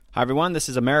Hi, everyone. This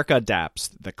is America Adapts,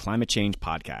 the climate change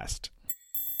podcast.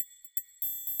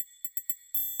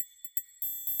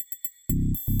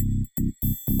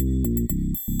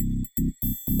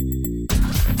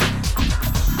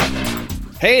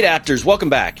 Hey Adapters, welcome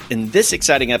back. In this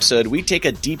exciting episode, we take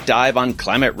a deep dive on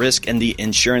climate risk and the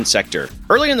insurance sector.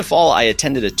 Early in the fall, I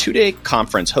attended a two-day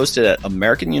conference hosted at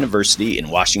American University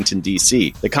in Washington,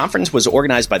 D.C. The conference was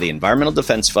organized by the Environmental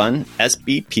Defense Fund,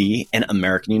 SBP, and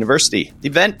American University. The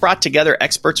event brought together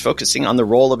experts focusing on the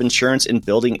role of insurance in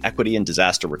building equity in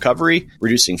disaster recovery,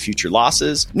 reducing future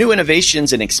losses, new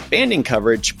innovations in expanding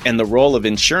coverage, and the role of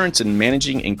insurance in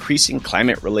managing increasing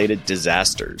climate-related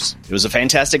disasters. It was a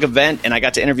fantastic event, and I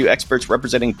got to interview experts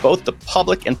representing both the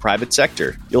public and private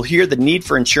sector. You'll hear the need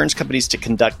for insurance companies to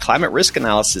conduct climate risk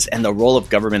analysis and the role of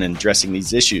government in addressing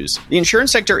these issues. The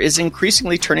insurance sector is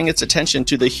increasingly turning its attention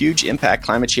to the huge impact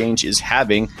climate change is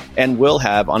having and will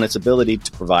have on its ability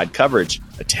to provide coverage.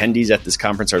 Attendees at this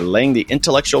conference are laying the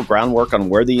intellectual groundwork on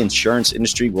where the insurance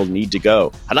industry will need to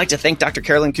go. I'd like to thank Dr.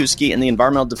 Carolyn Kuski and the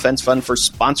Environmental Defense Fund for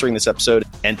sponsoring this episode,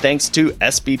 and thanks to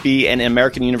SBP and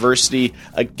American University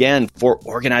again for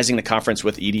organizing the conference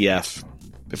with EDF.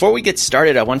 Before we get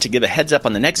started, I want to give a heads up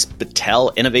on the next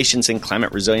Battelle Innovations in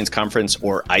Climate Resilience Conference,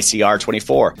 or ICR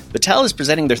 24. Battelle is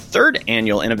presenting their third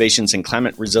annual Innovations in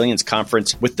Climate Resilience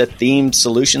Conference with the theme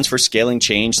Solutions for Scaling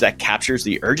Change that captures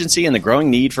the urgency and the growing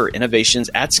need for innovations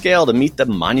at scale to meet the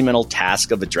monumental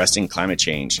task of addressing climate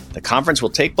change. The conference will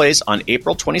take place on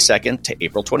April 22nd to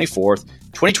April 24th,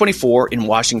 2024 in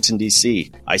Washington,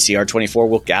 D.C. ICR 24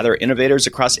 will gather innovators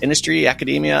across industry,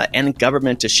 academia, and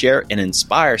government to share and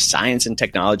inspire science and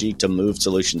technology to move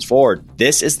solutions forward.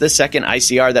 This is the second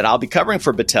ICR that I'll be covering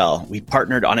for Battelle. We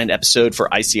partnered on an episode for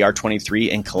ICR 23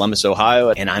 in Columbus, Ohio,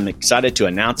 and I'm excited to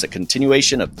announce a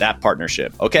continuation of that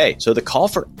partnership. Okay, so the call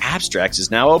for abstracts is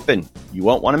now open. You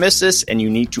won't want to miss this, and you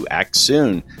need to act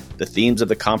soon. The themes of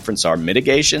the conference are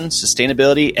mitigation,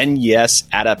 sustainability, and yes,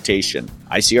 adaptation.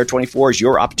 ICR 24 is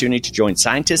your opportunity to join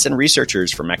scientists and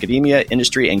researchers from academia,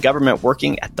 industry, and government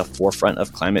working at the forefront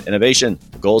of climate innovation.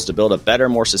 The goal is to build a better,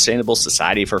 more sustainable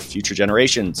society for future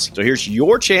generations. So here's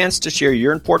your chance to share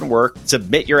your important work,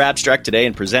 submit your abstract today,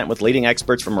 and present with leading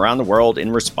experts from around the world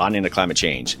in responding to climate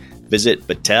change. Visit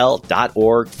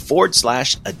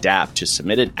battelle.org/adapt to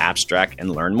submit an abstract and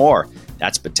learn more.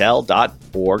 That's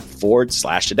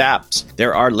battelle.org/adapts.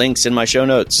 There are links in my show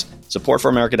notes. Support for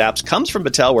America Adapts comes from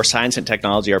Battelle, where science and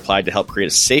technology are applied to help create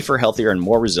a safer, healthier, and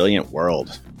more resilient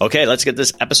world. Okay, let's get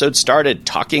this episode started,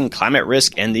 talking climate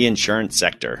risk and the insurance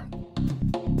sector.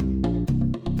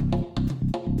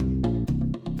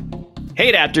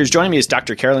 Hey Adapters, joining me is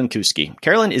Dr. Carolyn Kuski.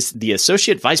 Carolyn is the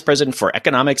Associate Vice President for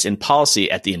Economics and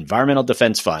Policy at the Environmental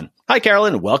Defense Fund. Hi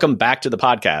Carolyn, welcome back to the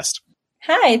podcast.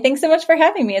 Hi, thanks so much for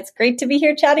having me. It's great to be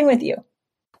here chatting with you.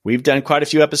 We've done quite a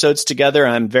few episodes together,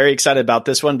 and I'm very excited about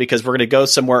this one because we're going to go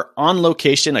somewhere on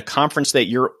location, a conference that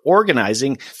you're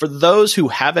organizing. For those who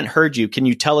haven't heard you, can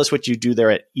you tell us what you do there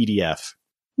at EDF?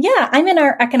 Yeah, I'm in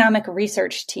our economic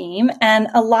research team, and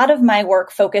a lot of my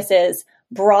work focuses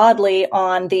broadly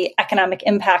on the economic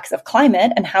impacts of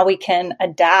climate and how we can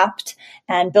adapt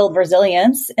and build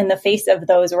resilience in the face of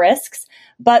those risks.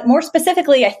 But more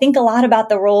specifically, I think a lot about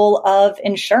the role of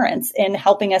insurance in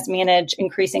helping us manage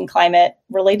increasing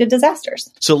climate-related disasters.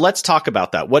 So let's talk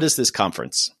about that. What is this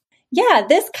conference? Yeah,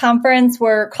 this conference,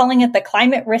 we're calling it the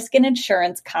Climate Risk and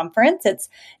Insurance Conference. It's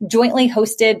jointly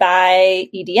hosted by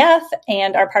EDF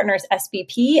and our partners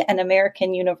SBP and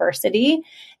American University.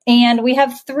 And we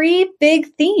have three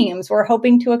big themes we're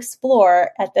hoping to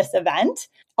explore at this event,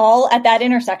 all at that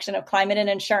intersection of climate and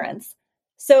insurance.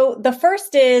 So the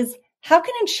first is, how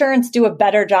can insurance do a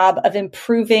better job of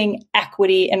improving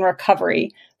equity and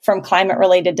recovery from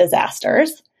climate-related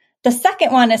disasters? The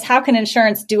second one is, how can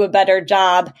insurance do a better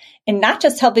job in not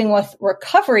just helping with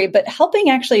recovery, but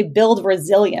helping actually build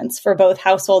resilience for both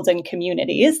households and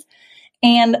communities?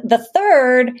 And the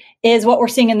third is what we're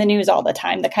seeing in the news all the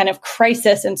time, the kind of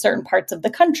crisis in certain parts of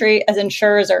the country as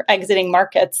insurers are exiting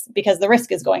markets because the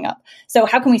risk is going up. So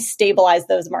how can we stabilize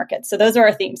those markets? So those are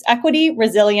our themes: equity,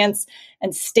 resilience,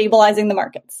 and stabilizing the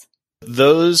markets.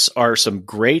 Those are some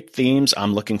great themes.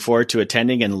 I'm looking forward to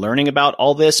attending and learning about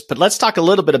all this. But let's talk a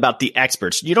little bit about the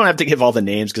experts. You don't have to give all the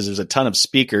names because there's a ton of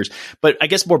speakers, but I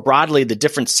guess more broadly, the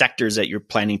different sectors that you're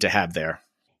planning to have there.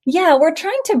 Yeah, we're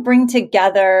trying to bring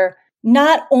together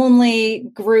not only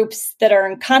groups that are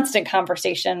in constant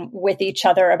conversation with each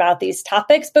other about these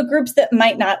topics, but groups that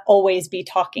might not always be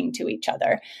talking to each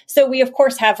other. So we, of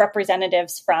course, have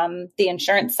representatives from the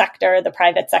insurance sector, the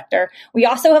private sector. We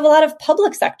also have a lot of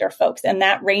public sector folks, and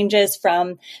that ranges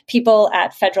from people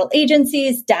at federal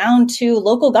agencies down to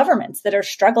local governments that are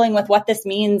struggling with what this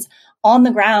means on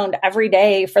the ground every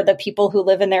day for the people who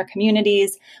live in their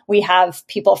communities. We have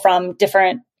people from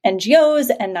different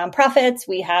NGOs and nonprofits.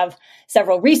 We have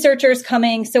several researchers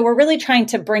coming. So we're really trying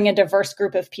to bring a diverse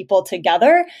group of people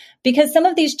together because some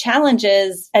of these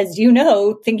challenges, as you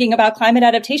know, thinking about climate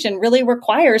adaptation really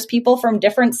requires people from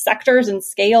different sectors and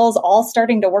scales all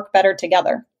starting to work better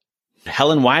together.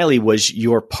 Helen Wiley was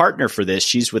your partner for this.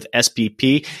 She's with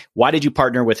SBP. Why did you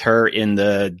partner with her in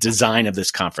the design of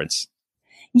this conference?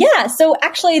 Yeah, so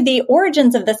actually the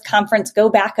origins of this conference go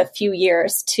back a few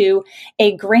years to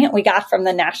a grant we got from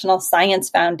the National Science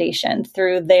Foundation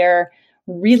through their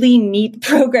really neat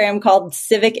program called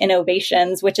Civic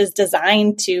Innovations, which is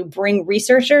designed to bring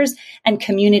researchers and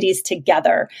communities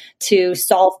together to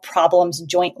solve problems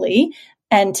jointly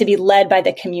and to be led by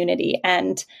the community.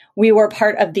 And we were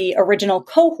part of the original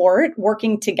cohort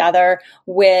working together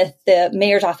with the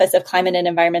Mayor's Office of Climate and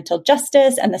Environmental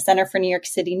Justice and the Center for New York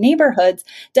City Neighborhoods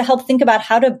to help think about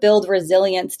how to build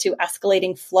resilience to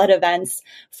escalating flood events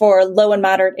for low and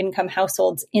moderate income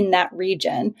households in that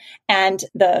region. And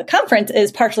the conference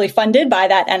is partially funded by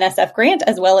that NSF grant,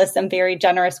 as well as some very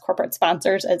generous corporate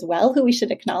sponsors as well, who we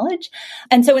should acknowledge.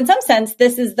 And so in some sense,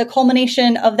 this is the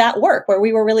culmination of that work where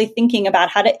we were really thinking about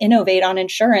how to innovate on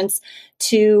insurance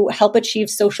to help achieve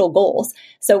social goals.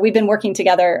 So we've been working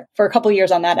together for a couple of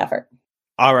years on that effort.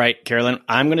 All right, Carolyn,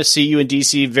 I'm going to see you in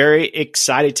DC. Very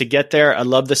excited to get there. I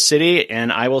love the city,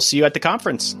 and I will see you at the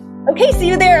conference. Okay, see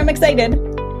you there. I'm excited.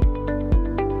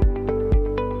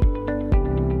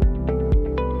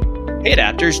 Hey,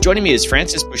 Adapters. Joining me is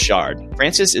Frances Bouchard.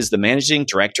 Frances is the Managing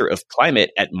Director of Climate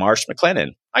at Marsh McLennan.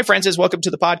 Hi, Frances. Welcome to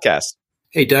the podcast.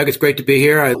 Hey, Doug. It's great to be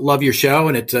here. I love your show,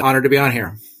 and it's an honor to be on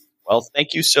here. Well,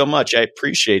 thank you so much. I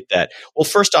appreciate that. Well,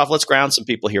 first off, let's ground some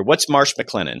people here. What's Marsh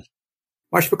McLennan?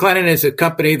 Marsh McLennan is a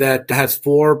company that has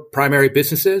four primary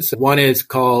businesses. One is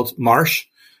called Marsh,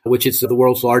 which is the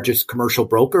world's largest commercial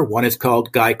broker. One is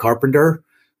called Guy Carpenter,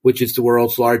 which is the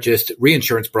world's largest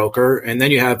reinsurance broker. And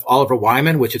then you have Oliver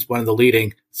Wyman, which is one of the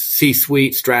leading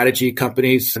C-suite strategy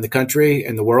companies in the country,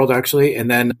 in the world, actually. And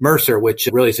then Mercer, which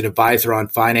really is an advisor on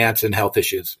finance and health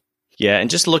issues. Yeah,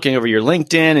 and just looking over your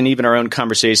LinkedIn and even our own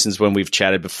conversations when we've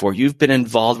chatted before, you've been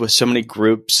involved with so many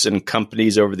groups and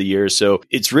companies over the years. So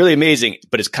it's really amazing,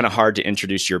 but it's kind of hard to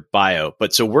introduce your bio.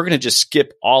 But so we're going to just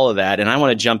skip all of that. And I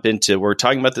want to jump into, we're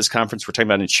talking about this conference, we're talking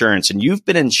about insurance, and you've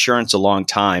been in insurance a long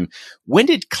time. When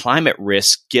did climate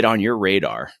risk get on your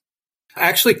radar?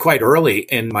 Actually, quite early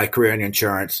in my career in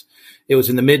insurance. It was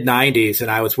in the mid-90s,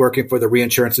 and I was working for the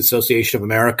Reinsurance Association of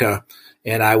America,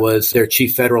 and I was their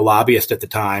chief federal lobbyist at the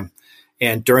time.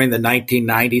 And during the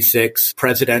 1996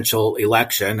 presidential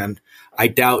election, and I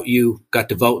doubt you got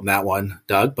to vote in that one,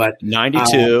 Doug, but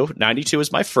 92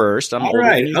 was my first. I'm all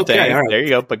right. Okay. All right. There you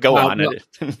go. But go on.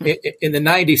 In the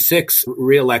 96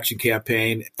 reelection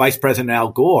campaign, Vice President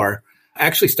Al Gore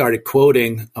actually started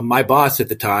quoting my boss at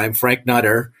the time, Frank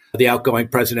Nutter, the outgoing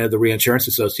president of the Reinsurance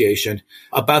Association,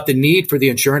 about the need for the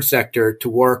insurance sector to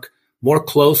work more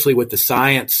closely with the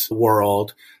science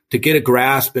world to get a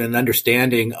grasp and an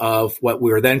understanding of what we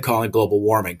were then calling global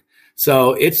warming.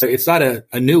 So it's not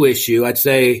a new issue. I'd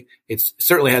say it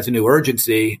certainly has a new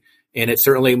urgency, and it's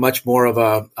certainly much more of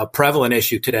a prevalent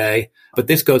issue today. But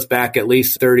this goes back at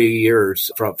least 30 years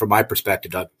from my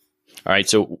perspective, Doug. All right.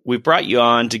 So we brought you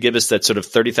on to give us that sort of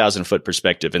 30,000 foot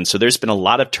perspective. And so there's been a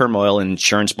lot of turmoil in the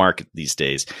insurance market these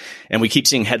days. And we keep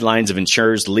seeing headlines of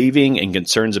insurers leaving and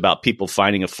concerns about people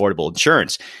finding affordable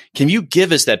insurance. Can you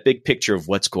give us that big picture of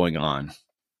what's going on?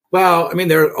 Well, I mean,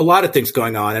 there are a lot of things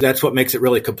going on, and that's what makes it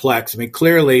really complex. I mean,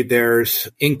 clearly there's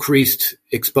increased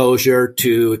exposure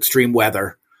to extreme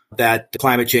weather that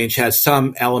climate change has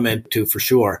some element to, for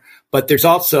sure. But there's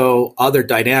also other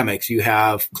dynamics. You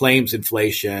have claims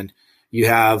inflation. You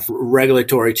have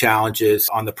regulatory challenges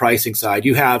on the pricing side.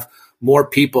 You have more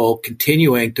people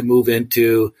continuing to move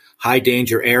into high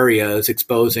danger areas,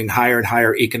 exposing higher and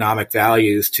higher economic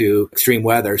values to extreme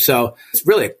weather. So it's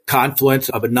really a confluence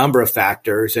of a number of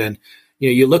factors. And,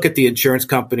 you look at the insurance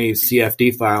companies'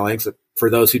 CFD filings,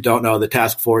 for those who don't know, the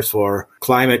Task Force for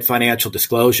Climate Financial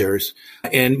Disclosures.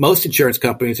 And most insurance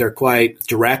companies are quite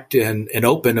direct and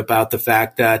open about the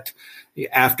fact that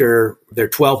after their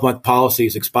 12-month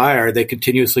policies expire, they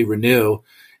continuously renew.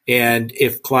 And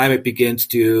if climate begins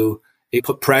to it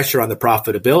put pressure on the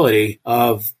profitability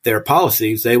of their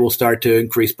policies, they will start to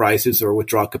increase prices or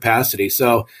withdraw capacity.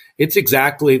 So it's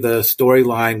exactly the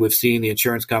storyline we've seen the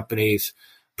insurance companies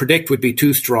predict would be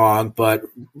too strong, but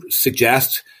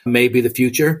suggest may be the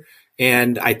future.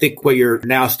 And I think what you're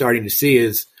now starting to see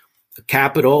is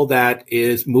capital that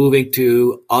is moving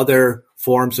to other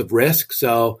forms of risk.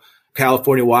 So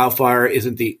California wildfire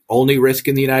isn't the only risk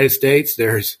in the United States.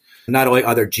 There's not only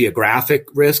other geographic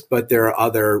risk, but there are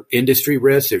other industry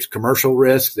risks. There's commercial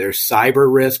risk. There's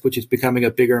cyber risk, which is becoming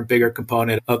a bigger and bigger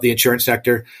component of the insurance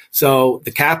sector. So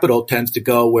the capital tends to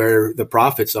go where the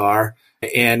profits are.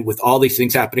 And with all these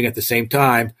things happening at the same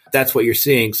time, that's what you're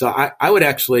seeing. So I would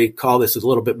actually call this as a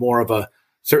little bit more of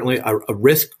certainly a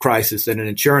risk crisis than an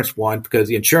insurance one, because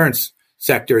the insurance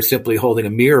sector is simply holding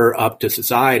a mirror up to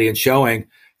society and showing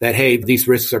that, hey, these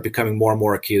risks are becoming more and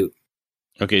more acute.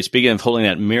 Okay, speaking of holding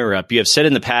that mirror up, you have said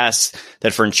in the past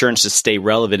that for insurance to stay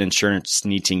relevant, insurance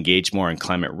needs to engage more in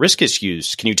climate risk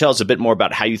issues. Can you tell us a bit more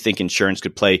about how you think insurance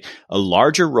could play a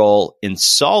larger role in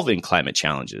solving climate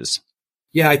challenges?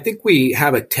 Yeah, I think we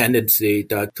have a tendency,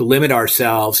 Doug, to limit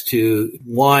ourselves to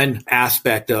one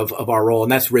aspect of our role,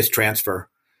 and that's risk transfer.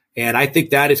 And I think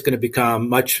that is going to become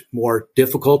much more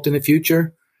difficult in the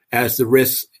future as the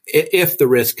risks, if the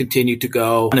risks continue to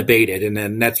go unabated. And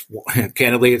then that's,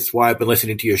 candidly, it's why I've been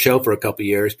listening to your show for a couple of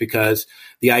years, because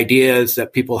the ideas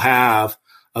that people have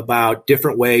about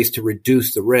different ways to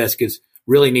reduce the risk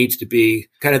really needs to be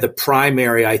kind of the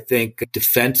primary, I think,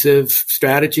 defensive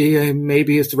strategy,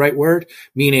 maybe is the right word.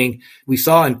 Meaning we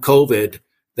saw in COVID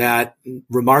that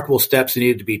remarkable steps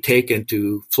needed to be taken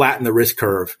to flatten the risk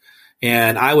curve.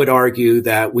 And I would argue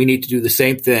that we need to do the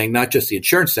same thing, not just the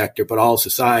insurance sector, but all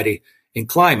society in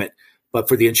climate. But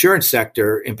for the insurance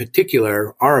sector in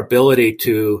particular, our ability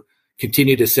to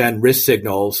continue to send risk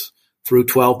signals through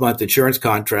 12-month insurance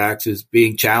contracts is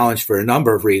being challenged for a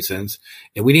number of reasons.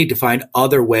 And we need to find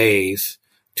other ways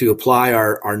to apply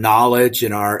our knowledge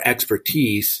and our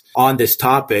expertise on this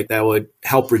topic that would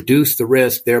help reduce the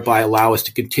risk, thereby allow us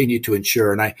to continue to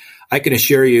insure. And I can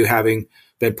assure you, having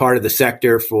been part of the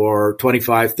sector for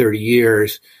 25, 30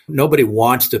 years, nobody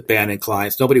wants to abandon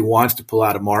clients. Nobody wants to pull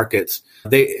out of markets.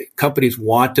 Companies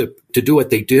want to do what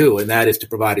they do, and that is to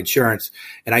provide insurance.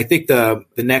 And I think the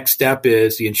next step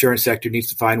is the insurance sector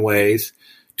needs to find ways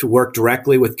to work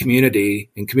directly with community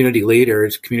and community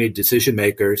leaders, community decision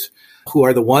makers, who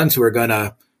are the ones who are going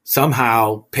to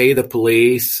somehow pay the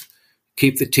police,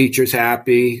 keep the teachers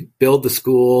happy, build the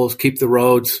schools, keep the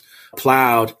roads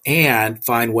plowed, and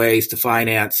find ways to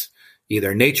finance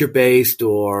either nature-based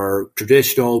or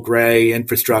traditional gray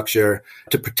infrastructure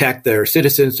to protect their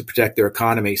citizens, to protect their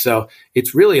economy. So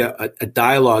it's really a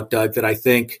dialogue, Doug, that I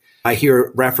think I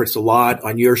hear referenced a lot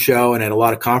on your show and at a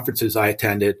lot of conferences I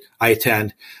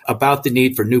attend about the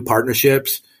need for new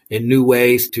partnerships and new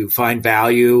ways to find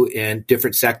value in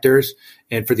different sectors.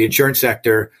 And for the insurance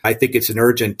sector, I think it's an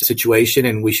urgent situation,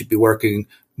 and we should be working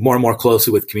more and more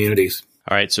closely with communities.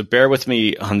 All right. So bear with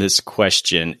me on this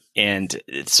question. And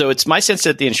so it's my sense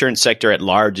that the insurance sector at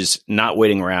large is not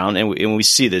waiting around. And we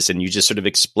see this, and you just sort of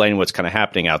explain what's kind of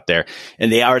happening out there.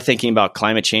 And they are thinking about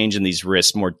climate change and these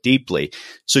risks more deeply.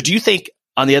 So do you think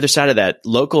on the other side of that,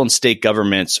 local and state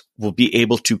governments will be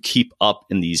able to keep up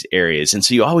in these areas? And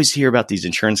so you always hear about these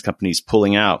insurance companies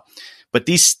pulling out, but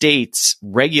these states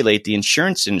regulate the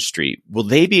insurance industry. Will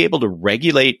they be able to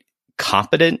regulate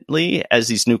competently as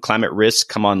these new climate risks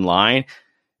come online?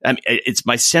 I mean, it's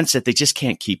my sense that they just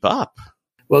can't keep up.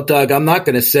 Well, Doug, I'm not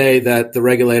going to say that the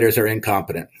regulators are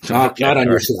incompetent. Not on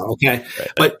your show, okay?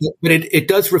 Right. But it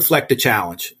does reflect a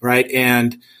challenge, right?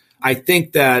 And I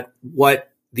think that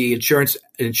what the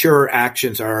insurer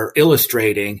actions are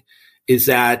illustrating is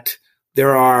that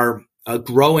there are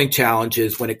growing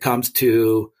challenges when it comes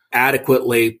to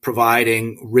adequately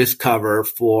providing risk cover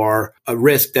for a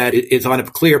risk that is on a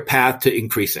clear path to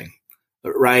increasing,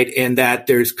 right? And that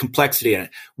there's complexity in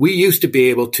it. We used to be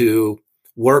able to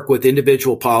work with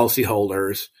individual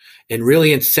policyholders and really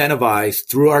incentivize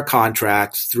through our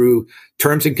contracts, through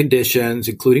terms and conditions,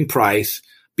 including price,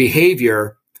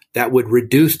 behavior that would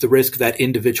reduce the risk of that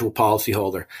individual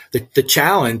policyholder. The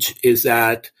challenge is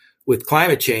that with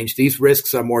climate change, these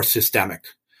risks are more systemic.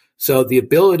 So the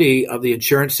ability of the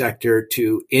insurance sector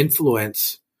to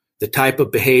influence the type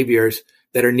of behaviors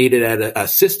that are needed at a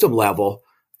system level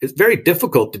is very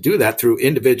difficult to do that through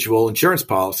individual insurance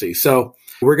policies. So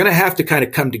we're going to have to kind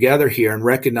of come together here and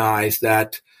recognize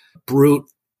that brute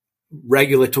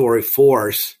regulatory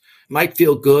force might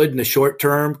feel good in the short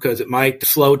term because it might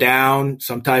slow down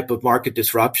some type of market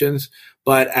disruptions.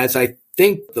 But as I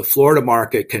think the Florida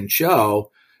market can show,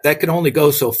 that can only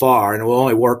go so far and it will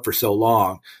only work for so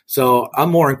long. So I'm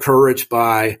more encouraged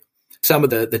by some of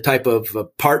the type of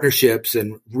partnerships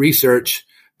and research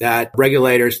that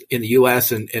regulators in the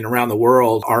U.S. and around the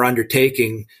world are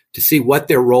undertaking to see what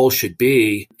their role should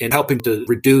be in helping to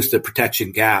reduce the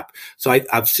protection gap. So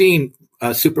I've seen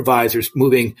supervisors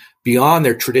moving beyond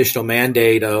their traditional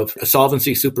mandate of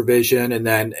solvency supervision and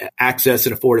then access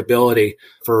and affordability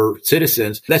for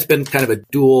citizens. That's been kind of a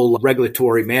dual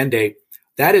regulatory mandate.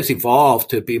 That has evolved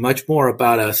to be much more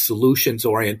about a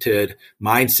solutions-oriented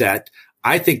mindset.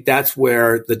 I think that's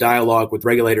where the dialogue with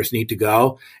regulators need to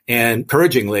go. And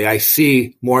encouragingly, I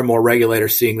see more and more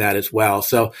regulators seeing that as well.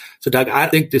 So Doug, I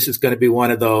think this is going to be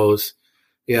one of those,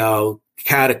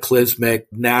 cataclysmic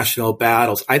national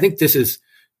battles. I think this is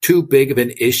too big of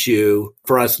an issue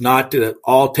for us not to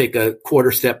all take a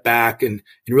quarter step back and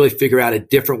really figure out a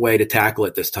different way to tackle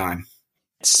it this time.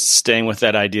 Staying with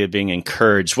that idea of being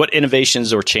encouraged, what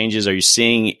innovations or changes are you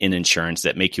seeing in insurance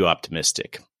that make you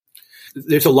optimistic?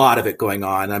 There's a lot of it going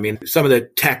on. I mean, some of the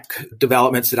tech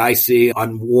developments that I see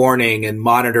on warning and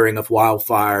monitoring of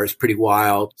wildfires, pretty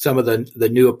wild. Some of the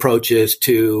new approaches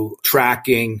to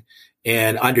tracking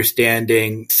and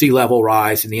understanding sea level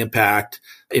rise and the impact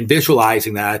and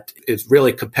visualizing that is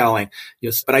really compelling.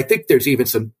 But I think there's even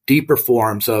some deeper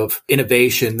forms of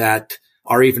innovation that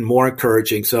are even more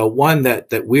encouraging. So one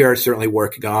that we are certainly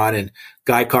working on, and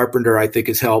Guy Carpenter, I think,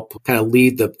 has helped kind of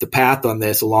lead the path on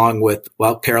this, along with,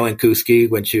 Carolyn Kuski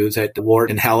when she was at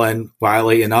Ward, and Helen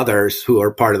Wiley and others who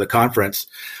are part of the conference,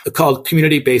 called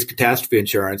community-based catastrophe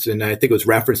insurance. And I think it was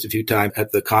referenced a few times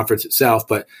at the conference itself,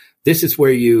 but this is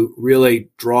where you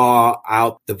really draw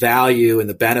out the value and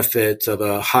the benefits of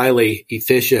a highly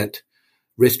efficient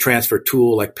risk transfer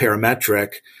tool like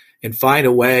Parametric and find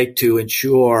a way to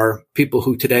insure people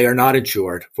who today are not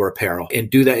insured for a peril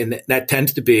and do that. And that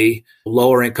tends to be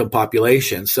lower income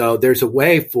populations. So there's a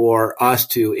way for us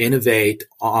to innovate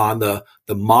on the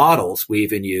models we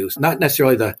even use, not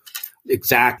necessarily the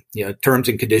exact terms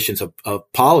and conditions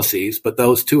of policies, but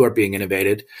those too are being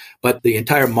innovated. But the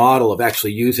entire model of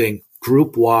actually using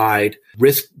group-wide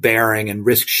risk-bearing and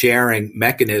risk-sharing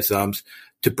mechanisms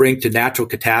to bring to natural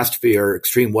catastrophe or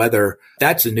extreme weather,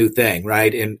 that's a new thing,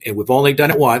 right? And we've only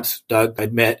done it once, Doug, I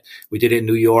admit. We did it in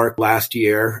New York last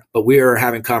year, but we are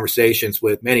having conversations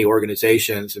with many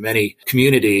organizations and many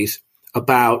communities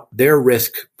about their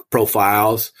risk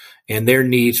profiles and their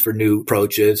needs for new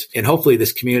approaches. And hopefully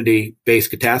this community-based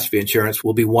catastrophe insurance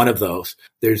will be one of those.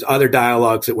 There's other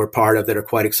dialogues that we're part of that are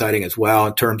quite exciting as well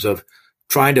in terms of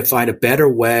trying to find a better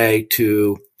way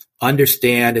to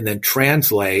understand and then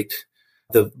translate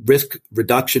the risk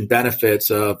reduction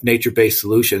benefits of nature-based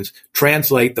solutions,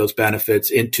 translate those benefits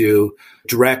into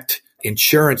direct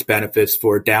insurance benefits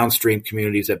for downstream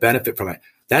communities that benefit from it.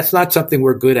 That's not something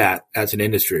we're good at as an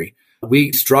industry.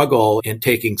 We struggle in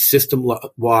taking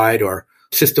system-wide or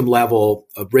system-level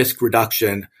risk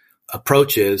reduction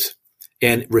approaches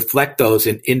and reflect those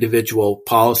in individual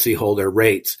policyholder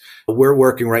rates. We're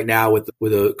working right now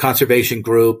with a conservation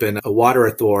group and a water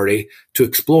authority to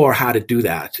explore how to do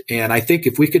that. And I think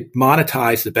if we could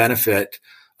monetize the benefit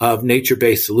of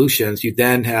nature-based solutions, you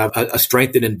then have a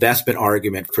strengthened investment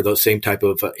argument for those same type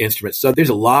of instruments. So there's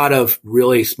a lot of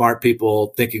really smart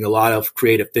people thinking a lot of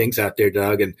creative things out there,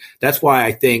 Doug. And that's why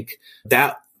I think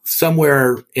that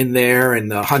somewhere in there and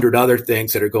the 100 other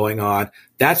things that are going on,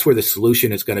 that's where the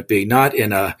solution is going to be, not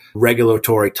in a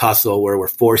regulatory tussle where we're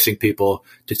forcing people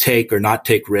to take or not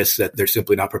take risks that they're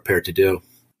simply not prepared to do.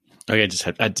 Okay,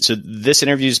 so this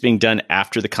interview is being done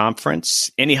after the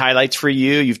conference. Any highlights for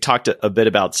you? You've talked a bit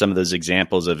about some of those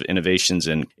examples of innovations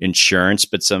in insurance,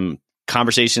 but some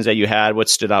conversations that you had. What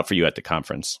stood out for you at the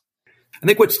conference? I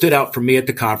think what stood out for me at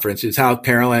the conference is how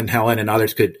Carolyn, Helen, and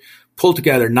others could pull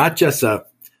together not just an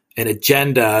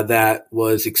agenda that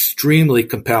was extremely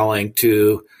compelling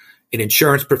to an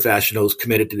insurance professional who's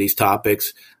committed to these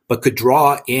topics, but could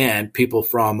draw in people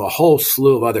from a whole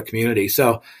slew of other communities.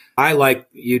 So I, like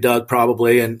you, Doug,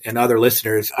 probably, and other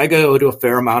listeners, I go to a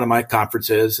fair amount of my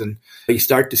conferences and you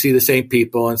start to see the same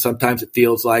people. And sometimes it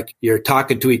feels like you're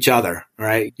talking to each other,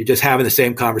 right? You're just having the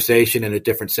same conversation in a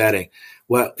different setting.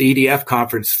 Well, the EDF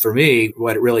conference for me,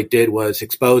 what it really did was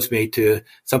expose me to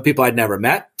some people I'd never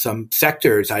met, some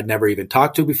sectors I'd never even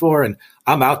talked to before. And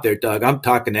I'm out there, Doug. I'm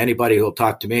talking to anybody who'll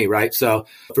talk to me, right? So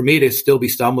for me to still be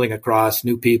stumbling across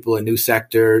new people and new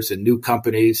sectors and new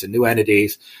companies and new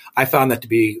entities, I found that to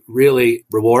be really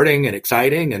rewarding and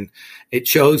exciting. And it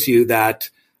shows you that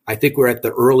I think we're at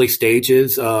the early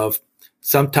stages of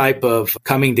some type of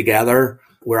coming together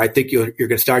where I think you're going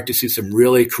to start to see some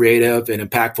really creative and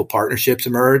impactful partnerships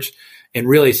emerge. And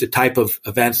really, it's the type of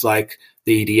events like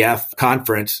the EDF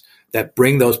conference that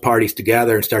bring those parties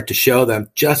together and start to show them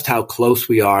just how close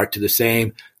we are to the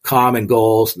same common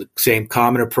goals, the same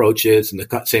common approaches, and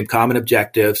the same common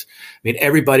objectives. I mean,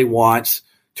 everybody wants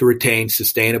to retain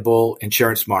sustainable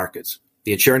insurance markets.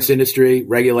 The insurance industry,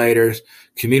 regulators,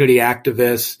 community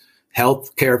activists,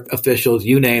 healthcare officials,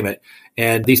 you name it.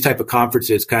 And these type of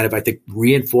conferences kind of, I think,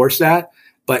 reinforce that.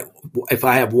 But if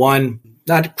I have one,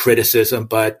 not criticism,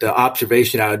 but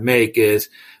observation I would make is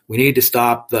we need to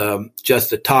stop just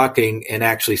the talking and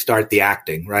actually start the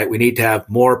acting, right? We need to have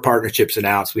more partnerships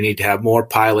announced. We need to have more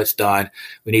pilots done.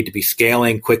 We need to be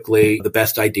scaling quickly the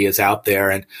best ideas out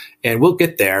there. And we'll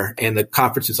get there. And the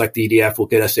conferences like the EDF will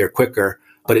get us there quicker.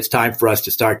 But it's time for us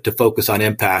to start to focus on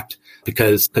impact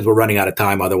because we're running out of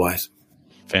time otherwise.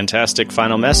 Fantastic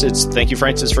final message. Thank you,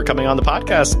 Francis, for coming on the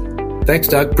podcast. Thanks,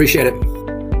 Doug. Appreciate it.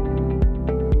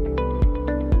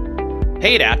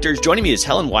 Hey, Adapters. Joining me is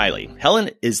Helen Wiley. Helen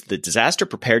is the Disaster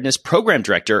Preparedness Program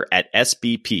Director at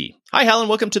SBP. Hi, Helen.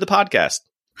 Welcome to the podcast.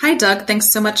 Hi, Doug. Thanks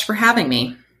so much for having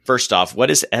me. First off, what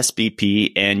is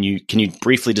SBP? And can you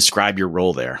briefly describe your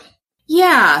role there?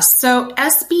 Yeah, so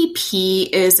SBP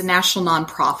is a national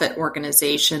nonprofit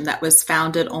organization that was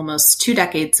founded almost 2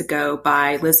 decades ago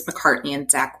by Liz McCartney and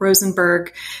Zach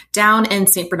Rosenberg down in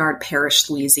St. Bernard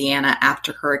Parish, Louisiana,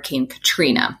 after Hurricane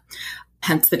Katrina.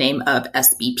 Hence the name of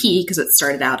SBP, because it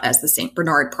started out as the St.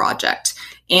 Bernard Project.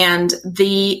 And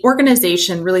the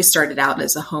organization really started out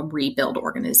as a home rebuild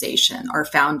organization. Our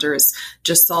founders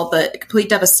just saw the complete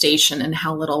devastation and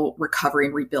how little recovery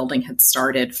and rebuilding had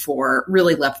started for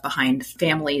really left behind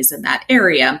families in that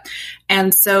area.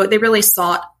 And so they really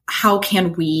sought, how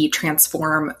can we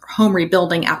transform home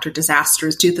rebuilding after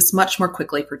disasters, do this much more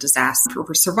quickly for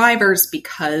survivors,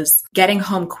 because getting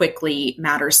home quickly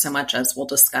matters so much, as we'll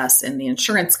discuss in the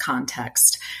insurance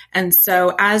context. And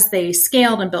so as they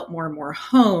scaled and built more and more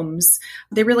homes,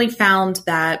 they really found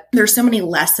that there's so many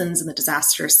lessons in the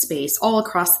disaster space all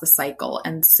across the cycle.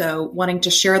 And so wanting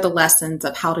to share the lessons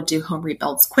of how to do home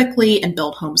rebuilds quickly and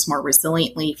build homes more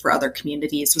resiliently for other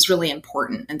communities was really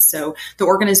important. And so the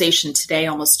organization today,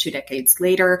 almost 2 decades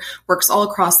later, works all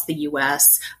across the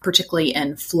U.S., particularly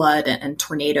in flood and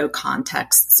tornado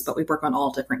contexts, but we work on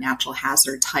all different natural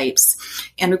hazard types.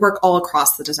 And we work all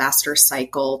across the disaster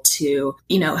cycle to,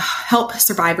 help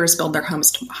survivors build their homes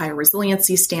to higher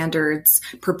resiliency standards,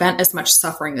 prevent as much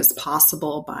suffering as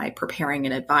possible by preparing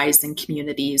and advising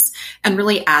communities, and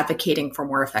really advocating for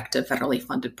more effective federally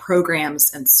funded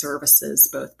programs and services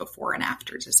both before and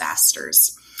after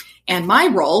disasters. And my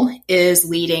role is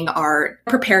leading our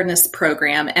preparedness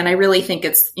program. And I really think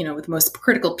it's, the most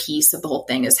critical piece of the whole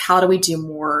thing is how do we do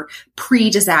more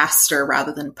pre-disaster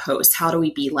rather than post? How do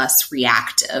we be less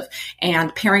reactive?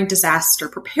 And pairing disaster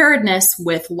preparedness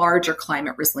with larger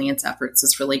climate resilience efforts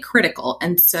is really critical.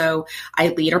 And so I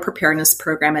lead our preparedness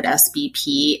program at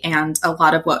SBP. And a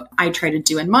lot of what I try to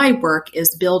do in my work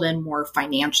is build in more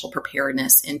financial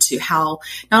preparedness into how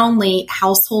not only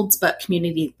households, but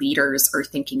community leaders are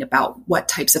thinking about what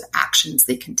types of actions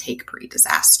they can take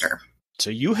pre-disaster. So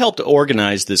you helped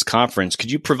organize this conference.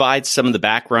 Could you provide some of the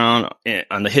background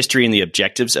on the history and the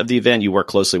objectives of the event? You work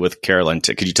closely with Carolyn.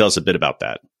 Could you tell us a bit about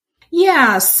that?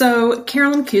 Yeah, so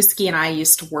Carolyn Kuski and I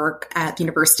used to work at the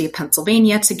University of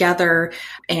Pennsylvania together,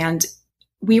 and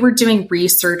we were doing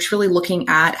research really looking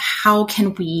at how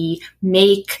can we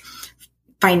make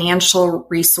financial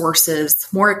resources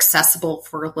more accessible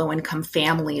for low-income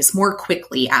families more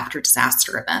quickly after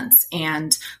disaster events,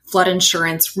 and flood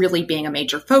insurance really being a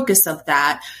major focus of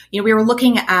that. We were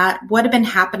looking at what had been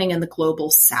happening in the global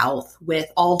South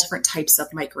with all different types of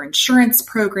microinsurance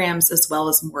programs, as well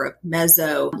as more of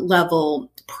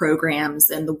meso-level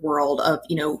programs in the world of,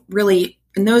 really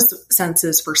in those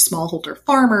senses for smallholder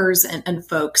farmers and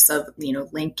folks of,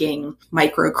 linking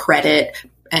microcredit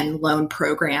and loan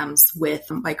programs with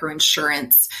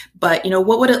microinsurance. But,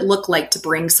 what would it look like to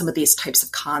bring some of these types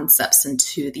of concepts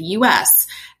into the U.S.?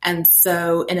 And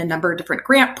so in a number of different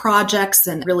grant projects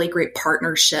and really great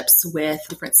partnerships with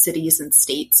different cities and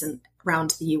states and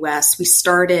around the U.S., we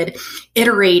started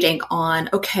iterating on,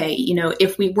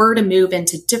 if we were to move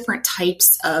into different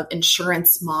types of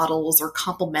insurance models or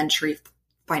complementary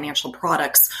financial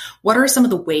products, what are some of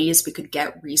the ways we could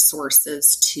get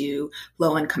resources to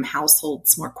low-income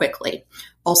households more quickly?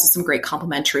 Also some great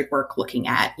complementary work looking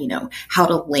at, how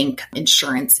to link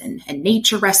insurance and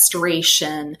nature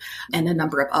restoration and a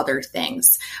number of other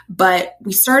things. But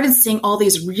we started seeing all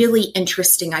these really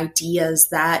interesting ideas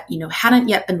that, hadn't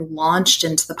yet been launched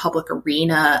into the public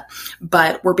arena,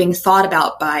 but were being thought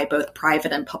about by both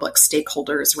private and public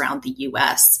stakeholders around the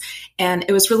US. And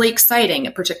it was really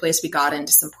exciting, particularly as we got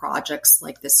into some projects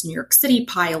like this New York City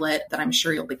pilot that I'm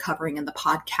sure you'll be covering in the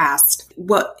podcast.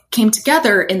 What came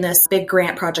together in this big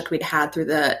grant project we'd had through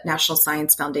the National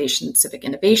Science Foundation Civic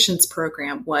Innovations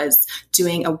Program was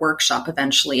doing a workshop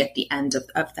eventually at the end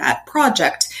of that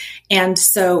project. And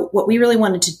so what we really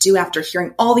wanted to do after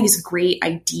hearing all these great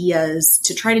ideas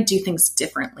to try to do things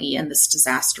differently in this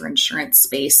disaster insurance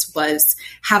space was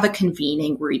have a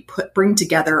convening where we bring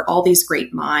together all these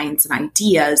great minds and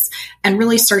ideas and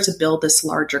really start to build this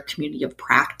larger community of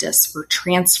practice for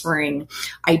transferring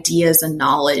ideas and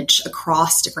knowledge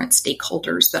across different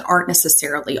stakeholders that aren't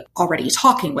necessarily already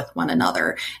talking with one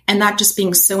another. And that just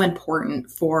being so important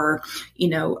for,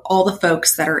 all the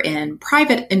folks that are in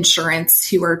private insurance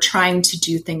who are trying to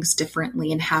do things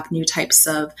differently and have new types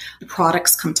of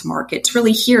products come to market to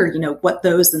really hear, what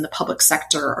those in the public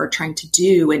sector are trying to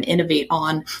do and innovate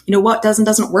on, what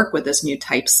doesn't work with those new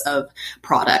types of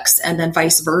products. And then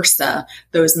vice versa,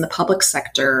 those in the public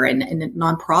sector and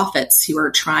nonprofits who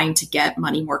are trying to get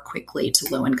money more quickly to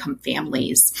low-income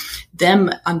families, them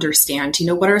understand,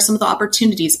 what are some of the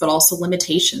opportunities, but also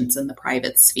limitations in the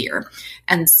private sphere.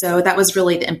 And so that was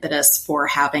really the impetus for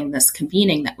having this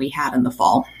convening that we had in the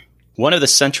fall. One of the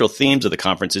central themes of the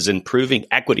conference is improving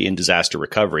equity in disaster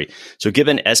recovery. So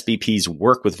given SBP's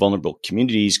work with vulnerable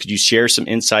communities, could you share some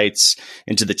insights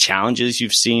into the challenges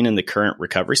you've seen in the current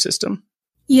recovery system?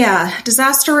 Yeah,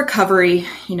 disaster recovery,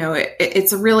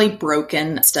 it's a really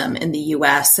broken system in the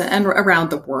US and around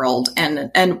the world.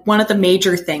 And one of the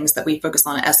major things that we focus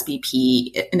on at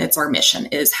SBP, and it's our mission,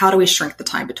 is how do we shrink the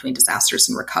time between disasters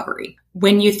and recovery?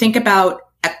 When you think about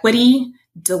equity,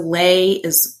 delay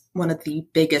is one of the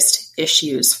biggest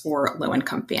issues for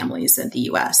low-income families in the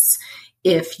US.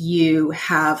 If you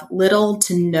have little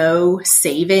to no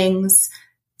savings,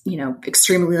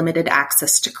 extremely limited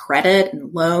access to credit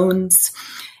and loans,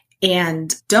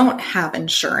 and don't have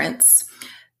insurance,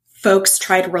 folks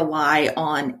try to rely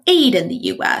on aid in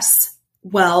the US.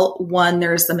 Well, one,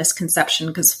 there's the misconception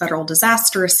because federal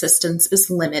disaster assistance is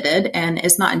limited and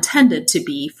is not intended to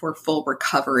be for full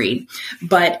recovery,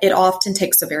 but it often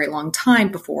takes a very long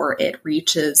time before it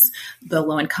reaches the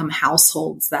low-income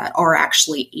households that are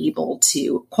actually able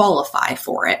to qualify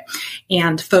for it.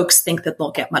 And folks think that they'll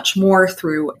get much more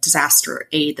through disaster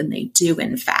aid than they do,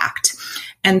 in fact.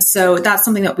 And so that's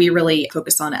something that we really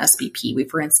focus on at SBP. We,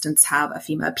 for instance, have a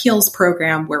FEMA appeals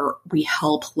program where we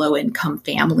help low-income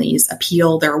families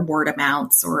appeal their award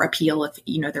amounts or appeal if,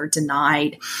 they're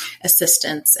denied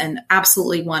assistance, and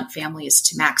absolutely want families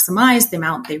to maximize the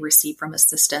amount they receive from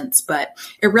assistance. But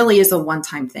it really is a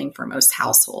one-time thing for most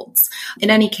households.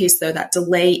 In any case, though, that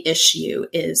delay issue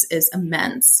is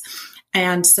immense.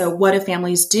 And so what do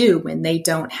families do when they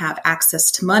don't have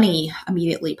access to money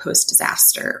immediately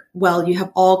post-disaster? Well, you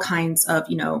have all kinds of,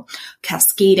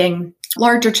 cascading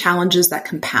larger challenges that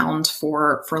compound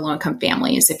for low-income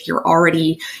families. If you're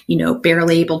already,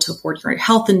 barely able to afford your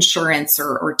health insurance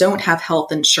or don't have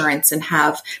health insurance and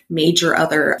have major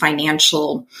other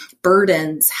financial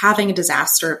burdens, having a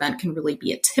disaster event can really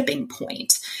be a tipping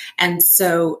point. And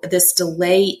so this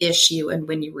delay issue and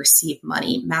when you receive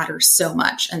money matters so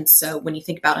much. And so when you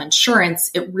think about insurance,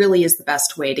 it really is the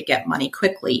best way to get money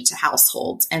quickly to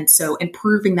households. And so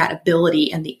improving that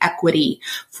ability and the equity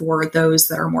for those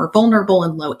that are more vulnerable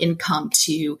and low income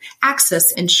to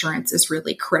access insurance is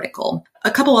really critical. A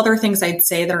couple other things I'd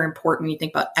say that are important when you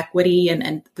think about equity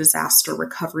and disaster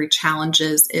recovery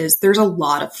challenges is there's a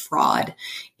lot of fraud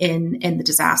in the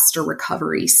disaster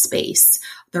recovery space.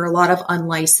 There are a lot of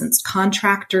unlicensed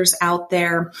contractors out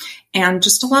there and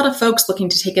just a lot of folks looking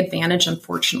to take advantage,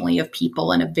 unfortunately, of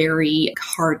people in a very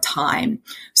hard time.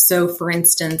 So for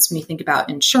instance, when you think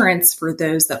about insurance, for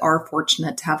those that are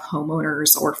fortunate to have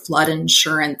homeowners or flood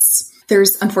insurance,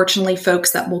 there's unfortunately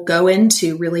folks that will go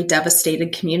into really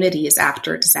devastated communities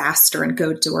after a disaster and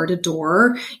go door to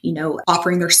door,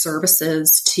 offering their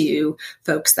services to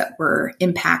folks that were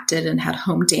impacted and had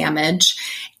home damage.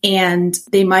 And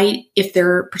they might, if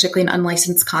they're particularly an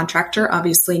unlicensed contractor,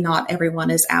 obviously not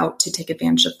everyone is out to take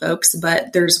advantage of folks,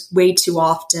 but there's way too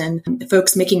often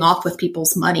folks making off with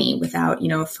people's money without,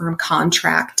 a firm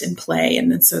contract in play.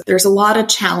 And then so there's a lot of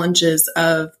challenges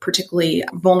of particularly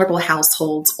vulnerable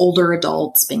households, older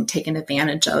adults being taken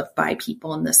advantage of by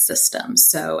people in this system.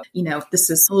 So, this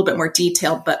is a little bit more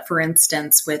detailed, but for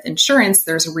instance, with insurance,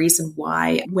 there's a reason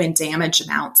why when damage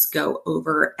amounts go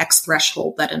over X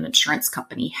threshold that an insurance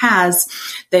company has,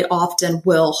 they often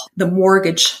will, the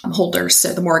mortgage holders,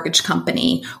 so the mortgage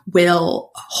company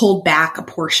will hold back a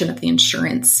portion of the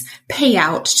insurance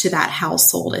payout to that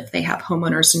household if they have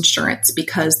homeowners insurance,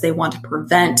 because they want to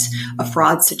prevent a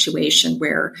fraud situation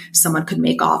where someone could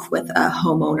make off with a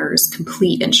homeowner's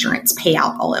complete insurance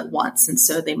payout all at once. And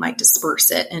so they might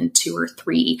disperse it in 2 or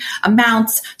 3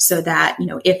 amounts so that,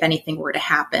 if anything were to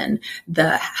happen,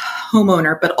 the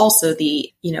homeowner, but also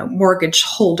the, mortgage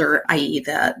holder, i.e.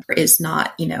 that is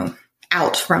not,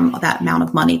 out from that amount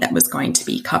of money that was going to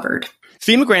be covered.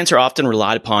 FEMA grants are often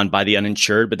relied upon by the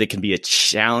uninsured, but they can be a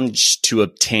challenge to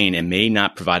obtain and may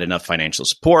not provide enough financial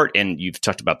support. And you've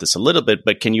talked about this a little bit,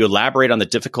 but can you elaborate on the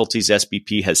difficulties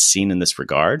SBP has seen in this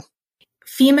regard?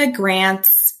 FEMA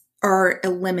grants are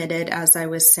limited, as I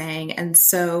was saying. And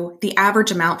so the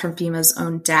average amount from FEMA's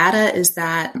own data is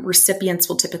that recipients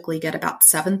will typically get about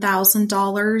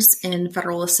 $7,000 in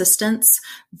federal assistance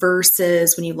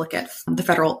versus when you look at the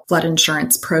federal flood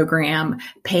insurance program,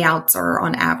 payouts are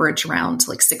on average around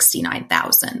like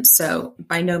 $69,000. So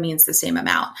by no means the same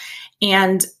amount.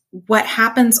 And what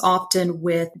happens often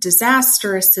with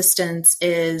disaster assistance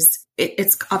is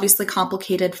it's obviously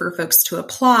complicated for folks to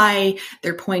apply.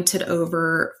 They're pointed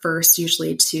over first,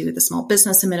 usually to the Small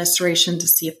Business Administration to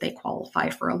see if they qualify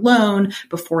for a loan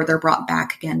before they're brought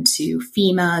back again to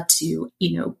FEMA to,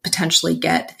 potentially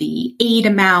get the aid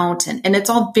amount. And it's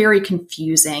all very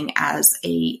confusing as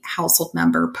a household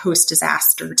member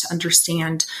post-disaster to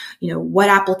understand, what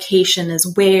application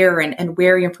is where and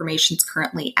where your information is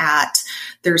currently at.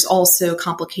 There's also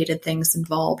complicated things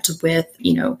involved with,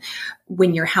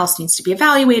 when your house needs to be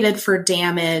evaluated for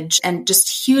damage, and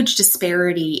just huge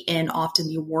disparity in often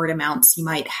the award amounts you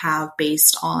might have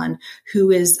based on who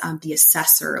is the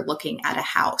assessor looking at a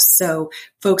house. So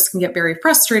folks can get very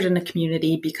frustrated in a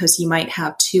community because you might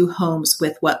have 2 homes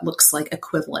with what looks like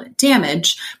equivalent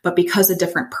damage, but because a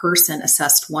different person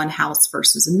assessed one house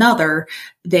versus another,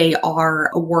 they are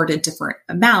awarded different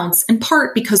amounts, in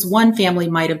part because one family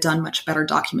might have done much better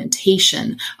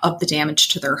documentation of the damage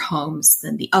to their homes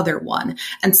than the other one.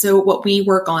 And so what we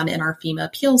work on in our FEMA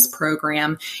appeals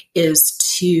program is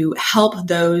to help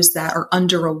those that are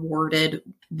under awarded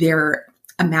their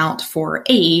amount for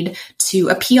aid to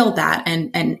appeal that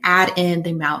and add in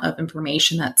the amount of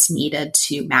information that's needed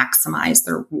to maximize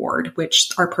their reward,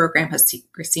 which our program has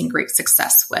seen great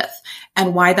success with.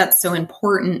 And why that's so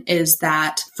important is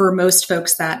that for most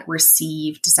folks that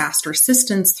receive disaster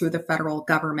assistance through the federal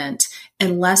government,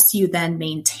 unless you then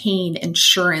maintain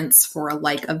insurance for a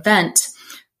like event,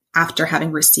 after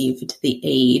having received the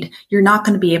aid, you're not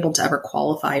going to be able to ever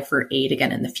qualify for aid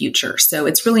again in the future. So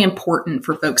it's really important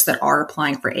for folks that are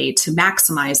applying for aid to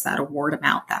maximize that award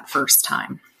amount that first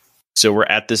time. So we're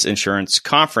at this insurance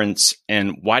conference,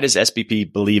 and why does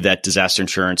SBP believe that disaster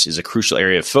insurance is a crucial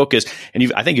area of focus?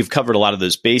 And I think you've covered a lot of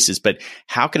those bases, but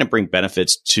how can it bring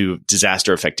benefits to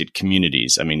disaster-affected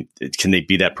communities? I mean, can they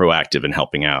be that proactive in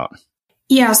helping out?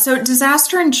 Yeah, so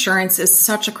disaster insurance is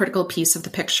such a critical piece of the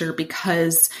picture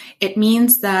because it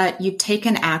means that you've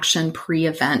taken action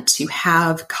pre-event to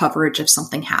have coverage if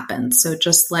something happens. So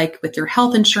just like with your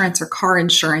health insurance or car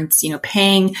insurance,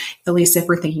 paying, at least if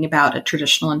we're thinking about a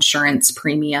traditional insurance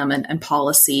premium and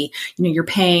policy, you're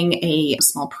paying a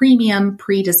small premium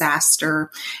pre-disaster,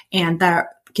 and that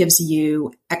gives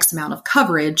you X amount of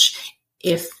coverage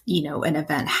if, an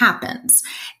event happens.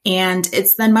 And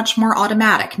it's then much more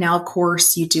automatic. Now, of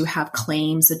course, you do have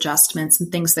claims adjustments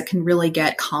and things that can really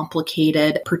get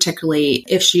complicated, particularly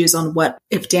issues on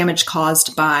if damage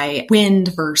caused by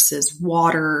wind versus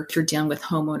water, if you're dealing with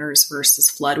homeowners versus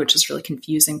flood, which is really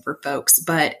confusing for folks.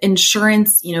 But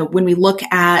insurance, when we look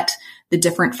at the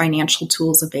different financial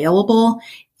tools available,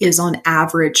 is on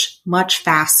average much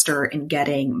faster in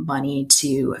getting money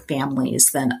to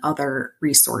families than other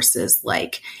resources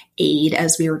like aid,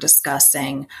 as we were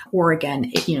discussing, or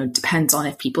again, it depends on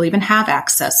if people even have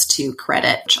access to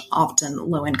credit, which often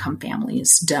low-income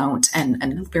families don't,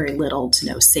 and very little to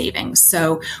no savings.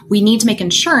 So we need to make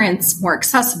insurance more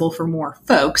accessible for more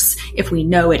folks if we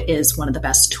know it is one of the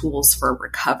best tools for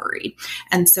recovery.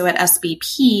 And so at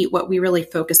SBP, what we really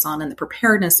focus on in the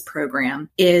preparedness program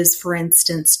is, for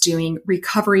instance, doing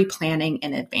recovery planning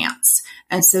in advance.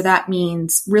 And so that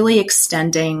means really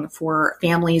extending for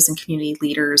families and community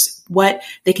leaders what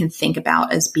they can think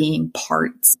about as being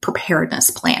parts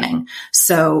preparedness planning.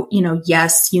 So,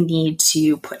 yes, you need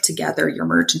to put together your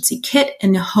emergency kit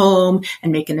in the home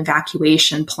and make an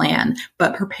evacuation plan,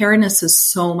 but preparedness is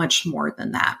so much more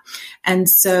than that. And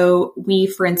so we,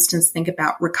 for instance, think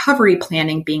about recovery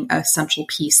planning being a central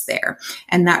piece there.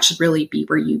 And that should really be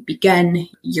where you begin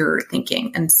your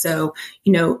thinking. And so,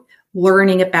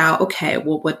 learning about, okay,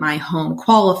 well, would my home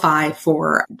qualify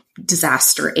for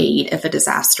disaster aid if a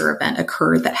disaster event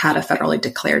occurred that had a federally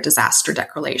declared disaster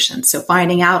declaration? So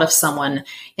finding out if someone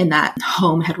in that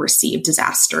home had received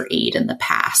disaster aid in the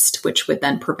past, which would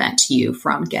then prevent you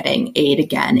from getting aid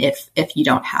again if you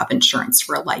don't have insurance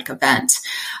for a like event.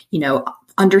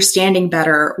 Understanding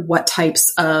better what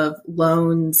types of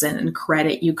loans and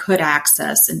credit you could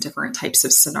access in different types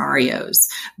of scenarios,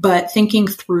 but thinking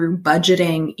through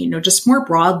budgeting, just more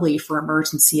broadly for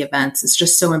emergency events is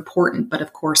just so important, but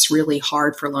of course, really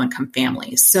hard for low-income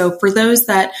families. So for those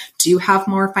that do have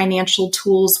more financial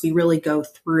tools, we really go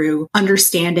through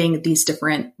understanding these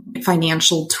different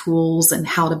financial tools and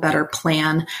how to better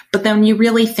plan. But then you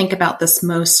really think about this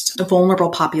most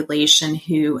vulnerable population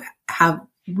who have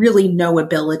really no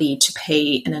ability to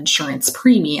pay an insurance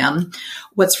premium.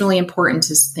 What's really important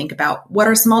is to think about what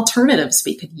are some alternatives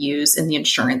we could use in the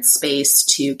insurance space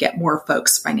to get more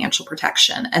folks financial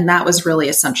protection. And that was really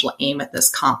a central aim at this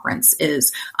conference,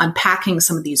 is unpacking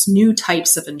some of these new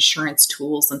types of insurance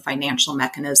tools and financial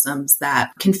mechanisms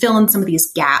that can fill in some of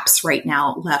these gaps right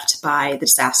now left by the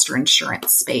disaster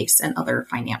insurance space and other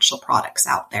financial products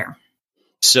out there.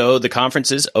 So the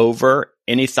conference is over.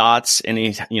 Any thoughts,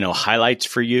 any, highlights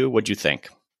for you? What'd you think?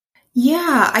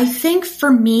 Yeah, I think for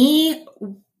me,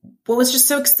 what was just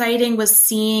so exciting was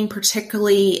seeing,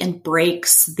 particularly in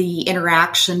breaks, the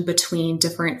interaction between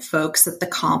different folks at the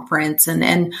conference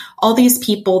and all these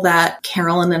people that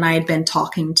Carolyn and I had been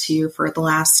talking to for the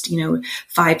last,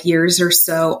 5 years or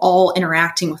so, all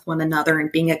interacting with one another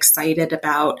and being excited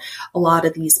about a lot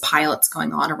of these pilots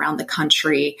going on around the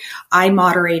country. I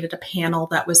moderated a panel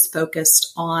that was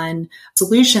focused on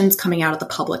solutions coming out of the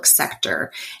public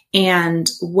sector. And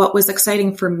what was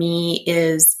exciting for me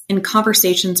is in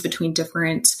conversations between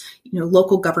different,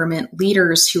 local government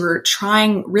leaders who are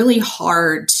trying really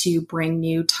hard to bring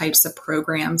new types of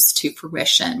programs to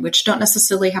fruition, which don't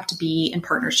necessarily have to be in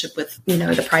partnership with,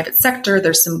 the private sector.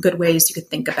 There's some good ways you could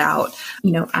think about,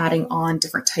 adding on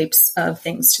different types of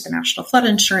things to the National Flood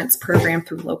Insurance Program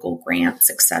through local grants,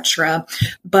 et cetera.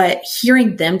 But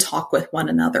hearing them talk with one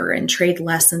another and trade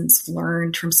lessons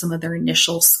learned from some of their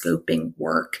initial scoping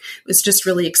work was just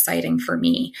really exciting for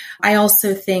me. I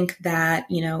also think that,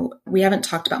 we haven't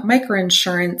talked about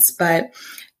microinsurance, but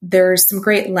there's some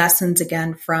great lessons,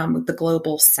 again, from the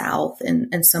global South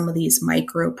and some of these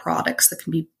micro products that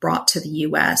can be brought to the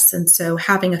U.S. And so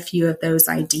having a few of those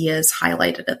ideas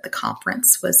highlighted at the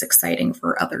conference was exciting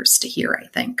for others to hear, I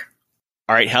think.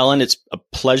 All right, Helen, it's a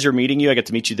pleasure meeting you. I get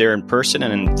to meet you there in person,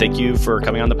 and thank you for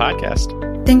coming on the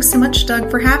podcast. Thanks so much,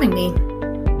 Doug, for having me.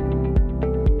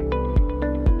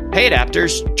 Hey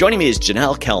Adapters, joining me is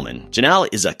Janelle Kelman. Janelle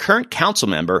is a current council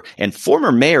member and former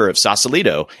mayor of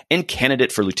Sausalito and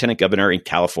candidate for lieutenant governor in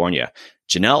California.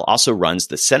 Janelle also runs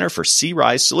the Center for Sea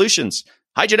Rise Solutions.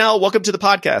 Hi Janelle, welcome to the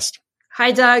podcast.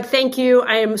 Hi Doug, thank you.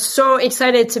 I am so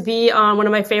excited to be on one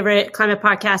of my favorite climate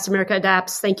podcasts, America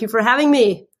Adapts. Thank you for having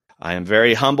me. I am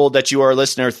very humbled that you are a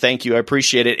listener. Thank you. I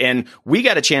appreciate it. And we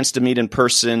got a chance to meet in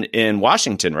person in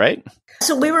Washington, right?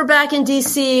 So we were back in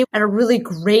DC at a really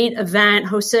great event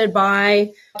hosted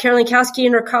by Carolyn Kowski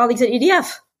and her colleagues at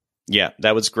EDF. Yeah,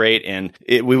 that was great. And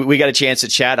we got a chance to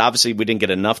chat. Obviously, we didn't get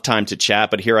enough time to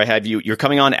chat, but here I have you. You're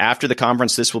coming on after the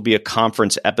conference. This will be a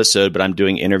conference episode, but I'm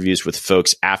doing interviews with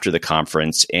folks after the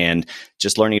conference and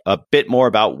just learning a bit more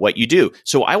about what you do.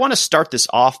 So I want to start this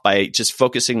off by just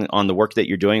focusing on the work that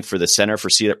you're doing for the Center for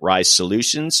Sea Rise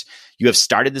Solutions. You have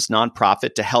started this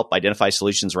nonprofit to help identify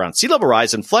solutions around sea level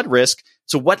rise and flood risk.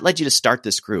 So what led you to start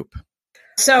this group?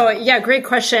 So yeah, great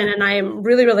question. And I am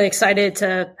really, really excited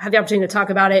to have the opportunity to talk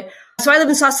about it. So I live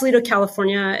in Sausalito,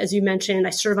 California. As you mentioned,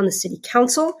 I serve on the city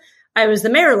council. I was the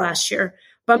mayor last year,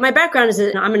 But my background is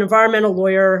that I'm an environmental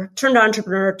lawyer, turned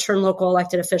entrepreneur, turned local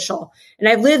elected official. And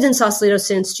I've lived in Sausalito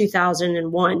since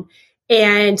 2001.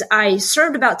 And I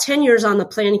served about 10 years on the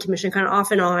Planning Commission, kind of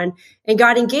off and on, and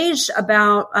got engaged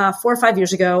about 4 or 5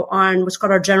 years ago on what's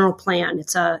called our general plan.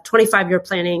 It's a 25-year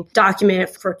planning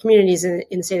document for communities in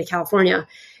the state of California.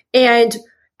 And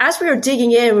as we were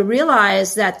digging in, we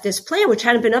realized that this plan, which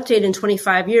hadn't been updated in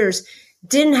 25 years,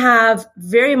 didn't have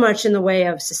very much in the way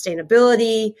of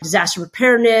sustainability, disaster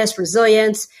preparedness,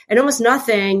 resilience, and almost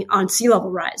nothing on sea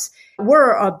level rise.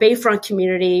 We're a bayfront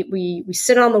community. We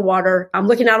sit on the water. I'm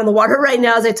looking out on the water right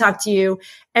now as I talk to you,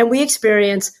 and we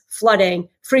experience flooding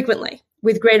frequently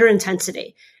with greater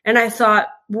intensity. And I thought,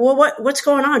 well, what's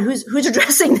going on? Who's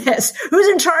addressing this? Who's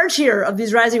in charge here of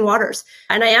these rising waters?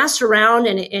 And I asked around,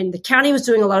 and the county was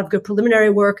doing a lot of good preliminary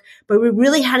work, but we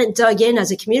really hadn't dug in as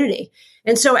a community.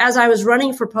 And so as I was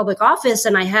running for public office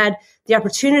and I had the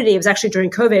opportunity, it was actually during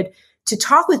COVID, to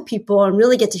talk with people and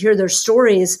really get to hear their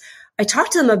stories, I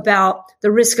talked to them about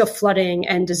the risk of flooding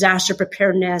and disaster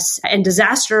preparedness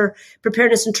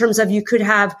in terms of you could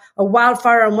have a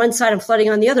wildfire on one side and flooding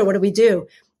on the other. What do we do?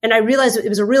 And I realized it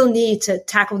was a real need to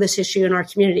tackle this issue in our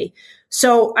community.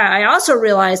 So I also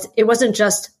realized it wasn't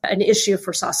just an issue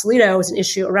for Sausalito, it was an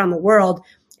issue around the world.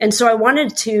 And so I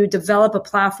wanted to develop a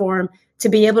platform to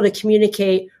be able to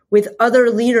communicate with other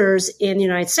leaders in the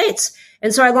United States.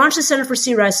 And so I launched the Center for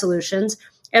Sea Rise Solutions,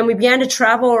 and we began to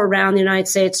travel around the United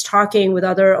States talking with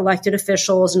other elected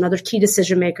officials and other key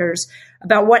decision makers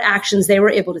about what actions they were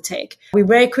able to take. We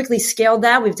very quickly scaled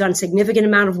that. We've done a significant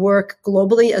amount of work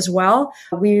globally as well.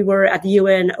 We were at the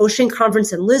UN Ocean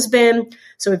Conference in Lisbon.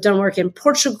 So we've done work in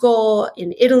Portugal,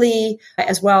 in Italy,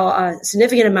 as well a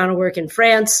significant amount of work in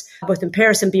France, both in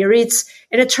Paris and Biarritz.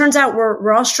 And it turns out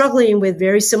we're all struggling with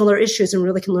very similar issues and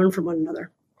really can learn from one another.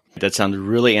 That sounds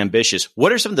really ambitious.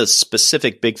 What are some of the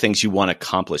specific big things you want to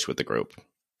accomplish with the group?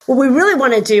 What we really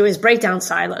want to do is break down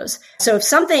silos. So if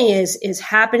something is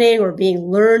happening or being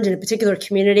learned in a particular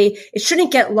community, it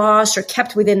shouldn't get lost or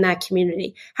kept within that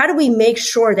community. How do we make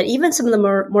sure that even some of the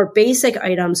more basic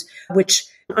items, which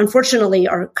unfortunately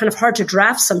are kind of hard to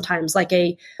draft sometimes, like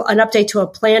an update to a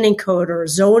planning code or a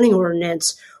zoning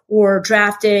ordinance, or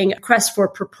drafting a request for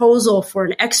proposal for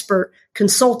an expert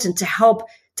consultant to help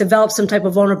develop some type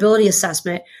of vulnerability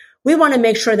assessment. We want to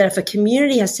make sure that if a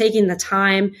community has taken the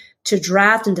time to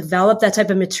draft and develop that type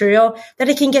of material, that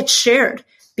it can get shared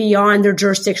beyond their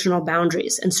jurisdictional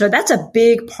boundaries. And so that's a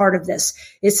big part of this,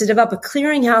 is to develop a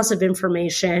clearinghouse of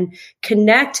information,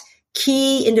 connect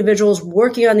key individuals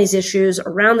working on these issues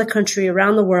around the country,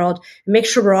 around the world, and make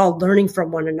sure we're all learning from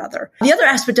one another. The other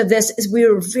aspect of this is we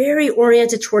are very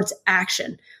oriented towards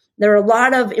action. There are a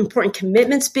lot of important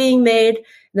commitments being made.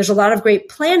 There's a lot of great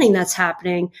planning that's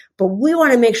happening, but we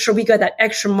want to make sure we go that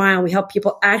extra mile. We help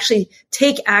people actually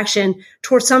take action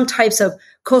towards some types of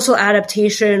coastal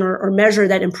adaptation or measure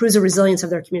that improves the resilience of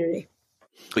their community.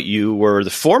 You were the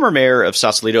former mayor of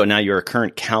Sausalito, and now you're a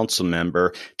current council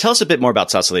member. Tell us a bit more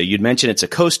about Sausalito. You'd mentioned it's a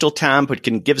coastal town, but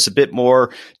can you give us a bit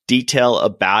more detail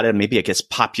about it? Maybe, I guess,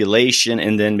 population,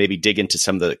 and then maybe dig into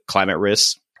some of the climate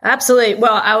risks. Absolutely.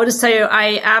 Well, I would just tell you,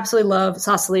 I absolutely love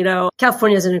Sausalito.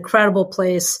 California is an incredible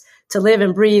place to live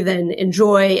and breathe and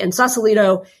enjoy. And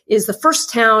Sausalito is the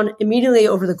first town immediately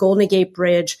over the Golden Gate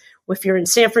Bridge. If you're in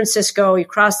San Francisco, you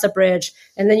cross the bridge,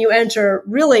 and then you enter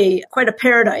really quite a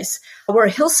paradise. We're a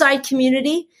hillside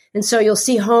community, and so you'll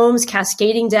see homes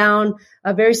cascading down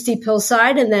a very steep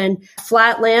hillside and then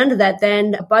flat land that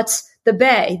then abuts the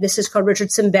bay. This is called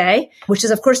Richardson Bay, which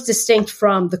is, of course, distinct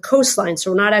from the coastline.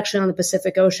 So we're not actually on the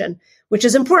Pacific Ocean, which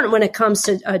is important when it comes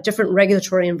to a different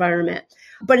regulatory environment.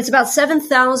 But it's about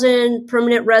 7,000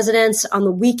 permanent residents. On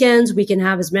the weekends, we can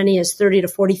have as many as 30 to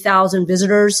 40,000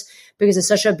 visitors because it's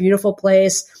such a beautiful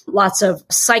place. Lots of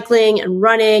cycling and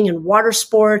running and water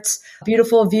sports,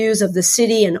 beautiful views of the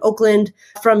city and Oakland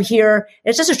from here.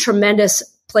 It's just a tremendous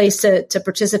place to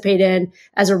participate in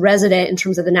as a resident in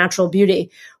terms of the natural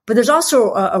beauty. But there's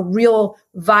also a real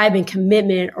vibe and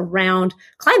commitment around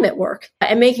climate work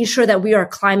and making sure that we are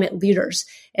climate leaders.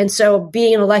 And so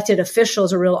being an elected official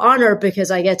is a real honor because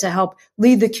I get to help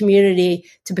lead the community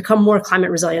to become more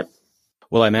climate resilient.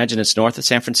 Well, I imagine it's north of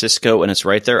San Francisco and it's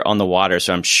right there on the water.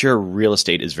 So I'm sure real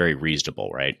estate is very reasonable,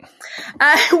 right?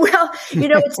 Well,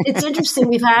 it's interesting.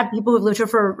 We've had people who've lived here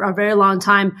for a very long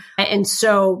time. And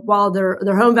so while their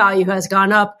home value has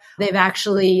gone up, they've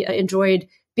actually enjoyed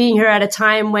being here at a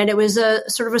time when it was a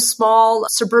sort of a small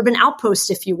suburban outpost,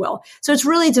 if you will. So it's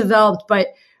really developed, but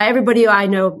everybody I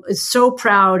know is so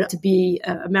proud to be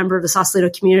a member of the Sausalito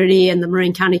community and the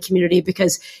Marin County community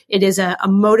because it is a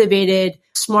motivated,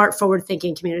 smart,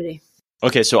 forward-thinking community.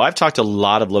 Okay, so I've talked to a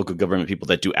lot of local government people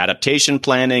that do adaptation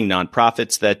planning,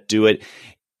 nonprofits that do it.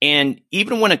 And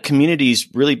even when a community is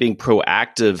really being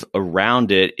proactive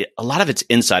around it, a lot of it's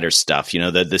insider stuff.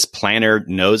 This planner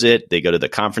knows it. They go to the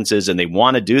conferences and they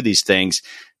want to do these things,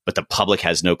 but the public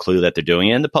has no clue that they're doing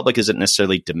it, and the public isn't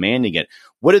necessarily demanding it.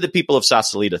 What do the people of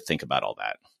Sausalito think about all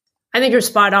that? I think you're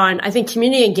spot on. I think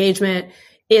community engagement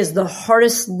is the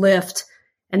hardest lift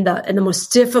and the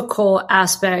most difficult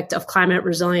aspect of climate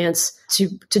resilience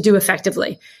to do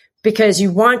effectively, because you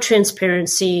want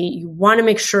transparency. You want to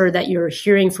make sure that you're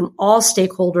hearing from all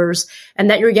stakeholders and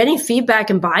that you're getting feedback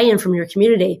and buy-in from your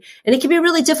community. And it can be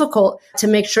really difficult to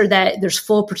make sure that there's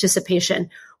full participation.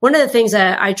 One of the things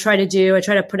that I try to do, I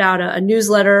try to put out a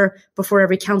newsletter before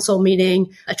every council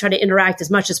meeting. I try to interact as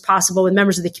much as possible with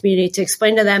members of the community to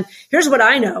explain to them, here's what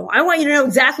I know. I want you to know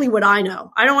exactly what I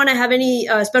know. I don't want to have any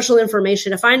special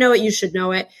information. If I know it, you should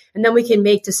know it. And then we can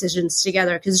make decisions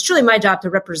together, because it's truly my job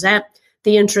to represent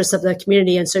the interests of the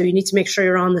community. And so you need to make sure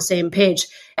you're on the same page.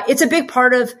 It's a big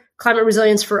part of climate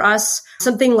resilience for us.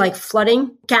 Something like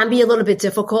flooding can be a little bit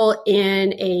difficult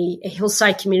in a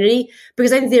hillside community,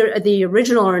 because I think the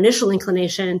original or initial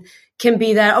inclination can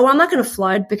be that, I'm not going to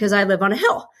flood because I live on a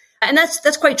hill. And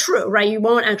that's quite true, right? You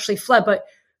won't actually flood, but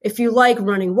if you like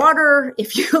running water,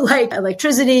 if you like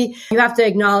electricity, you have to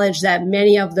acknowledge that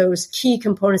many of those key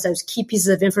components, those key pieces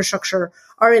of infrastructure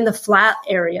are in the flat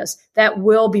areas that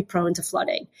will be prone to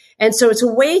flooding. And so it's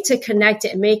a way to connect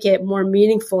it and make it more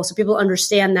meaningful so people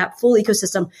understand that full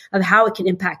ecosystem of how it can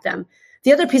impact them.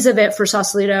 The other piece of it for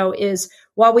Sausalito is,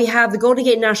 while we have the Golden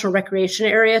Gate National Recreation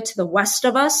Area to the west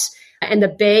of us and the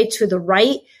bay to the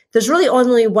right, there's really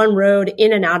only one road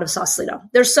in and out of Sausalito.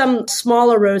 There's some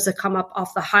smaller roads that come up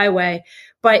off the highway,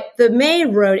 but the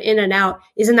main road in and out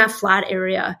is in that flat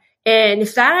area. And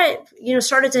if that,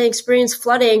 started to experience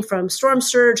flooding from storm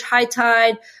surge, high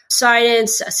tide,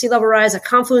 subsidence, sea level rise, a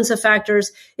confluence of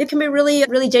factors, it can be really,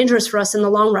 really dangerous for us in the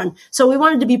long run. So we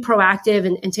wanted to be proactive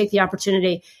and take the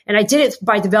opportunity. And I did it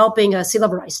by developing a sea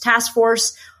level rise task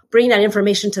force, bring that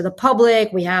information to the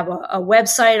public. We have a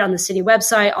website on the city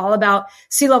website all about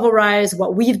sea level rise,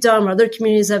 what we've done, what other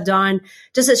communities have done,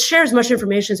 just to share as much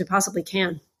information as we possibly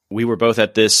can. We were both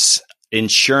at this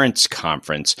insurance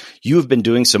conference. You have been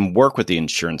doing some work with the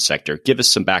insurance sector. Give us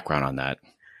some background on that.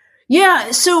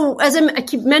 Yeah. So as I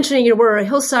keep mentioning, we're a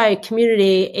hillside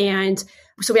community. And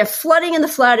so we have flooding in the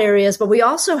flat areas, but we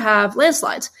also have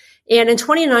landslides. And in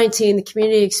 2019, the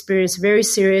community experienced a very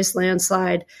serious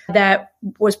landslide that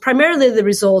was primarily the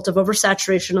result of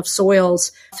oversaturation of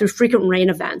soils through frequent rain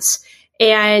events.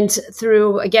 And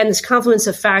through, again, this confluence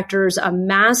of factors, a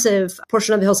massive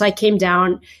portion of the hillside came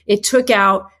down. It took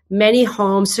out many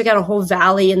homes, took out a whole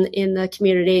valley in the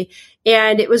community.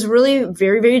 And it was really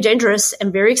very, very dangerous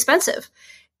and very expensive.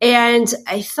 And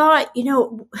I thought,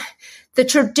 the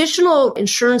traditional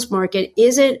insurance market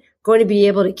isn't going to be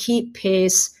able to keep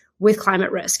pace with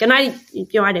climate risk. And I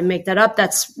didn't make that up.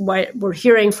 That's what we're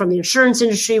hearing from the insurance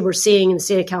industry. We're seeing in the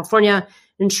state of California,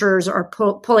 insurers are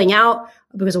pulling out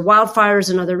because of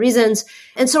wildfires and other reasons.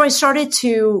 And so I started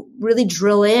to really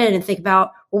drill in and think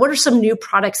about, what are some new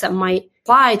products that might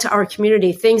apply to our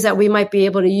community, things that we might be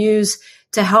able to use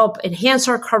to help enhance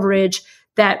our coverage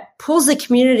that pulls the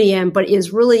community in, but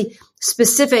is really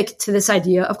specific to this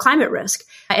idea of climate risk.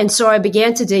 And so I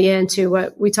began to dig into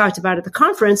what we talked about at the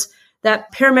conference,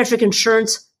 that parametric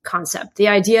insurance concept, the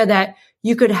idea that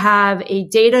you could have a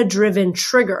data-driven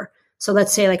trigger. So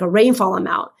let's say like a rainfall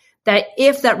amount, that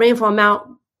if that rainfall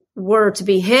amount were to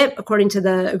be hit according to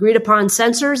the agreed upon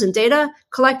sensors and data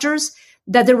collectors,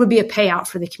 that there would be a payout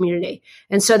for the community.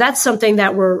 And so that's something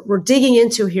that we're digging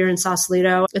into here in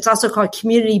Sausalito. It's also called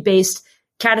community-based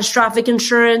catastrophic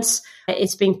insurance.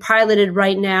 It's being piloted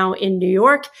right now in New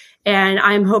York. And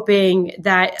I'm hoping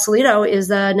that Sausalito is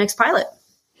the next pilot.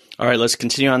 All right, let's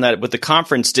continue on that. With the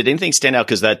conference, did anything stand out?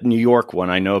 Because that New York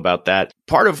one, I know about that.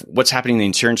 Part of what's happening in the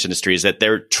insurance industry is that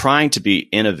they're trying to be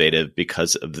innovative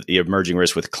because of the emerging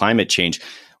risk with climate change.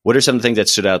 What are some of the things that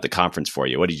stood out at the conference for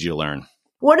you? What did you learn?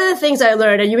 One of the things I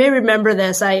learned, and you may remember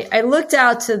this, I looked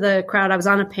out to the crowd. I was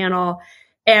on a panel,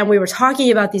 and we were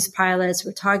talking about these pilots. We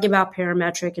were talking about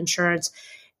parametric insurance.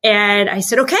 And I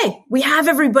said, okay, we have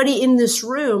everybody in this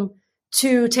room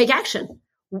to take action.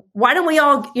 Why don't we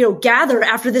all, gather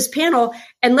after this panel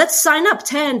and let's sign up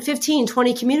 10, 15,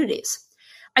 20 communities.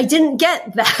 I didn't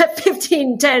get that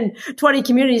 15, 10, 20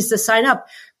 communities to sign up,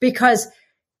 because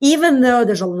even though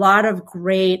there's a lot of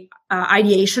great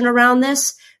ideation around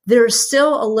this, there's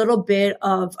still a little bit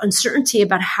of uncertainty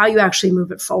about how you actually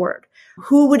move it forward.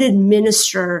 Who would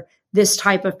administer this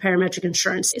type of parametric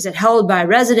insurance? Is it held by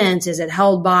residents? Is it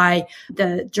held by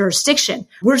the jurisdiction?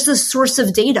 Where's the source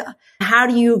of data? How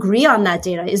do you agree on that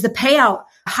data? Is the payout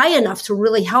high enough to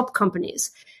really help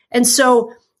companies? And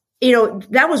so,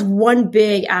 that was one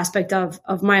big aspect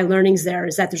of my learnings there,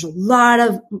 is that there's a lot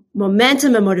of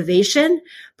momentum and motivation,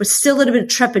 but still a little bit of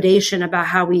trepidation about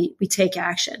how we take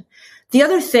action. The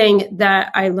other thing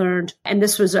that I learned, and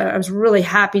this was, I was really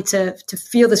happy to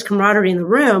feel this camaraderie in the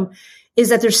room, is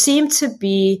that there seemed to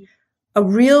be a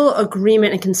real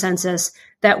agreement and consensus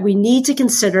that we need to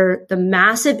consider the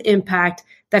massive impact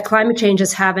that climate change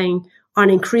is having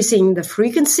on increasing the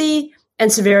frequency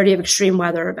and severity of extreme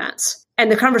weather events.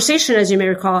 And the conversation, as you may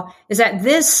recall, is that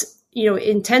this,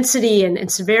 intensity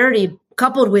and severity,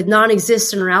 coupled with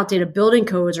non-existent or outdated building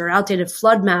codes or outdated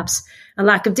flood maps and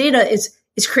lack of data, is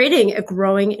creating a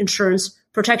growing insurance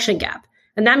protection gap.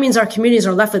 And that means our communities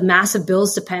are left with massive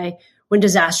bills to pay when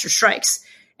disaster strikes.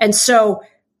 And so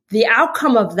the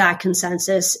outcome of that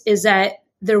consensus is that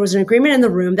there was an agreement in the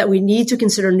room that we need to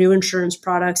consider new insurance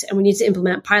products and we need to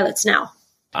implement pilots now.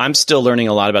 I'm still learning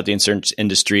a lot about the insurance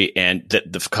industry, and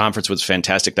the conference was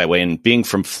fantastic that way. And being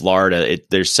from Florida,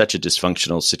 there's such a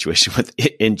dysfunctional situation with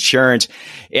insurance.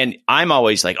 And I'm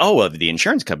always like, oh, well, the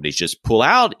insurance companies just pull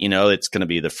out, it's going to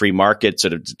be the free market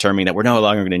sort of determining that we're no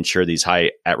longer going to insure these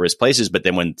high at-risk places. But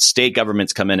then when state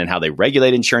governments come in and how they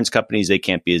regulate insurance companies, they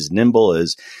can't be as nimble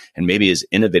as and maybe as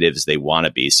innovative as they want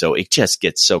to be. So it just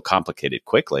gets so complicated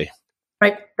quickly.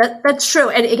 Right. That's true.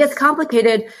 And it gets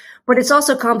complicated. But it's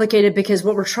also complicated because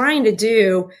what we're trying to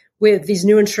do with these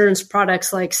new insurance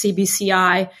products like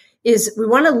CBCI is we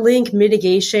want to link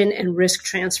mitigation and risk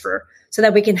transfer so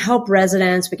that we can help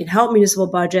residents, we can help municipal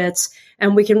budgets,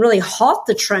 and we can really halt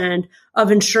the trend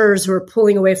of insurers who are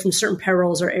pulling away from certain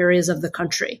perils or areas of the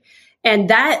country. And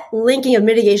that linking of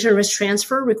mitigation and risk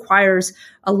transfer requires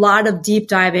a lot of deep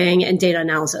diving and data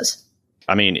analysis.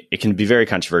 I mean, it can be very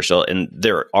controversial, and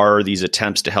there are these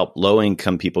attempts to help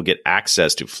low-income people get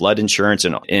access to flood insurance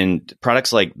and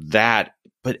products like that.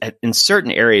 But in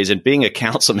certain areas, and being a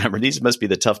council member, these must be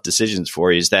the tough decisions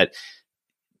for you, is that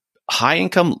high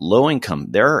income, low income,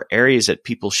 there are areas that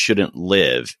people shouldn't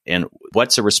live. And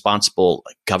what's a responsible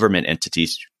government entity?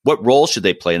 What role should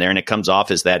they play in there? And it comes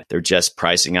off as that they're just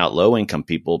pricing out low income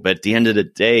people. But at the end of the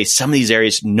day, some of these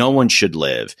areas, no one should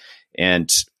live.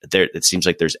 And it seems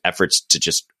like there's efforts to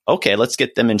just, okay, let's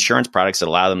get them insurance products that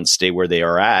allow them to stay where they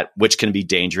are at, which can be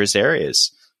dangerous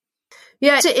areas.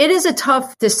 Yeah, it is a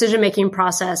tough decision-making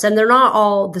process, and they're not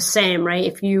all the same, right?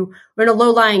 If you are in a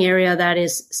low-lying area that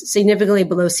is significantly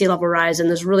below sea level rise, and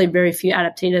there's really very few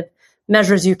adaptive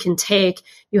measures you can take,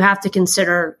 you have to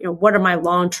consider, what's the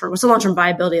long-term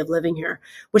viability of living here,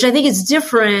 which I think is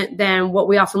different than what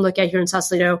we often look at here in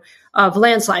Sausalito of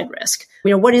landslide risk.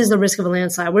 What is the risk of a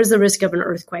landslide? What is the risk of an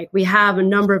earthquake? We have a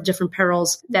number of different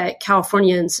perils that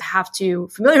Californians have to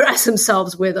familiarize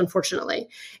themselves with, unfortunately.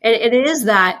 And it is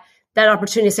that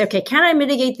opportunity to say, okay, can I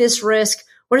mitigate this risk?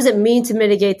 What does it mean to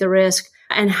mitigate the risk?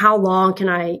 And how long can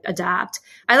I adapt?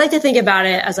 I like to think about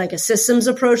it as like a systems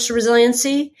approach to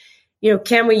resiliency.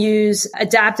 Can we use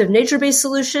adaptive nature-based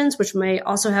solutions, which may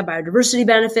also have biodiversity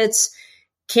benefits?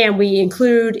 Can we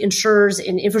include insurers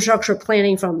in infrastructure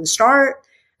planning from the start?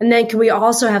 And then can we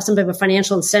also have some type of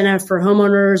financial incentive for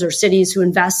homeowners or cities who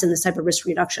invest in this type of risk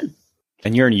reduction?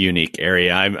 And you're in a unique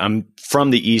area. I'm from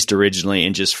the East originally,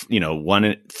 and just,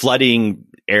 flooding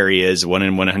areas, 1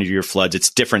 in 100-year floods,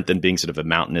 it's different than being sort of a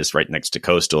mountainous right next to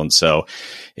coastal. And so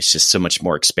it's just so much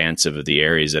more expansive of the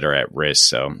areas that are at risk.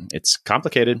 So it's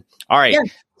complicated. All right. Yeah,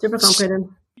 super complicated.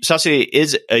 Sausalito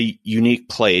is a unique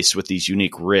place with these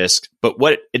unique risks, but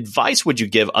what advice would you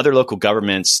give other local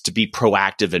governments to be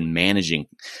proactive in managing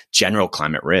general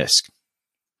climate risk?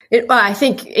 I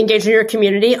think engaging your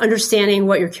community, understanding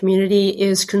what your community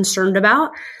is concerned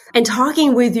about, and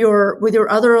talking with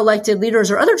your other elected leaders,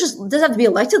 or doesn't have to be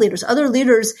elected leaders, other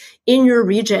leaders in your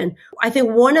region. I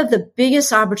think one of the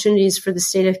biggest opportunities for the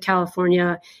state of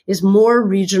California is more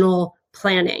regional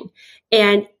planning.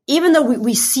 And even though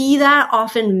we see that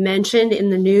often mentioned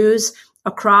in the news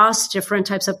across different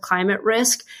types of climate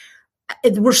risk,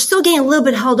 we're still getting a little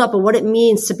bit held up on what it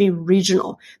means to be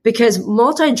regional, because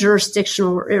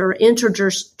multi-jurisdictional or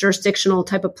interjurisdictional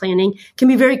type of planning can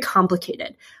be very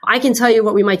complicated. I can tell you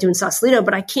what we might do in Sausalito,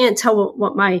 but I can't tell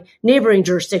what my neighboring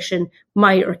jurisdiction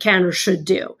might or can or should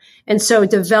do. And so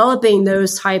developing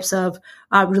those types of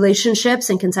relationships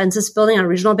and consensus building on a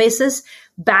regional basis,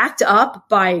 backed up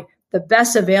by the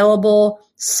best available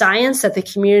science that the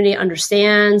community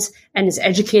understands and is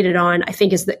educated on, I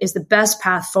think is the best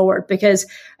path forward. Because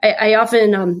I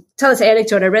often tell this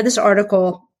anecdote. I read this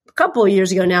article a couple of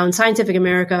years ago now in Scientific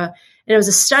America, And it was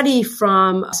a study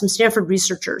from some Stanford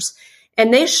researchers.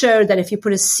 And they showed that if you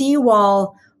put a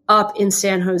seawall up in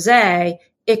San Jose,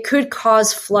 it could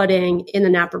cause flooding in the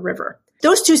Napa River.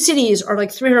 Those two cities are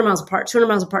like 300 miles apart, 200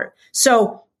 miles apart.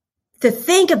 So to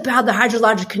think about the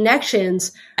hydrologic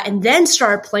connections and then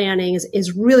start planning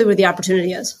is really where the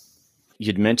opportunity is.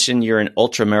 You'd mentioned you're an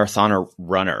ultramarathoner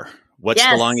runner. What's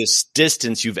the longest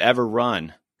distance you've ever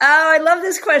run? Oh, I love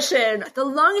this question. The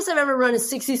longest I've ever run is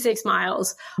 66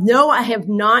 miles. No, I have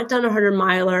not done a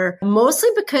 100-miler, mostly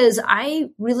because I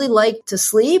really like to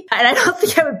sleep, and I don't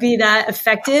think I would be that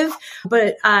effective.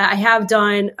 But I have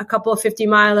done a couple of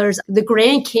 50-milers. The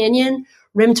Grand Canyon,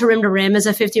 rim to rim is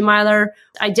a 50-miler.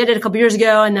 I did it a couple years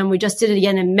ago, and then we just did it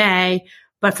again in May.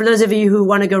 But for those of you who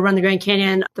want to go run the Grand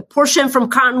Canyon, the portion from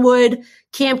Cottonwood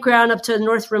Campground up to the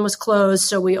North Rim was closed,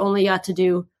 so we only got to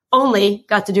do a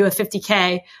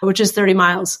 50K, which is 30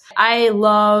 miles. I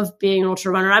love being an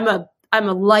ultra runner. I'm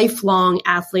a lifelong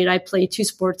athlete. I played 2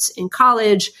 sports in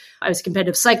college. I was a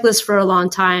competitive cyclist for a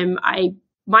long time.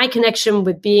 My connection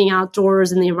with being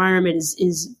outdoors in the environment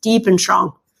is deep and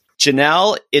strong.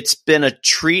 Janelle, it's been a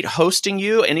treat hosting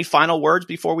you. Any final words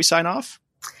before we sign off?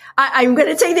 I'm going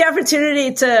to take the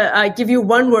opportunity to give you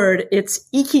one word. It's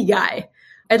ikigai.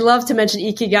 I'd love to mention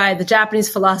ikigai, the Japanese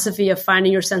philosophy of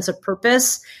finding your sense of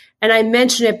purpose. And I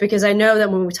mention it because I know that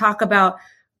when we talk about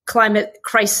climate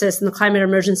crisis and the climate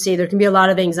emergency, there can be a lot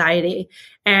of anxiety.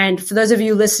 And for those of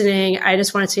you listening, I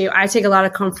just want to tell you, I take a lot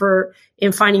of comfort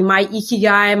in finding my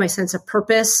ikigai, my sense of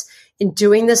purpose in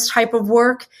doing this type of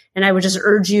work. And I would just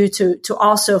urge you to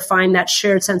also find that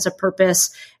shared sense of purpose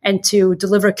and to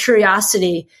deliver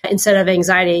curiosity instead of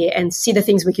anxiety and see the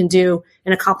things we can do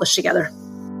and accomplish together.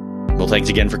 Well, thanks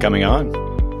again for coming on.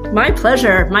 My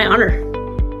pleasure. My honor.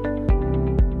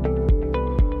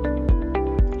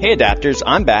 Hey, Adapters.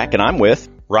 I'm back, and I'm with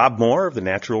Rob Moore of the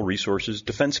Natural Resources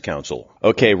Defense Council.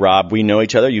 Okay, Rob, we know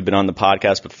each other. You've been on the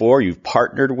podcast before. You've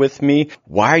partnered with me.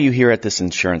 Why are you here at this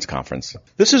insurance conference?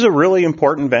 This is a really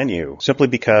important venue simply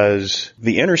because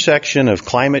the intersection of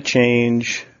climate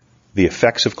change, the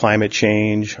effects of climate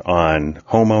change on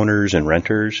homeowners and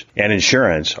renters, and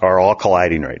insurance are all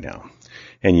colliding right now.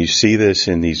 And you see this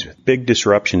in these big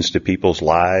disruptions to people's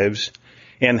lives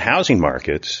and housing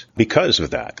markets because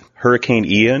of that. Hurricane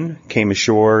Ian came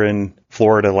ashore in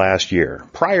Florida last year.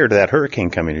 Prior to that hurricane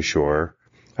coming ashore,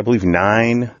 I believe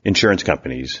 9 insurance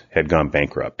companies had gone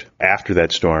bankrupt. After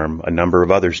that storm, a number of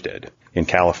others did. In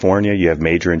California, you have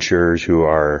major insurers who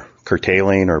are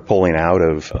curtailing or pulling out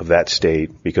of that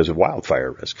state because of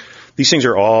wildfire risk. These things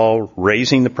are all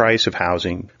raising the price of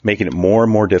housing, making it more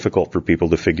and more difficult for people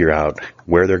to figure out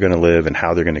where they're going to live and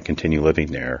how they're going to continue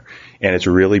living there. And it's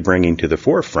really bringing to the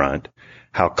forefront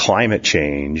how climate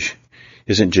change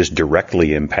isn't just directly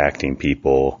impacting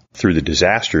people through the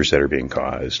disasters that are being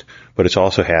caused, but it's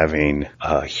also having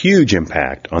a huge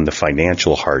impact on the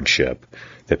financial hardship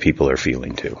that people are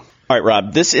feeling too. All right,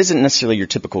 Rob, this isn't necessarily your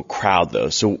typical crowd, though.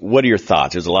 So what are your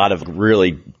thoughts? There's a lot of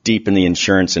really deep in the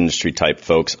insurance industry type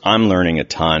folks. I'm learning a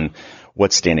ton.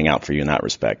 What's standing out for you in that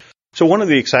respect? So one of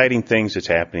the exciting things that's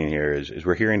happening here is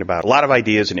we're hearing about a lot of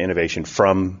ideas and innovation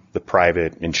from the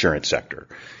private insurance sector.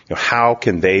 You know, how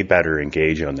can they better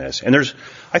engage on this? And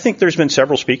I think there's been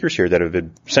several speakers here that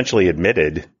have essentially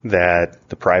admitted that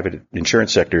the private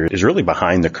insurance sector is really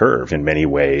behind the curve in many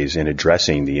ways in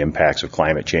addressing the impacts of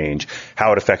climate change,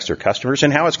 how it affects their customers,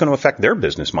 and how it's going to affect their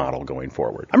business model going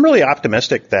forward. I'm really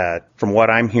optimistic that from what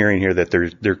I'm hearing here that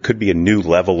there could be a new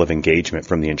level of engagement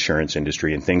from the insurance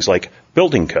industry in things like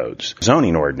building codes,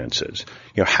 zoning ordinances.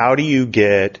 You know, how do you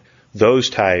get those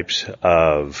types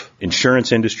of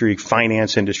insurance industry,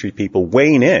 finance industry people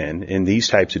weighing in these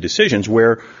types of decisions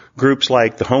where groups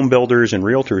like the home builders and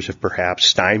realtors have perhaps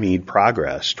stymied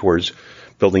progress towards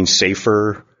building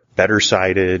safer, better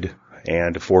sited,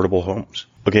 and affordable homes.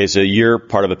 Okay, so you're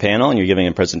part of a panel and you're giving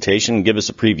a presentation. Give us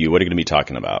a preview. What are you going to be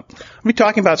talking about? I'll be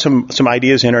talking about some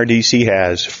ideas NRDC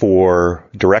has for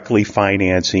directly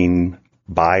financing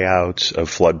buyouts of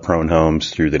flood-prone homes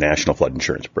through the National Flood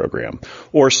Insurance Program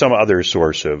or some other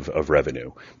source of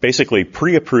revenue. Basically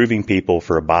pre-approving people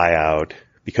for a buyout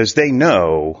because they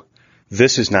know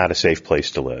this is not a safe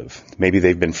place to live. Maybe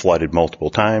they've been flooded multiple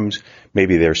times.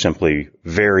 Maybe they're simply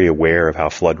very aware of how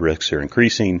flood risks are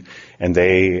increasing and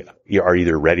they are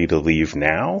either ready to leave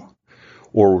now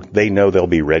or they know they'll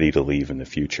be ready to leave in the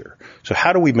future. So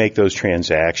how do we make those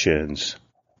transactions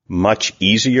much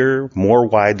easier, more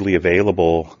widely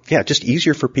available, just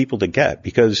easier for people to get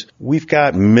because we've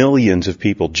got millions of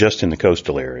people just in the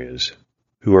coastal areas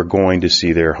who are going to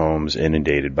see their homes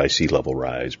inundated by sea level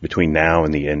rise between now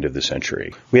and the end of the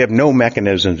century. We have no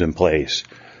mechanisms in place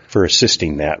for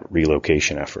assisting that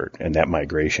relocation effort and that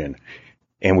migration.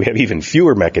 And we have even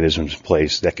fewer mechanisms in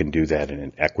place that can do that in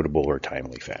an equitable or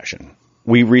timely fashion.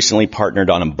 We recently partnered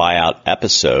on a buyout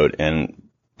episode, and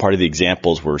part of the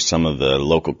examples were some of the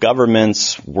local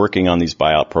governments working on these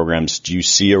buyout programs. Do you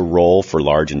see a role for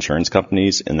large insurance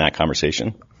companies in that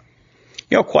conversation?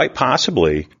 Quite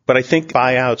possibly. But I think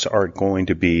buyouts are going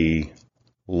to be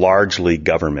largely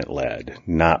government-led,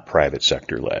 not private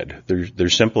sector-led.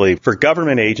 There's simply, for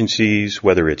government agencies,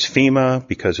 whether it's FEMA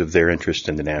because of their interest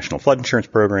in the National Flood Insurance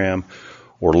Program,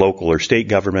 or local or state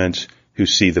governments who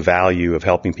see the value of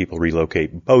helping people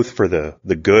relocate, both for the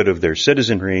good of their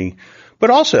citizenry, but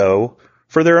also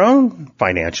for their own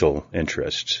financial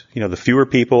interests. The fewer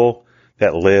people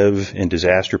that live in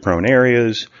disaster-prone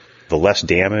areas, the less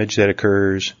damage that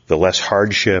occurs, the less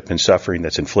hardship and suffering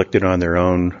that's inflicted on their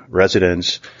own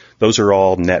residents. Those are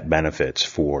all net benefits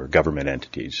for government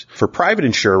entities. For private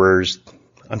insurers,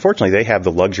 unfortunately, they have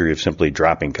the luxury of simply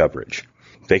dropping coverage.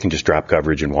 They can just drop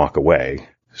coverage and walk away.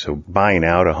 So buying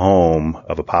out a home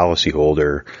of a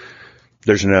policyholder,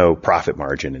 there's no profit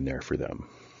margin in there for them.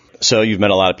 So you've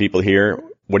met a lot of people here.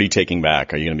 What are you taking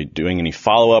back? Are you going to be doing any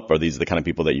follow-up? Are these the kind of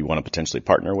people that you want to potentially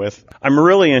partner with? I'm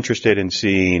really interested in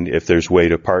seeing if there's a way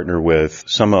to partner with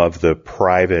some of the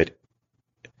private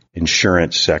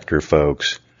insurance sector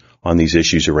folks on these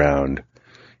issues around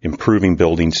improving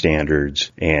building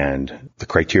standards and the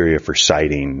criteria for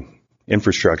siting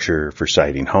infrastructure, for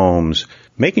siting homes,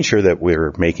 making sure that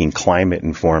we're making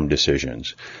climate-informed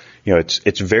decisions.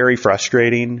 It's very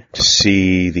frustrating to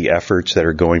see the efforts that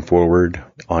are going forward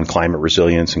on climate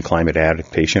resilience and climate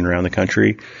adaptation around the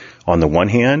country on the one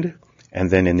hand,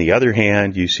 and then in the other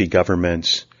hand, you see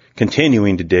governments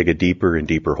continuing to dig a deeper and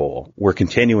deeper hole. We're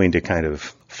continuing to kind of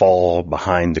fall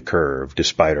behind the curve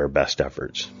despite our best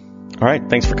efforts. All right.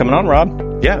 Thanks for coming on,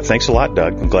 Rob. Yeah, thanks a lot,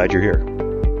 Doug. I'm glad you're here.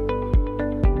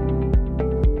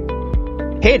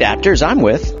 Hey, Adapters, I'm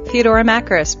with Theodora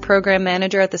Macris, Program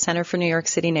Manager at the Center for New York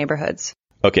City Neighborhoods.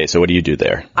 Okay, so what do you do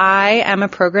there? I am a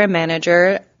program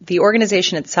manager. The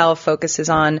organization itself focuses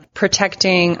on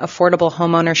protecting affordable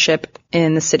homeownership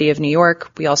in the city of New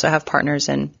York. We also have partners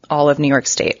in all of New York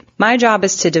State. My job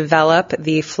is to develop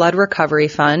the Flood Recovery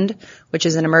Fund, which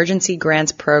is an emergency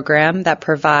grants program that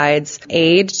provides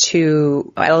aid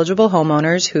to eligible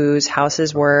homeowners whose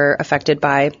houses were affected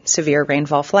by severe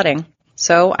rainfall flooding.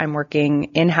 So I'm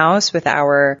working in-house with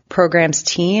our programs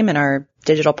team and our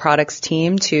digital products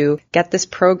team to get this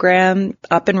program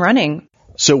up and running.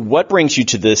 So what brings you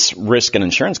to this risk and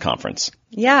insurance conference?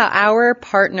 Yeah, our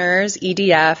partners,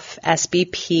 EDF,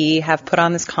 SBP, have put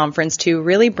on this conference to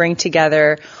really bring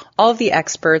together all of the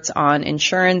experts on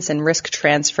insurance and risk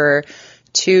transfer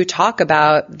to talk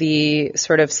about the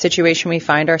sort of situation we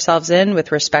find ourselves in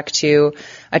with respect to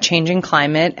a changing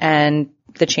climate and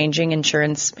the changing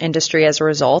insurance industry as a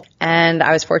result. And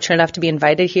I was fortunate enough to be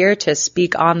invited here to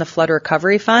speak on the Flood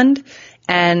Recovery Fund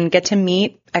and get to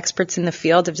meet experts in the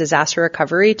field of disaster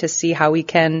recovery to see how we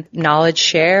can knowledge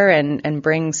share and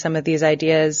bring some of these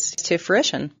ideas to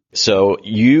fruition. So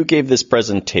you gave this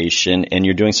presentation and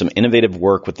you're doing some innovative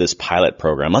work with this pilot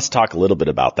program. Let's talk a little bit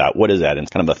about that. What is that? In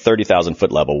kind of a 30,000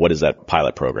 foot level, what is that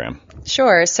pilot program?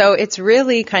 Sure. So it's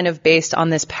really kind of based on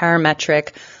this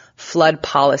parametric flood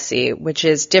policy, which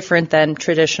is different than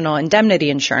traditional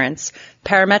indemnity insurance.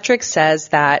 Parametric says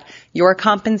that your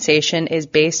compensation is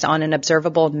based on an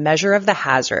observable measure of the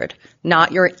hazard,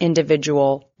 not your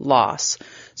individual loss.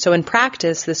 So in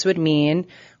practice, this would mean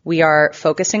we are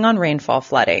focusing on rainfall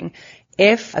flooding.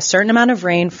 If a certain amount of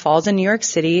rain falls in New York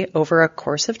City over a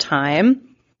course of time,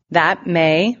 that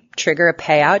may trigger a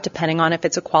payout depending on if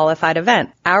it's a qualified event.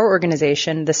 Our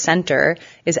organization, the Center,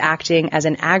 is acting as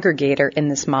an aggregator in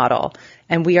this model,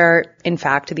 and we are, in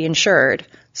fact, the insured.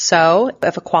 So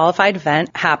if a qualified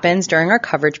event happens during our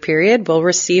coverage period, we'll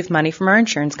receive money from our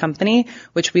insurance company,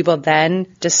 which we will then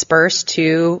disperse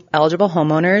to eligible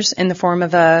homeowners in the form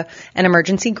of an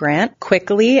emergency grant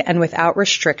quickly and without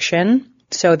restriction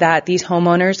so that these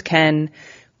homeowners can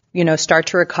start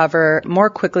to recover more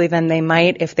quickly than they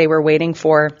might if they were waiting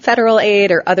for federal aid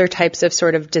or other types of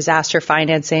sort of disaster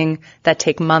financing that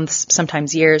take months,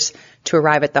 sometimes years, to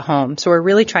arrive at the home. So we're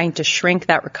really trying to shrink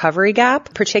that recovery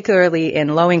gap, particularly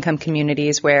in low-income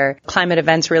communities where climate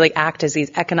events really act as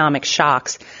these economic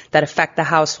shocks that affect the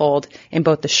household in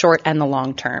both the short and the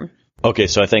long term. Okay,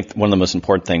 so I think one of the most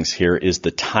important things here is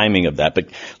the timing of that. But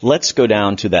let's go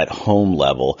down to that home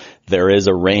level. There is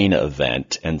a rain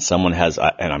event and someone has,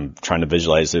 and I'm trying to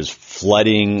visualize, there's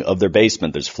flooding of their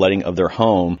basement, there's flooding of their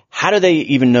home. How do they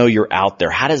even know you're out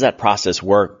there? How does that process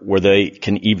work where they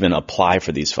can even apply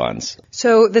for these funds?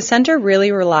 So the center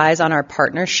really relies on our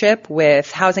partnership with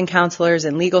housing counselors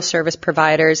and legal service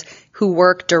providers who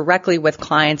work directly with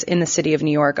clients in the city of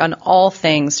New York on all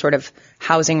things sort of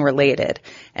housing related.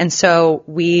 And so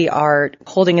we are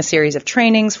holding a series of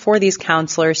trainings for these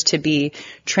counselors to be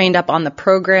trained up on the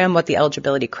program, what the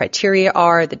eligibility criteria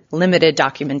are, the limited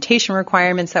documentation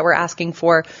requirements that we're asking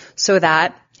for, so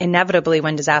that inevitably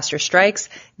when disaster strikes,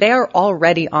 they are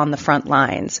already on the front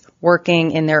lines,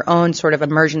 working in their own sort of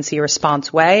emergency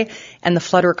response way. And the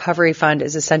Flood Recovery Fund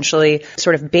is essentially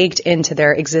sort of baked into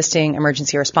their existing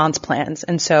emergency response plans.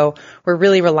 And so we're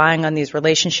really relying on these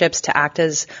relationships to act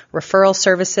as referral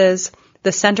services.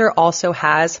 The center also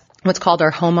has what's called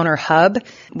our Homeowner Hub,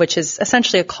 which is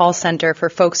essentially a call center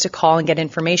for folks to call and get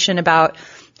information about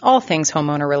all things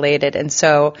homeowner related. And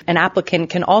so an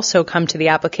applicant can also come to the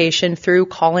application through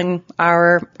calling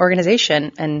our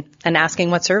organization and asking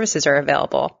what services are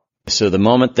available. So the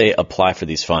moment they apply for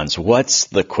these funds, what's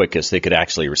the quickest they could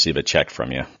actually receive a check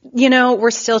from you? You know,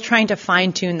 we're still trying to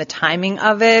fine tune the timing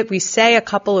of it. We say a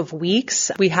couple of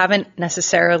weeks. We haven't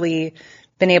necessarily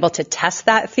been able to test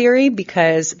that theory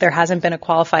because there hasn't been a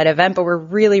qualified event, but we're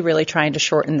really, really trying to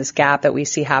shorten this gap that we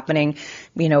see happening,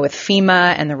 you know, with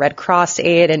FEMA and the Red Cross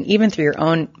aid and even through your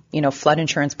own, you know, flood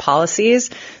insurance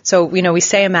policies. So, you know, we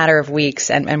say a matter of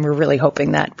weeks and we're really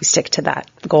hoping that we stick to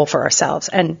that goal for ourselves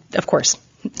and, of course,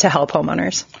 to help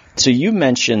homeowners. So you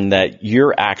mentioned that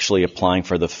you're actually applying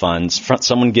for the funds.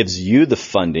 Someone gives you the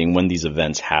funding when these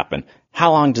events happen.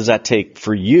 How long does that take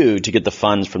for you to get the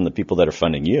funds from the people that are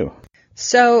funding you?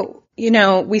 So, you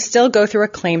know, we still go through a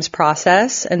claims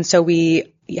process, and so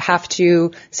we have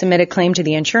to submit a claim to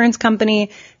the insurance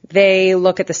company. They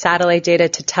look at the satellite data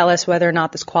to tell us whether or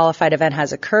not this qualified event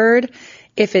has occurred.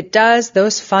 If it does,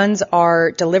 those funds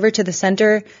are delivered to the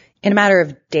center in a matter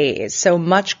of days, so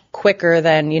much quicker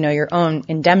than, you know, your own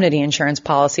indemnity insurance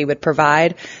policy would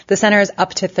provide. The center has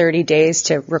up to 30 days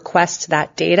to request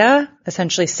that data,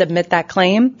 essentially submit that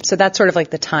claim. So that's sort of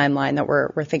like the timeline that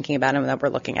we're thinking about and that we're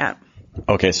looking at.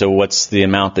 Okay, so what's the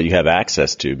amount that you have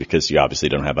access to? Because you obviously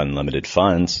don't have unlimited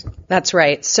funds. That's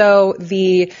right. So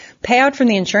the payout from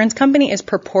the insurance company is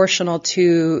proportional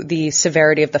to the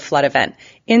severity of the flood event.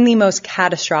 In the most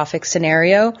catastrophic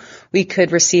scenario, we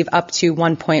could receive up to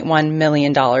 $1.1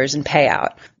 million in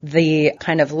payout. The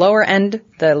kind of lower end,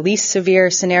 the least severe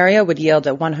scenario would yield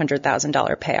a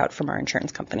 $100,000 payout from our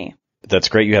insurance company. That's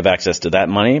great. You have access to that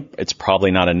money. It's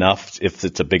probably not enough if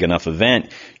it's a big enough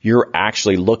event. You're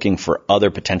actually looking for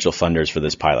other potential funders for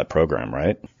this pilot program,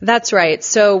 right? That's right.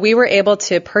 So we were able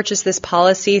to purchase this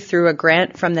policy through a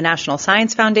grant from the National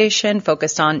Science Foundation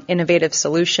focused on innovative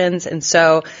solutions. And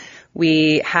so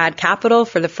we had capital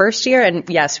for the first year. And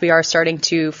yes, we are starting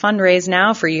to fundraise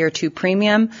now for year 2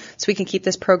 premium so we can keep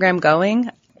this program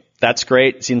going. That's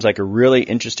great. Seems like a really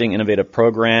interesting, innovative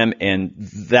program. And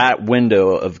that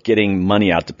window of getting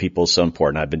money out to people is so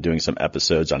important. I've been doing some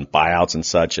episodes on buyouts and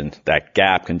such, and that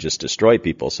gap can just destroy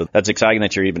people. So that's exciting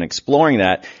that you're even exploring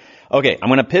that. Okay, I'm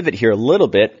going to pivot here a little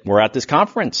bit. We're at this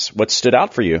conference. What stood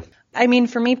out for you? I mean,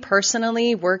 for me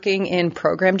personally, working in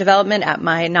program development at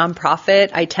my nonprofit,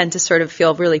 I tend to sort of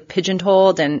feel really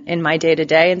pigeonholed in my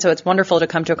day-to-day. And so it's wonderful to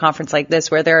come to a conference like this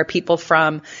where there are people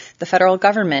from the federal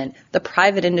government, the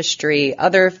private industry,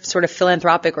 other sort of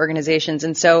philanthropic organizations.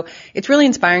 And so it's really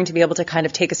inspiring to be able to kind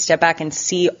of take a step back and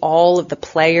see all of the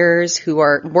players who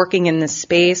are working in this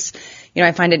space. You know,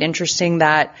 I find it interesting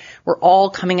that we're all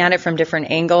coming at it from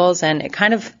different angles, and it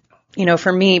kind of, you know,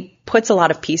 for me, puts a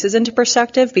lot of pieces into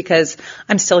perspective because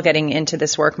I'm still getting into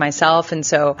this work myself. And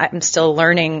so I'm still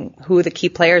learning who the key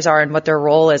players are and what their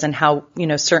role is and how, you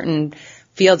know, certain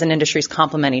fields and industries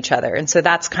complement each other. And so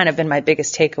that's kind of been my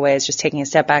biggest takeaway, is just taking a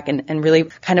step back and really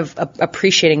kind of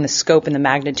appreciating the scope and the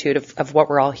magnitude of what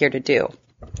we're all here to do.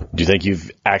 Do you think you've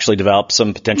actually developed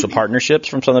some potential partnerships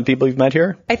from some of the people you've met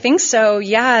here? I think so.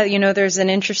 Yeah. You know, there's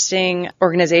an interesting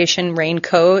organization,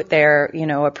 Raincoat. They're, you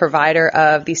know, a provider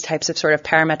of these types of sort of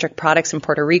parametric products in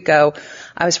Puerto Rico.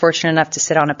 I was fortunate enough to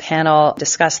sit on a panel,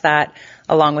 discuss that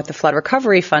along with the Flood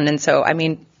Recovery Fund. And so, I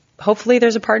mean, hopefully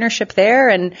there's a partnership there,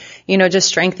 and, you know, just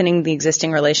strengthening the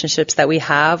existing relationships that we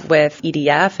have with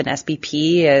EDF and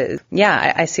SBP.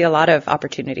 I see a lot of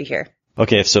opportunity here.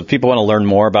 Okay, so if people want to learn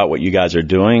more about what you guys are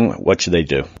doing, what should they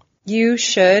do? You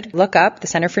should look up the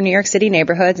Center for New York City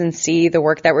Neighborhoods and see the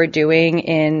work that we're doing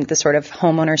in the sort of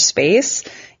homeowner space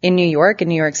in New York and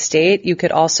New York State. You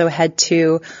could also head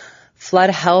to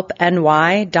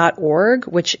floodhelpny.org,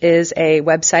 which is a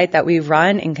website that we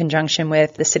run in conjunction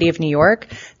with the City of New York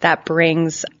that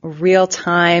brings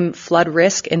real-time flood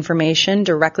risk information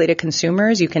directly to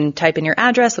consumers. You can type in your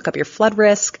address, look up your flood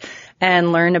risk,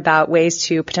 and learn about ways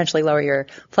to potentially lower your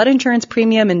flood insurance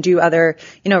premium and do other,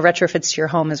 retrofits to your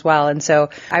home as well. And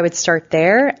so I would start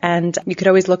there, and you could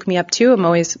always look me up too. I'm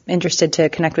always interested to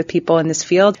connect with people in this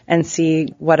field and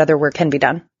see what other work can be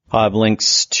done. I'll have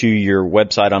links to your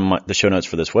website on the show notes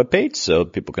for this webpage so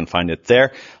people can find it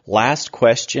there. Last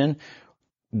question.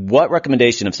 What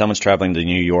recommendation, if someone's traveling to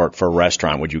New York for a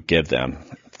restaurant, would you give them?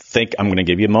 I'm going to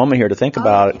give you a moment here to think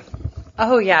about it.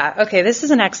 Oh, yeah. Okay, this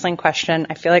is an excellent question.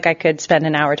 I feel like I could spend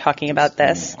an hour talking about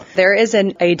this. There is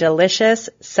a delicious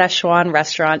Szechuan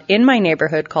restaurant in my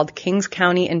neighborhood called Kings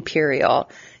County Imperial.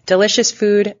 Delicious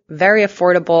food, very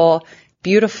affordable,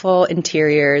 beautiful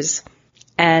interiors.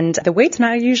 And the wait's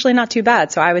usually not too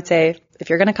bad. So I would say if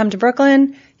you're going to come to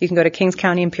Brooklyn, you can go to Kings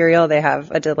County Imperial. They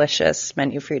have a delicious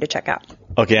menu for you to check out.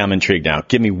 Okay, I'm intrigued now.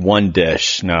 Give me one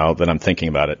dish now that I'm thinking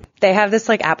about it. They have this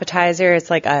appetizer. It's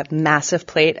a massive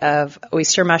plate of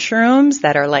oyster mushrooms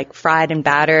that are fried and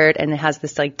battered, and it has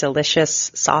this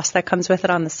delicious sauce that comes with it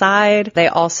on the side. They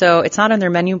also, it's not on their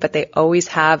menu, but they always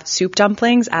have soup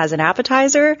dumplings as an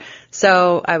appetizer.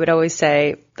 So I would always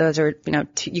say those are,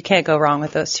 you can't go wrong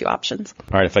with those two options.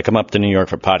 All right, if I come up to New York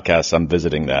for podcasts, I'm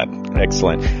visiting that.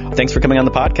 Excellent. Thanks for coming on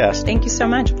the podcast. Thank you so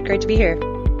much. Great to be here.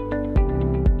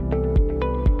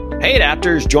 Hey,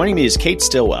 Adapters. Joining me is Kate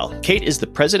Stillwell. Kate is the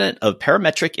president of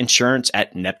Parametric Insurance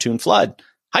at Neptune Flood.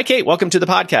 Hi, Kate. Welcome to the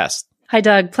podcast. Hi,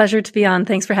 Doug. Pleasure to be on.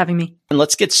 Thanks for having me. And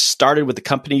let's get started with the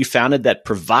company you founded that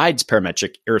provides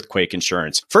parametric earthquake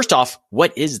insurance. First off,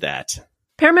 what is that?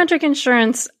 Parametric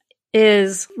insurance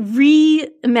is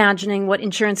reimagining what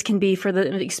insurance can be for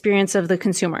the experience of the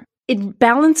consumer. It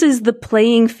balances the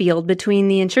playing field between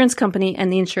the insurance company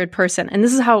and the insured person. And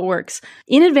this is how it works.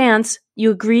 In advance,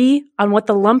 you agree on what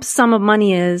the lump sum of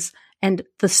money is and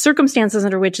the circumstances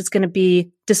under which it's going to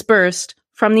be dispersed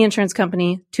from the insurance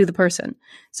company to the person.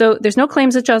 So there's no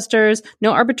claims adjusters,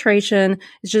 no arbitration.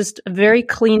 It's just a very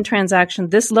clean transaction.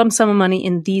 This lump sum of money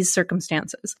in these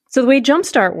circumstances. So the way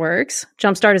Jumpstart works,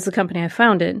 Jumpstart is the company I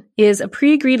founded, is a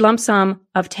pre-agreed lump sum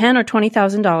of $10,000 or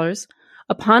 $20,000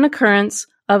 upon occurrence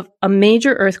of a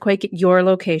major earthquake at your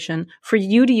location for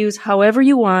you to use however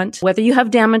you want, whether you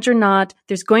have damage or not.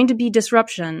 There's going to be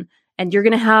disruption, and you're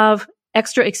going to have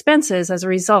extra expenses as a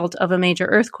result of a major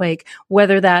earthquake,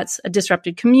 whether that's a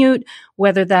disrupted commute,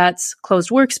 whether that's closed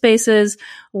workspaces,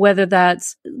 whether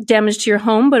that's damage to your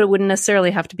home, but it wouldn't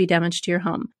necessarily have to be damage to your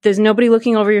home. There's nobody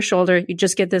looking over your shoulder. You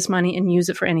just get this money and use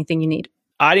it for anything you need.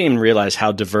 I didn't even realize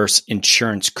how diverse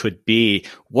insurance could be.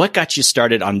 What got you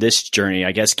started on this journey,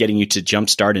 I guess, getting you to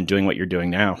Jumpstart and doing what you're doing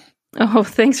now? Oh,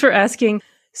 thanks for asking.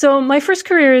 So my first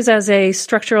career is as a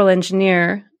structural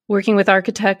engineer, working with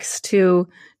architects to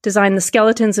design the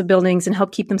skeletons of buildings and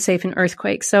help keep them safe in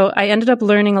earthquakes. So I ended up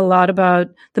learning a lot about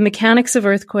the mechanics of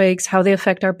earthquakes, how they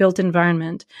affect our built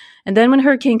environment. And then when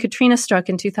Hurricane Katrina struck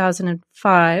in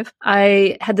 2005,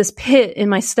 I had this pit in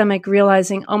my stomach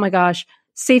realizing, oh my gosh,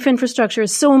 safe infrastructure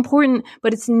is so important,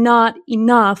 but it's not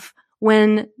enough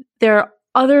when there are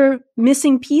other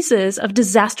missing pieces of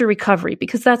disaster recovery,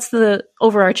 because that's the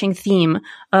overarching theme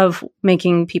of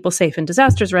making people safe in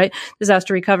disasters, right?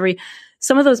 Disaster recovery.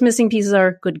 Some of those missing pieces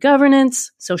are good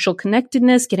governance, social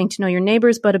connectedness, getting to know your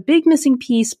neighbors, but a big missing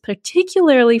piece,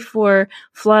 particularly for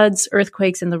floods,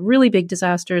 earthquakes, and the really big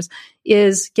disasters,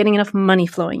 is getting enough money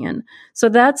flowing in. So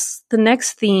that's the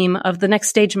next theme of the next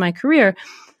stage of my career.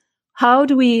 How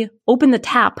do we open the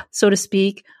tap, so to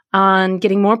speak, on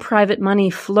getting more private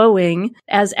money flowing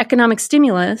as economic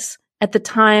stimulus at the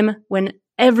time when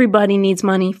everybody needs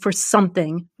money for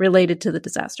something related to the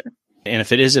disaster? And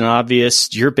if it isn't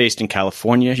obvious, you're based in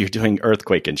California. You're doing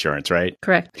earthquake insurance, right?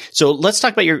 Correct. So let's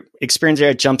talk about your experience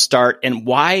there at Jumpstart and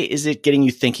why is it getting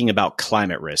you thinking about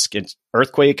climate risk?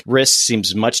 Earthquake risk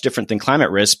seems much different than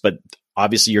climate risk, but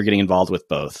obviously you're getting involved with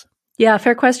both. Yeah,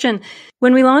 fair question.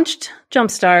 When we launched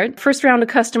Jumpstart, first round of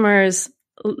customers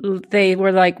they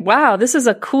were like, wow, this is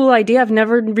a cool idea. I've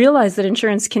never realized that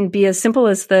insurance can be as simple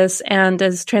as this and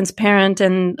as transparent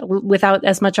and without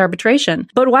as much arbitration.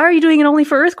 But why are you doing it only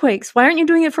for earthquakes? Why aren't you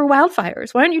doing it for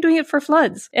wildfires? Why aren't you doing it for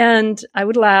floods? And I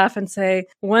would laugh and say,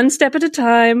 one step at a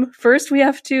time. First, we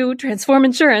have to transform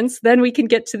insurance. Then we can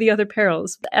get to the other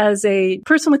perils. As a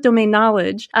person with domain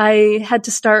knowledge, I had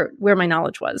to start where my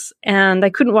knowledge was. And I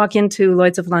couldn't walk into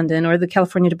Lloyd's of London or the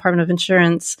California Department of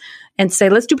Insurance and say,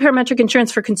 let's do parametric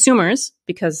insurance for consumers,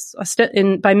 because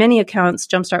by many accounts,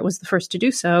 Jumpstart was the first to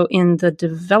do so in the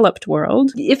developed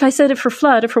world. If I said it for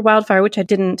flood or for wildfire, which I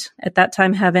didn't at that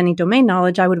time have any domain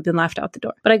knowledge, I would have been laughed out the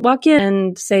door. But I walk in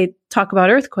and say, talk about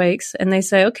earthquakes, and they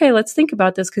say, okay, let's think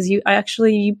about this because you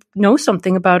actually know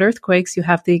something about earthquakes. You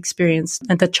have the experience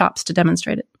and the chops to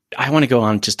demonstrate it. I want to go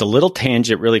on just a little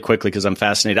tangent really quickly because I'm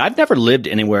fascinated. I've never lived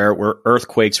anywhere where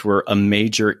earthquakes were a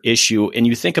major issue. And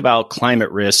you think about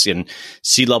climate risk and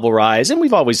sea level rise, and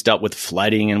we've always dealt with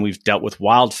flooding and we've dealt with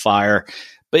wildfire.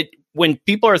 But when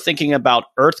people are thinking about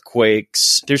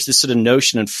earthquakes, there's this sort of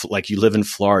notion of like you live in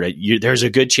Florida, there's a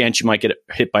good chance you might get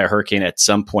hit by a hurricane at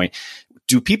some point.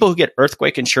 Do people who get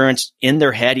earthquake insurance in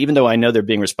their head, even though I know they're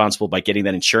being responsible by getting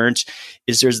that insurance,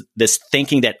 is there this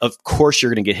thinking that, of course,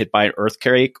 you're going to get hit by an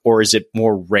earthquake, or is it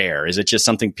more rare? Is it just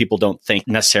something people don't think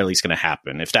necessarily is going to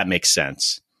happen, if that makes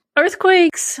sense?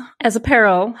 Earthquakes as a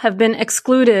peril have been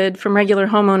excluded from regular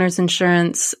homeowners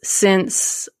insurance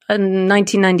since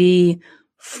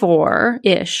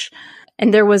 1994-ish.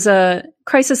 And there was a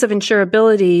crisis of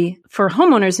insurability for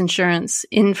homeowners insurance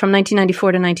from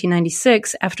 1994 to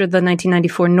 1996 after the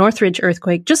 1994 Northridge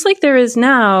earthquake, just like there is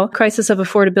now crisis of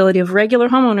affordability of regular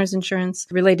homeowners insurance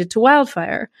related to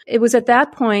wildfire. It was at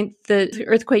that point that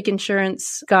earthquake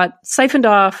insurance got siphoned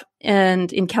off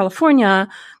and in California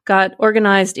got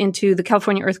organized into the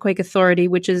California Earthquake Authority,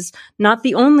 which is not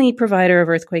the only provider of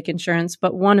earthquake insurance,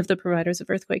 but one of the providers of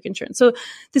earthquake insurance. So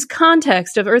this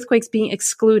context of earthquakes being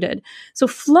excluded. So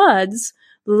floods,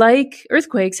 like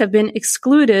earthquakes, have been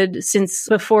excluded since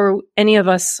before any of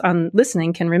us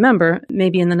listening can remember,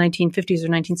 maybe in the 1950s or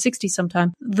 1960s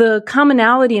sometime. The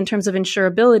commonality in terms of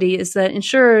insurability is that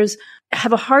insurers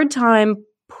have a hard time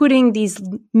putting these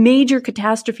major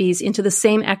catastrophes into the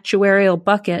same actuarial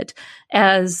bucket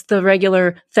as the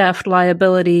regular theft,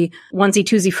 liability,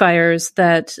 onesie-twosie fires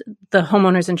that the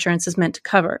homeowner's insurance is meant to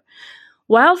cover.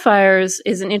 Wildfires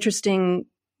is an interesting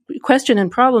question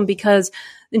and problem because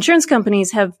insurance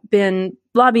companies have been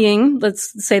lobbying,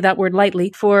 let's say that word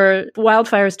lightly, for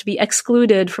wildfires to be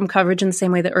excluded from coverage in the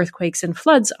same way that earthquakes and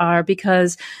floods are,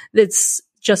 because it's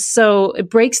just so it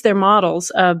breaks their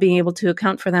models of being able to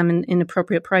account for them in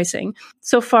appropriate pricing.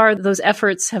 So far, those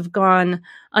efforts have gone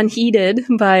unheeded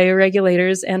by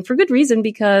regulators, and for good reason,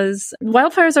 because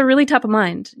wildfires are really top of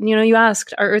mind. You know, you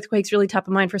asked, are earthquakes really top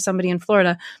of mind for somebody in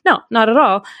Florida? No, not at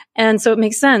all. And so it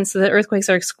makes sense that earthquakes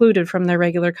are excluded from their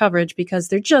regular coverage because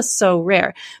they're just so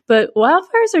rare. But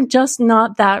wildfires are just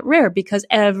not that rare because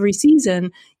every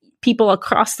season, people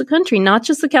across the country, not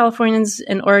just the Californians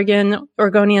and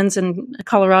Oregonians and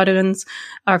Coloradans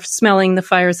are smelling the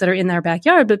fires that are in their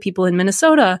backyard, but people in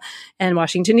Minnesota and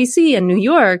Washington, D.C. and New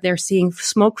York, they're seeing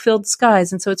smoke-filled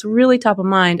skies. And so it's really top of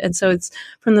mind. And so it's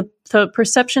from the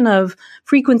perception of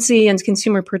frequency and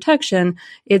consumer protection,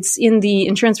 it's in the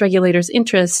insurance regulators'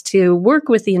 interest to work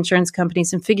with the insurance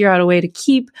companies and figure out a way to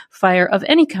keep fire of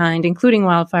any kind, including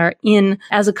wildfire, in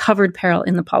as a covered peril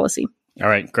in the policy. All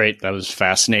right, great. That was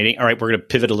fascinating. All right, we're going to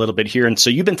pivot a little bit here. And so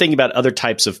you've been thinking about other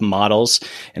types of models,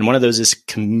 and one of those is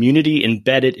community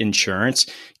embedded insurance.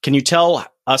 Can you tell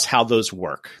us how those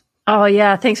work? Oh,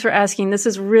 yeah. Thanks for asking. This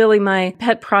is really my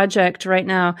pet project right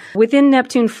now. Within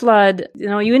Neptune Flood,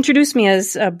 you introduced me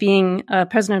as being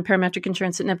president of parametric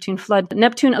insurance at Neptune Flood.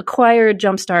 Neptune acquired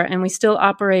Jumpstart, and we still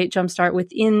operate Jumpstart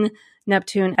within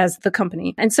Neptune as the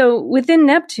company. And so within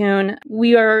Neptune,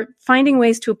 we are finding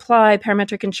ways to apply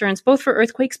parametric insurance, both for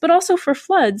earthquakes, but also for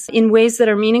floods in ways that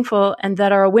are meaningful and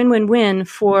that are a win-win-win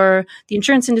for the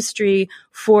insurance industry,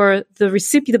 for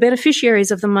the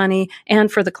beneficiaries of the money,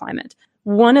 and for the climate.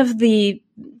 One of the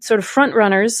sort of front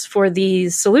runners for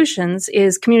these solutions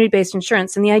is community-based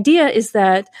insurance. And the idea is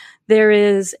that there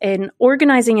is an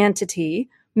organizing entity.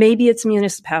 Maybe it's a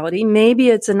municipality, maybe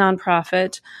it's a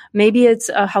nonprofit, maybe it's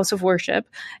a house of worship,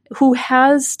 who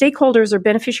has stakeholders or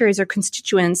beneficiaries or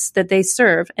constituents that they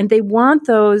serve. And they want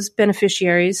those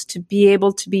beneficiaries to be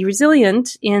able to be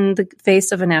resilient in the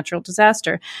face of a natural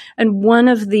disaster. And one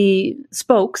of the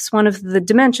spokes, one of the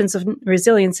dimensions of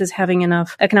resilience is having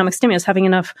enough economic stimulus, having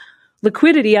enough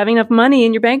liquidity, having enough money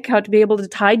in your bank account to be able to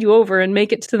tide you over and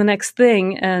make it to the next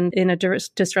thing and in a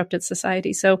disrupted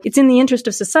society. So it's in the interest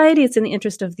of society. It's in the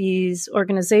interest of these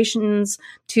organizations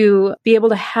to be able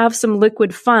to have some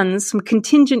liquid funds, some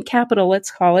contingent capital,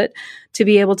 let's call it, to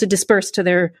be able to disperse to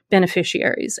their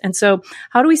beneficiaries. And so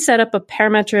how do we set up a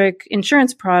parametric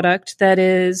insurance product that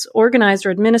is organized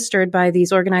or administered by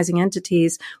these organizing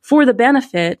entities for the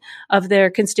benefit of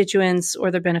their constituents or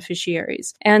their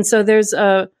beneficiaries? And so there's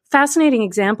a fascinating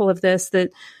example of this that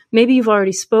maybe you've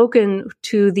already spoken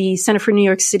to the Center for New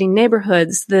York City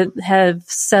Neighborhoods that have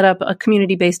set up a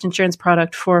community-based insurance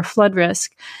product for flood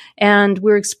risk. And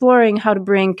we're exploring how to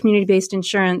bring community-based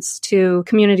insurance to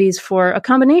communities for a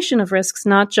combination of risks,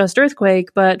 not just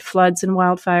earthquake, but floods and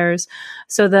wildfires,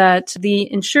 so that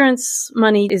the insurance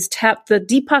money is tapped, the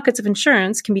deep pockets of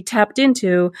insurance can be tapped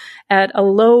into at a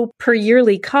low per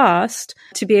yearly cost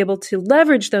to be able to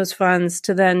leverage those funds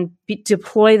to then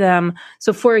deploy them.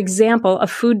 So for example, a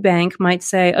food bank might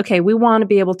say, okay, we want to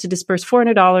be able to disperse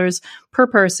 $400 per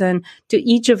person to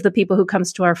each of the people who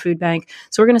comes to our food bank.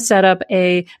 So we're going to set up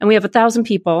and we have 1,000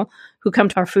 people who come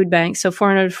to our food bank. So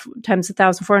 400 times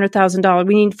 1,000, $400,000.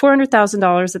 We need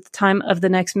 $400,000 at the time of the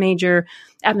next major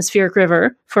atmospheric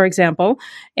river, for example.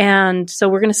 And so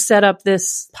we're going to set up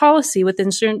this policy with the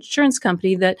insurance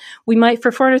company that we might,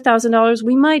 for $400,000,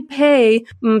 we might pay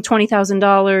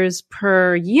 $20,000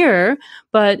 per year,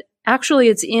 but actually,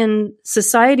 it's in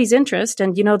society's interest.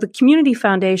 And, the community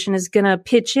foundation is going to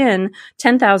pitch in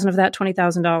 $10,000 of that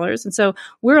 $20,000. And so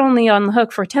we're only on the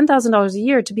hook for $10,000 a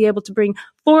year to be able to bring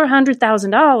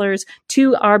 $400,000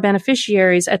 to our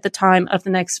beneficiaries at the time of the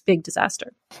next big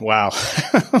disaster. Wow.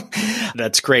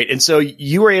 That's great. And so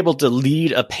you were able to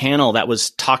lead a panel that was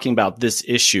talking about this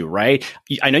issue, right?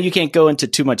 I know you can't go into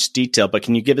too much detail, but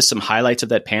can you give us some highlights of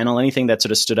that panel? Anything that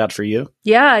sort of stood out for you?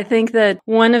 Yeah, I think that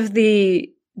one of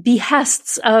the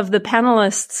behests of the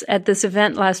panelists at this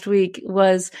event last week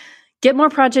was get more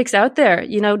projects out there.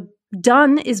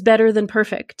 Done is better than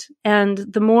perfect. And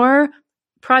the more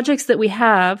projects that we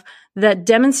have that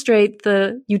demonstrate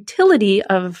the utility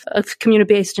of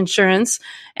community-based insurance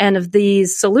and of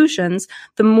these solutions,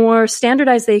 the more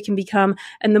standardized they can become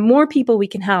and the more people we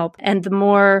can help and the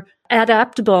more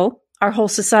adaptable our whole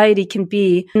society can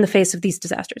be in the face of these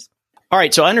disasters. All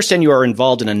right. So I understand you are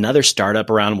involved in another startup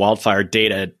around wildfire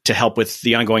data to help with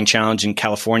the ongoing challenge in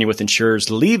California with insurers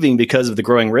leaving because of the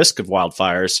growing risk of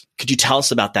wildfires. Could you tell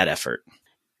us about that effort?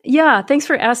 Yeah, thanks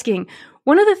for asking.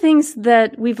 One of the things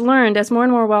that we've learned as more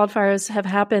and more wildfires have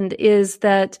happened is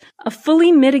that a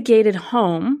fully mitigated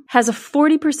home has a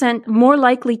 40% more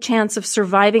likely chance of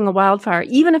surviving a wildfire,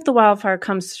 even if the wildfire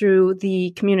comes through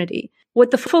the community.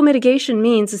 What the full mitigation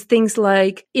means is things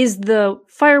like, is the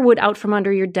firewood out from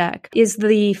under your deck? Is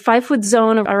the 5-foot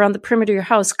zone around the perimeter of your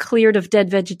house cleared of dead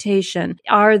vegetation?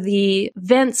 Are the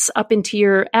vents up into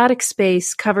your attic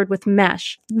space covered with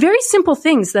mesh? Very simple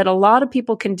things that a lot of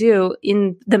people can do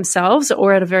in themselves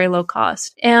or at a very low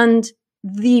cost. And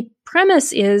the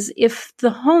premise is if the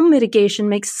home mitigation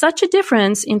makes such a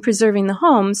difference in preserving the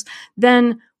homes,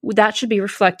 then that should be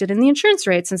reflected in the insurance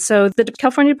rates. And so the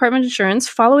California Department of Insurance,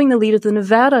 following the lead of the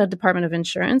Nevada Department of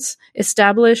Insurance,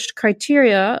 established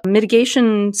criteria,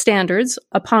 mitigation standards,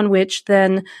 upon which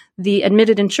then the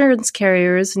admitted insurance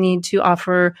carriers need to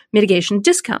offer mitigation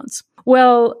discounts.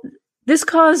 Well, this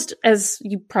caused, as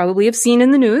you probably have seen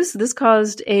in the news, this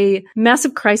caused a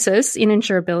massive crisis in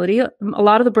insurability. A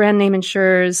lot of the brand name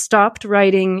insurers stopped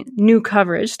writing new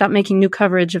coverage, stopped making new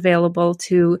coverage available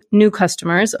to new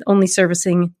customers, only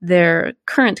servicing their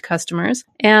current customers.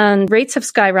 And rates have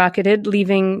skyrocketed,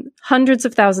 leaving hundreds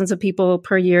of thousands of people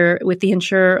per year with the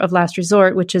insurer of last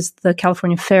resort, which is the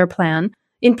California FAIR Plan.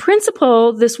 In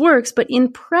principle, this works, but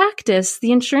in practice,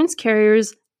 the insurance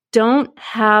carriers don't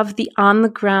have the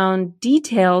on-the-ground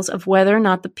details of whether or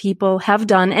not the people have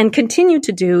done and continue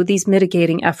to do these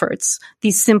mitigating efforts,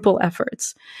 these simple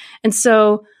efforts. And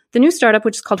so the new startup,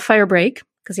 which is called Firebreak,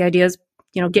 because the idea is,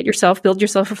 build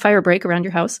yourself a fire break around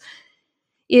your house,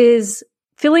 is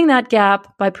filling that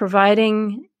gap by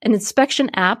providing an inspection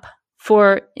app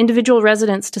for individual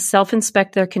residents to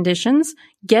self-inspect their conditions,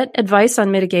 get advice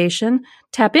on mitigation,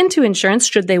 tap into insurance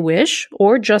should they wish,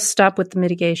 or just stop with the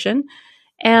mitigation,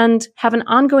 and have an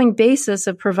ongoing basis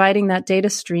of providing that data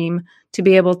stream to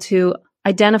be able to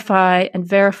identify and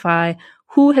verify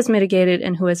who has mitigated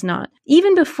and who has not.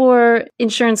 Even before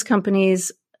insurance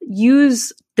companies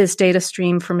use this data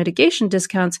stream for mitigation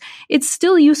discounts, it's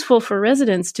still useful for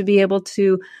residents to be able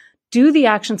to do the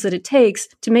actions that it takes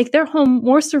to make their home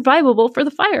more survivable for the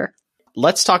fire.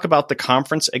 Let's talk about the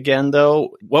conference again,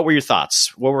 though. What were your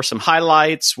thoughts? What were some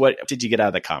highlights? What did you get out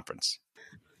of the conference?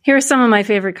 Here are some of my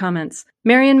favorite comments.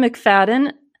 Marion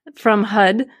McFadden from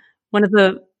HUD, one of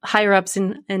the higher ups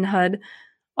in HUD,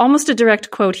 almost a direct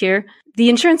quote here. The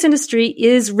insurance industry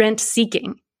is rent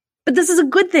seeking. But this is a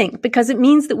good thing because it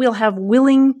means that we'll have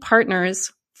willing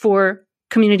partners for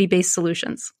community-based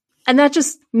solutions. And that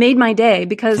just made my day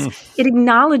because it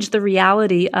acknowledged the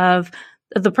reality of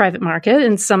the private market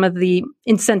and some of the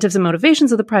incentives and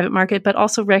motivations of the private market, but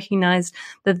also recognized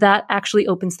that that actually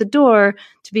opens the door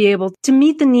to be able to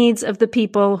meet the needs of the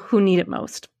people who need it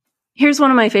most. Here's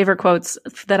one of my favorite quotes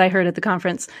that I heard at the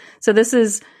conference. So this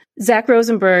is Zach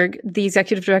Rosenberg, the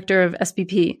executive director of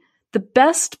SBP. The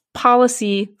best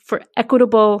policy for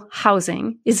equitable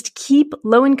housing is to keep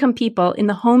low-income people in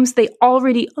the homes they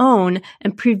already own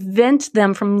and prevent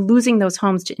them from losing those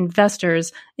homes to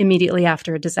investors immediately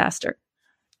after a disaster.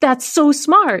 That's so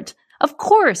smart. Of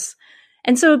course.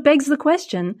 And so it begs the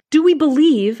question, do we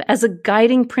believe as a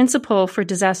guiding principle for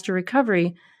disaster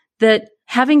recovery that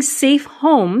having safe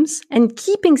homes and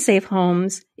keeping safe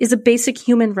homes is a basic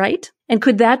human right? And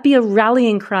could that be a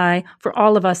rallying cry for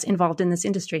all of us involved in this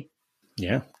industry?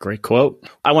 Yeah, great quote.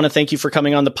 I want to thank you for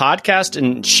coming on the podcast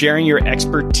and sharing your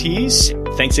expertise.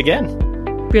 Thanks again.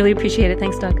 Really appreciate it.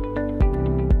 Thanks, Doug.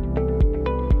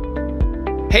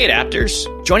 Hey,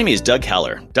 Adapters. Joining me is Doug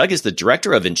Heller. Doug is the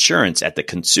Director of Insurance at the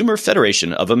Consumer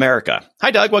Federation of America. Hi,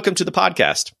 Doug. Welcome to the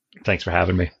podcast. Thanks for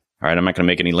having me. All right, I'm not going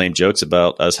to make any lame jokes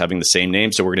about us having the same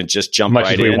name, so we're going to just jump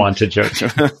right in. Much as we want to joke.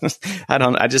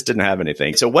 I just didn't have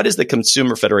anything. So what is the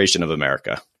Consumer Federation of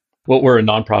America? Well, we're a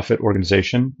nonprofit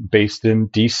organization based in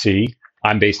D.C.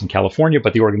 I'm based in California,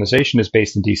 but the organization is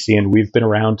based in D.C., and we've been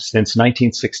around since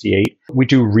 1968. We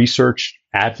do research,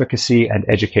 advocacy, and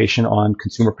education on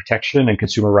consumer protection and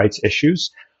consumer rights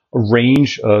issues, a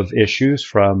range of issues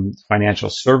from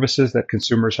financial services that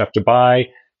consumers have to buy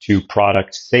to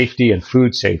product safety and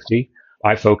food safety.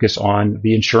 I focus on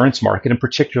the insurance market, and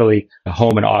particularly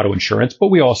home and auto insurance, but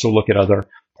we also look at other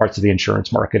parts of the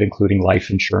insurance market, including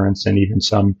life insurance and even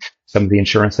some of the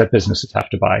insurance that businesses have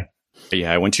to buy.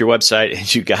 Yeah, I went to your website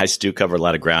and you guys do cover a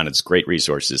lot of ground. It's great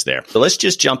resources there. So let's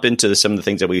just jump into some of the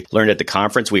things that we learned at the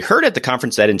conference. We heard at the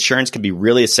conference that insurance can be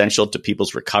really essential to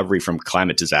people's recovery from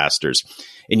climate disasters.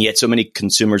 And yet so many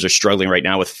consumers are struggling right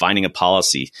now with finding a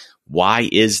policy. Why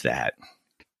is that?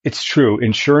 It's true.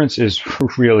 Insurance is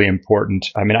really important.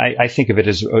 I mean, I think of it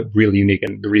as really unique.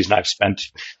 And the reason I've spent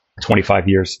 25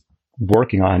 years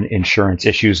working on insurance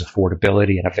issues,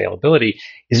 affordability and availability,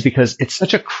 is because it's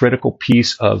such a critical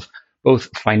piece of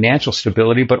both financial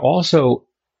stability, but also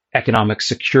economic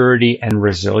security and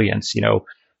resilience. You know,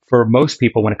 for most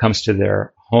people, when it comes to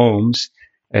their homes,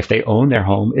 if they own their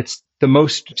home, it's the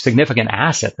most significant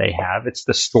asset they have. It's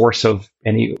the source of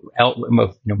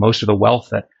most of the wealth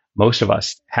that most of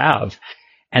us have.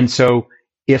 And so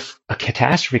if a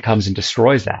catastrophe comes and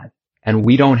destroys that, and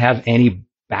we don't have any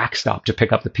backstop to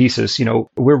pick up the pieces,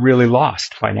 we're really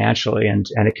lost financially, and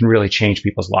it can really change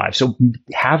people's lives. So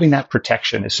having that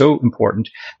protection is so important.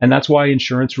 And that's why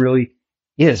insurance really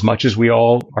is, much as we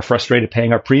all are frustrated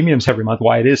paying our premiums every month,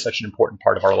 why it is such an important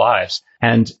part of our lives.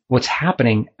 And what's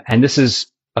happening, and this is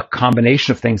a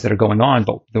combination of things that are going on,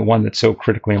 but the one that's so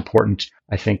critically important,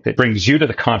 I think, that brings you to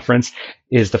the conference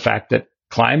is the fact that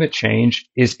climate change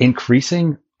is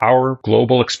increasing our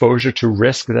global exposure to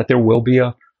risk that there will be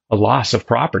a loss of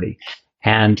property.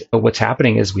 And what's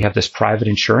happening is we have this private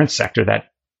insurance sector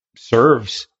that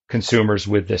serves consumers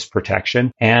with this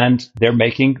protection, and they're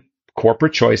making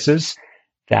corporate choices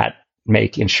that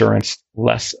make insurance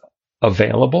less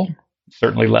available,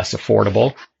 certainly less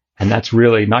affordable. And that's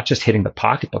really not just hitting the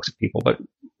pocketbooks of people, but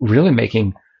really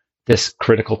making this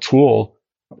critical tool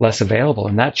less available.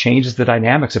 And that changes the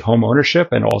dynamics of home ownership.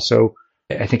 And also,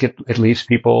 I think it leaves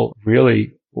people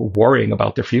really worrying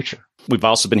about their future. We've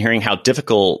also been hearing how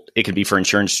difficult it can be for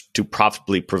insurance to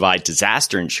profitably provide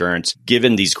disaster insurance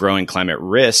given these growing climate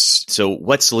risks. So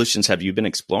what solutions have you been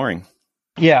exploring?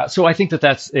 Yeah, so I think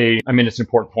that's it's an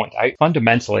important point.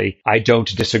 I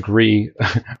don't disagree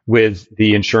with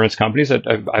the insurance companies.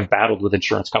 I've battled with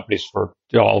insurance companies for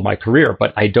all of my career,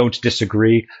 but I don't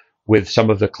disagree with some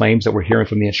of the claims that we're hearing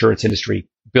from the insurance industry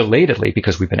belatedly,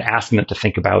 because we've been asking them to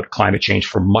think about climate change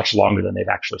for much longer than they've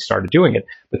actually started doing it.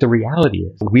 But the reality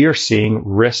is we are seeing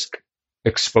risk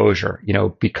exposure,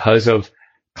 because of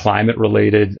climate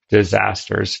related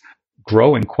disasters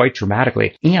growing quite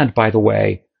dramatically. And by the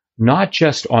way, not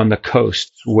just on the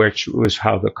coast, which was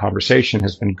how the conversation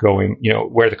has been going,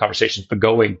 where the conversation has been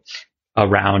going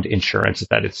around insurance,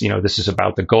 that it's, this is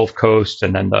about the Gulf Coast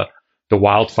and then the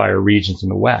wildfire regions in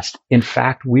the West. In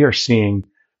fact, we are seeing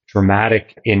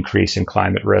dramatic increase in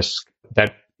climate risk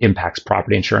that impacts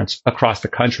property insurance across the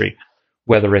country,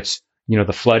 whether it's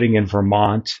the flooding in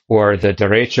Vermont or the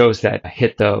derechos that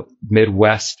hit the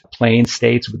Midwest plain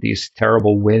states with these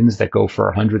terrible winds that go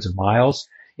for hundreds of miles.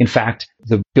 In fact,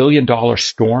 the billion-dollar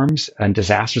storms and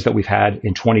disasters that we've had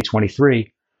in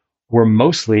 2023 were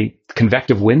mostly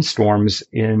convective windstorms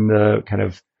in the kind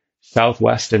of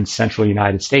Southwest and central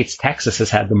United States. Texas has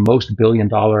had the most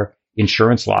billion-dollar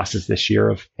insurance losses this year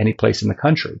of any place in the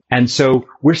country. And so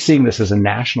we're seeing this as a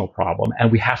national problem,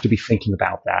 and we have to be thinking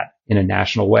about that in a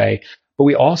national way. But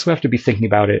we also have to be thinking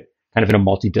about it kind of in a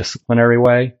multidisciplinary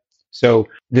way. So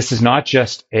this is not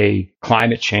just a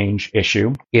climate change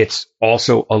issue. It's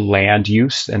also a land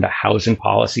use and a housing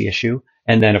policy issue.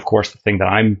 And then, of course, the thing that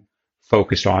I'm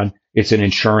focused on, it's an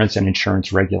insurance and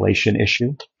insurance regulation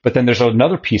issue. But then there's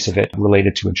another piece of it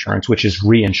related to insurance, which is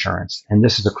reinsurance. And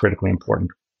this is a critically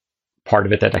important part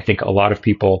of it that I think a lot of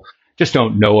people just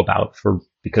don't know about,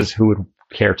 because who would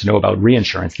care to know about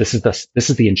reinsurance? This is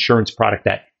the insurance product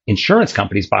that insurance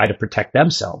companies buy to protect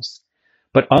themselves.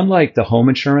 But unlike the home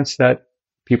insurance that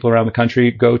people around the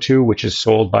country go to, which is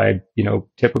sold by,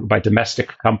 typically by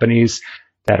domestic companies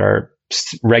that are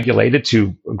regulated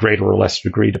to a greater or less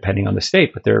degree depending on the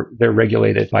state, but they're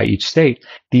regulated by each state.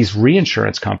 These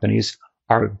reinsurance companies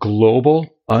are global,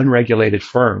 unregulated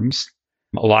firms,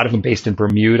 a lot of them based in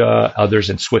Bermuda, others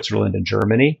in Switzerland and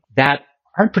Germany, that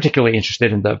aren't particularly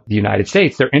interested in the United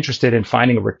States. They're interested in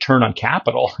finding a return on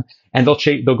capital, and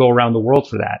they'll go around the world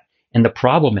for that. And the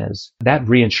problem is that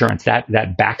reinsurance,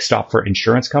 that backstop for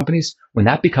insurance companies, when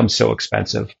that becomes so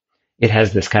expensive, it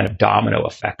has this kind of domino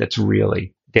effect that's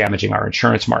really damaging our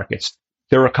insurance markets.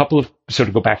 There are a couple of, so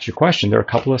to go back to your question, there are a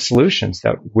couple of solutions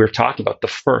that we're talking about. The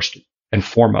first and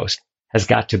foremost has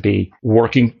got to be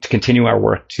working to continue our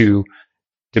work to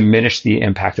diminish the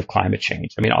impact of climate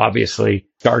change. I mean, obviously,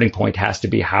 starting point has to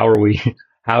be how are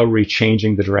we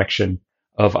changing the direction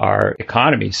of our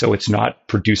economy so it's not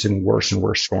producing worse and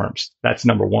worse storms. That's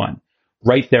number one.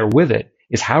 Right there with it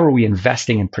is how are we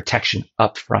investing in protection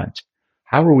up front?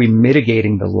 How are we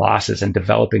mitigating the losses and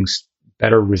developing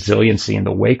better resiliency in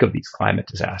the wake of these climate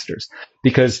disasters?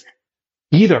 Because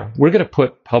either we're going to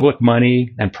put public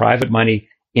money and private money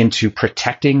into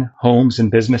protecting homes and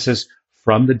businesses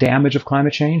from the damage of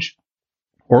climate change,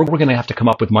 or we're going to have to come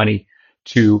up with money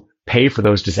to pay for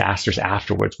those disasters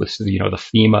afterwards with, the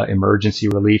FEMA emergency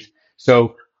relief.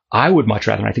 So I would much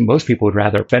rather, and I think most people would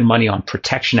rather, spend money on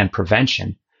protection and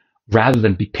prevention rather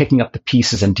than be picking up the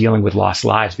pieces and dealing with lost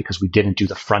lives because we didn't do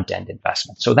the front end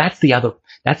investment. So that's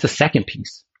the second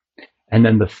piece. And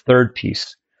then the third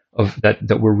piece of that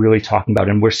we're really talking about,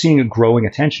 and we're seeing a growing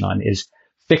attention on, is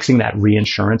fixing that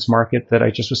reinsurance market that I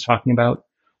just was talking about.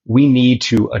 We need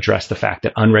to address the fact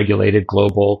that unregulated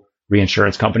global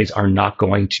reinsurance companies are not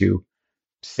going to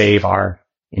save our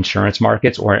insurance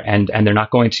markets, and they're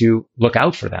not going to look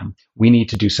out for them. We need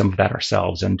to do some of that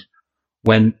ourselves. And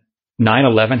when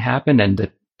 9/11 happened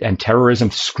and terrorism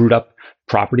screwed up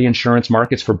property insurance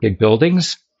markets for big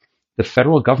buildings, the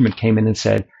federal government came in and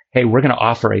said, hey, we're going to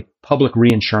offer a public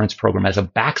reinsurance program as a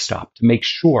backstop to make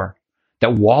sure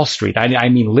that Wall Street, I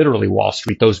mean literally Wall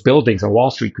Street, those buildings on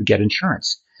Wall Street could get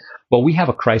insurance. Well, we have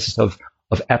a crisis of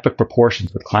epic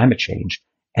proportions with climate change,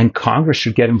 and Congress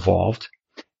should get involved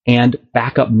and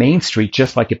back up Main Street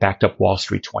just like it backed up Wall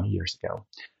Street 20 years ago.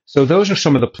 So those are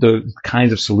some of the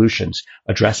kinds of solutions: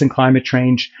 addressing climate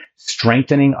change,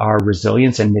 strengthening our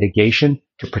resilience and mitigation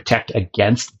to protect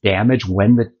against damage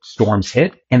when the storms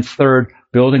hit, and third,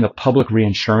 building a public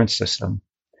reinsurance system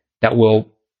that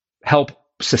will help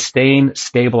sustain,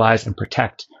 stabilize, and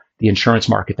protect the insurance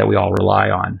market that we all rely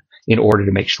on in order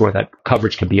to make sure that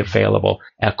coverage can be available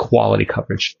at quality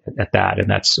coverage at that. And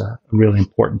that's a really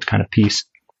important kind of piece.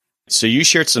 So you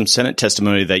shared some Senate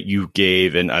testimony that you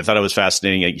gave, and I thought it was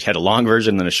fascinating. You had a long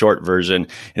version and a short version.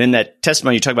 And in that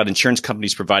testimony, you talk about insurance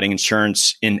companies providing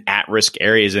insurance in at-risk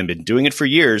areas and been doing it for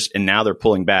years, and now they're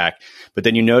pulling back. But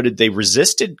then you noted they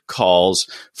resisted calls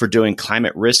for doing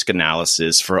climate risk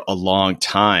analysis for a long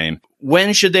time.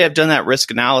 When should they have done that risk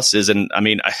analysis? And I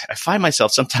mean, I find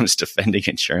myself sometimes defending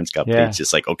insurance companies. Yeah.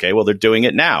 Just like, okay, well, they're doing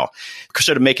it now.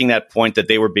 Sort of making that point that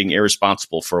they were being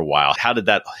irresponsible for a while. How did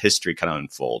that history kind of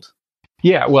unfold?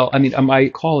 Yeah, well, I mean, my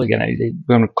colleague, and I'm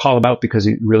going to call him out because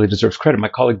he really deserves credit, my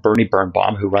colleague Bernie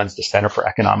Birnbaum, who runs the Center for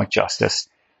Economic Justice,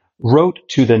 wrote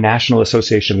to the National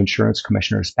Association of Insurance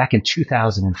Commissioners back in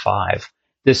 2005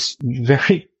 this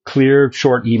very clear,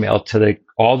 short email to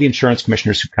all the insurance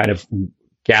commissioners who kind of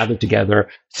gathered together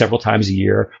several times a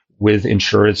year with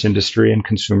insurance industry and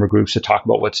consumer groups to talk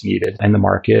about what's needed in the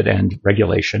market and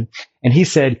regulation. And he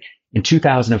said in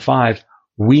 2005,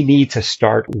 we need to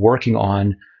start working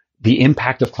on the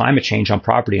impact of climate change on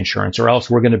property insurance, or else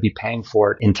we're going to be paying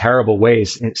for it in terrible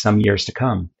ways in some years to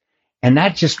come. And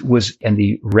that just was, and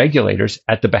the regulators,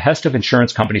 at the behest of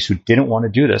insurance companies who didn't want to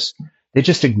do this, they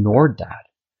just ignored that.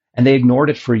 And they ignored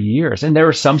it for years. And there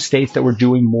were some states that were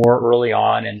doing more early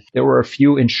on. And there were a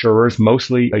few insurers,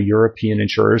 mostly European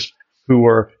insurers, who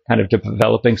were kind of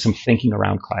developing some thinking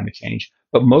around climate change.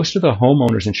 But most of the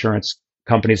homeowners insurance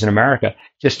companies in America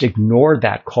just ignored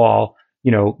that call,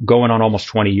 going on almost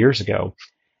 20 years ago.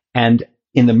 And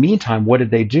in the meantime, what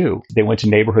did they do? They went to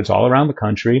neighborhoods all around the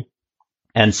country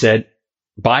and said,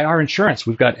 buy our insurance.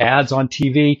 We've got ads on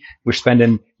TV. We're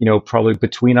spending, probably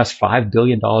between us $5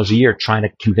 billion a year trying to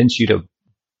convince you to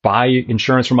buy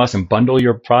insurance from us and bundle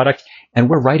your product. And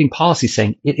we're writing policies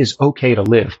saying it is okay to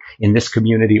live in this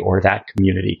community or that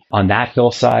community, on that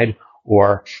hillside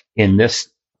or in this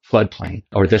floodplain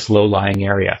or this low-lying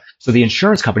area. So the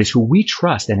insurance companies who we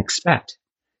trust and expect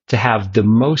to have the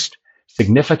most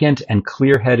significant and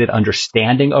clear-headed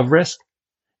understanding of risk,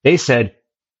 they said,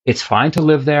 it's fine to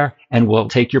live there and we'll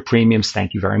take your premiums.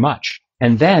 Thank you very much.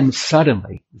 And then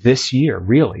suddenly this year,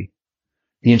 really,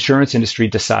 the insurance industry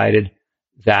decided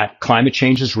that climate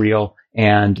change is real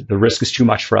and the risk is too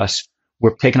much for us.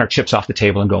 We're taking our chips off the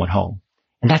table and going home.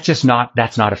 And that's not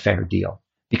a fair deal,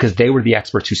 because they were the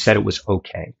experts who said it was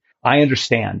okay. I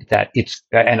understand that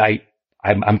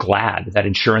I'm glad that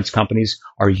insurance companies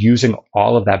are using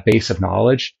all of that base of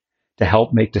knowledge to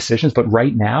help make decisions. But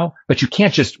you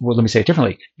can't just, let me say it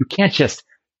differently. You can't just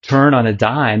turn on a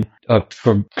dime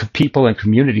from people and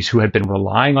communities who had been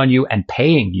relying on you and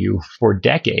paying you for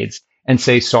decades and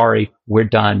say, sorry, we're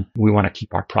done. We want to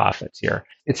keep our profits here.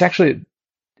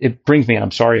 It brings me, and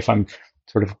I'm sorry if I'm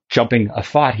sort of jumping a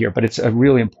thought here, but it's a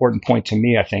really important point to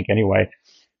me, I think, anyway,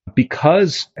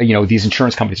 because, these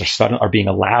insurance companies are being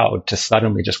allowed to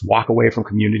suddenly just walk away from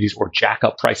communities or jack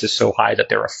up prices so high that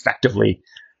they're effectively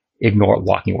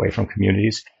walking away from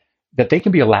communities, that they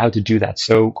can be allowed to do that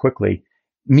so quickly,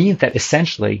 means that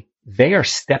essentially they are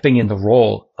stepping in the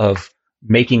role of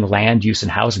making land use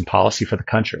and housing policy for the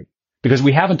country, because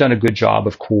we haven't done a good job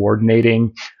of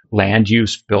coordinating land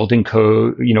use, building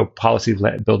code,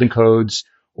 building codes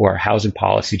or housing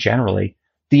policy generally.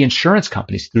 The insurance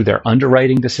companies, through their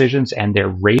underwriting decisions and their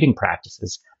rating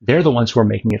practices, they're the ones who are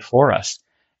making it for us.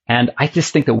 And I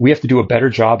just think that we have to do a better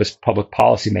job as public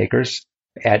policymakers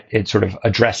at sort of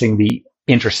addressing the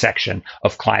intersection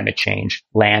of climate change,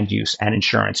 land use, and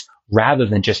insurance, rather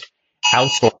than just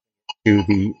outsourcing to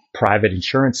the private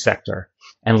insurance sector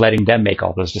and letting them make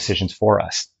all those decisions for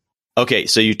us. Okay,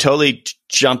 so you totally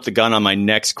jumped the gun on my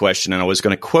next question, and I was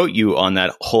going to quote you on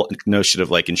that whole notion of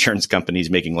like insurance companies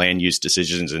making land use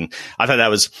decisions, and I thought that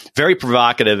was very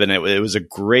provocative, and it was a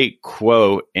great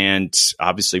quote, and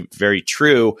obviously very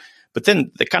true. But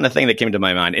then the kind of thing that came to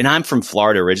my mind, and I'm from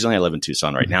Florida originally. I live in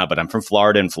Tucson right now, but I'm from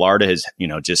Florida, and Florida is,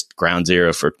 just ground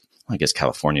zero for, I guess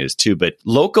California is too, but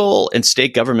local and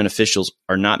state government officials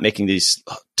are not making these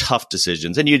tough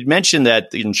decisions. And you'd mentioned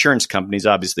that the insurance companies,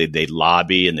 obviously they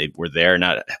lobby and they were there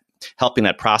not helping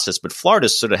that process, but Florida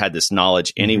sort of had this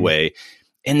knowledge anyway,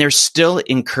 and they're still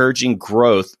encouraging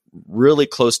growth really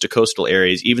close to coastal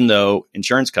areas, even though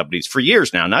insurance companies for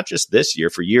years now, not just this year,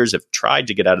 for years have tried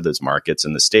to get out of those markets,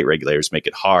 and the state regulators make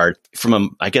it hard.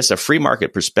 From a free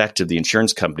market perspective, the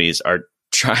insurance companies are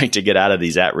trying to get out of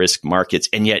these at-risk markets,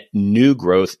 and yet new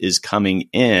growth is coming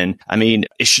in. I mean,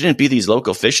 it shouldn't be these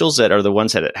local officials that are the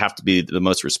ones that have to be the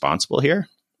most responsible here?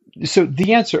 So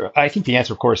I think the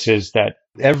answer, of course, is that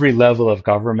every level of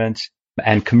government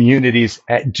and communities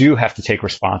do have to take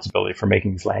responsibility for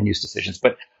making these land use decisions.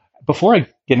 But before I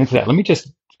get into that, let me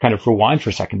just kind of rewind for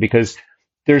a second, because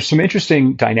there's some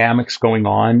interesting dynamics going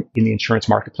on in the insurance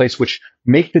marketplace, which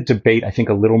make the debate, I think,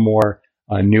 a little more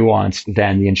nuanced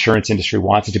than the insurance industry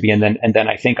wants it to be. And then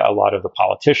I think a lot of the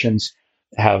politicians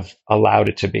have allowed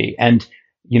it to be. And,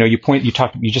 you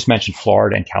just mentioned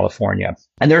Florida and California,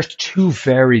 and there's two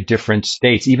very different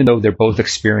states, even though they're both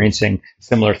experiencing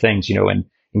similar things.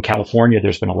 In California,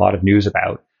 there's been a lot of news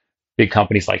about big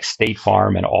companies like State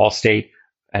Farm and Allstate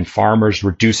and farmers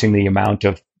reducing the amount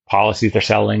of policies they're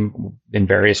selling in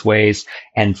various ways.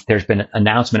 And there's been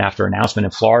announcement after announcement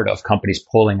in Florida of companies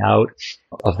pulling out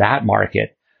of that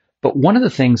market. But one of the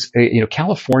things,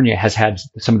 California has had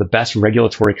some of the best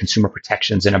regulatory consumer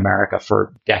protections in America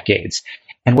for decades.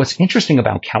 And what's interesting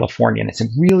about California, and it's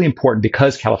really important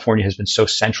because California has been so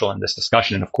central in this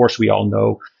discussion, and of course we all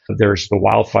know there's the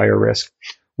wildfire risk.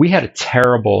 We had a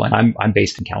terrible, and I'm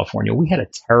based in California, we had a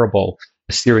terrible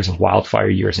series of wildfire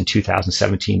years in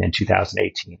 2017 and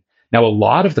 2018. Now, a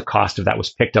lot of the cost of that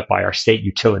was picked up by our state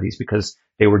utilities because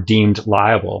they were deemed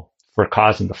liable for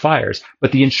causing the fires.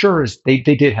 But the insurers, they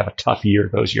did have a tough year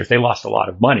those years. They lost a lot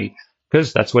of money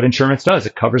because that's what insurance does.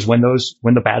 It covers when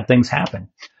the bad things happen.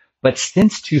 But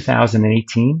since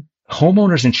 2018,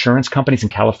 homeowners insurance companies in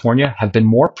California have been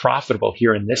more profitable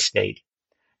here in this state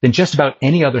than just about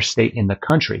any other state in the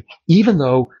country, even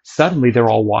though suddenly they're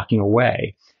all walking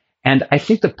away. And I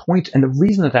think the point and the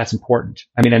reason that that's important,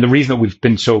 and the reason that we've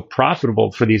been so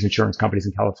profitable for these insurance companies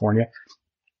in California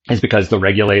is because the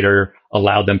regulator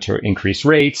allowed them to increase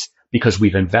rates, because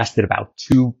we've invested about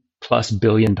 $2+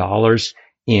 billion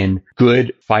in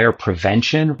good fire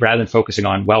prevention rather than focusing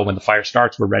on, well, when the fire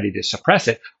starts, we're ready to suppress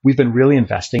it. We've been really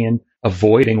investing in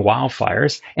avoiding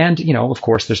wildfires. And, of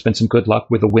course, there's been some good luck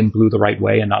where the wind blew the right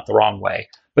way and not the wrong way.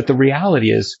 But the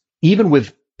reality is, even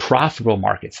with profitable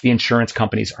markets, the insurance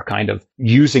companies are kind of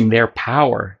using their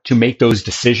power to make those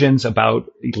decisions about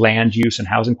land use and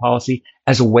housing policy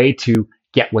as a way to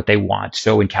get what they want.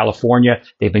 So in California,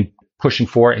 they've been pushing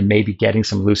for and maybe getting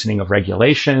some loosening of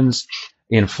regulations.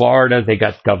 In Florida, they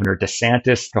got Governor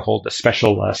DeSantis to hold a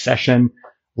special session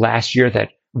last year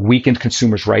that weakened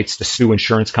consumers' rights to sue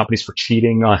insurance companies for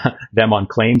cheating them on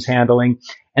claims handling.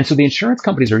 And so the insurance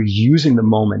companies are using the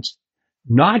moment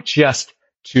not just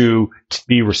to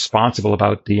be responsible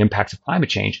about the impacts of climate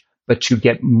change, but to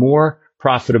get more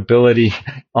profitability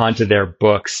onto their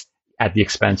books at the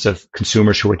expense of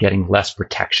consumers who are getting less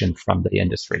protection from the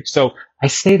industry. So I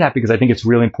say that because I think it's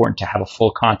really important to have a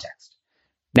full context.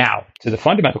 Now, to the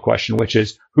fundamental question, which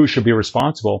is who should be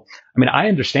responsible? I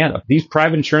understand that these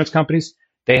private insurance companies,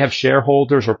 they have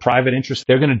shareholders or private interests.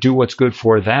 They're going to do what's good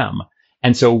for them.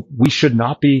 And so we should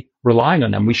not be relying on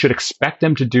them. We should expect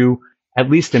them to do, at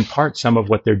least in part, some of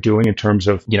what they're doing in terms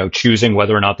of, choosing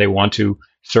whether or not they want to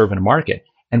serve in a market.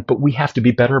 But we have to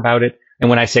be better about it. And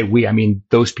when I say we, I mean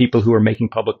those people who are making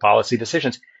public policy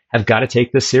decisions have got to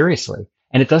take this seriously.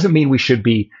 And it doesn't mean we should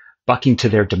be bucking to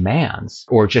their demands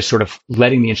or just sort of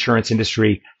letting the insurance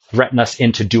industry threaten us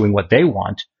into doing what they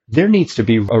want. There needs to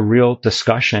be a real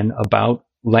discussion about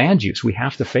land use. We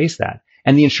have to face that.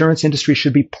 And the insurance industry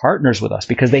should be partners with us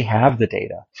because they have the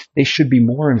data. They should be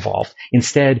more involved.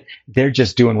 Instead, they're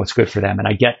just doing what's good for them. And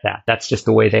I get that. That's just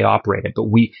the way they operate it. But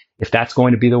if that's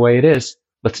going to be the way it is,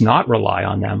 let's not rely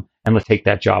on them and let's take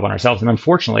that job on ourselves. And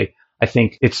unfortunately, I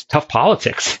think it's tough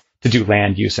politics to do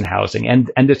land use and housing.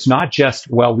 And it's not just,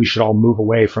 well, we should all move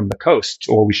away from the coast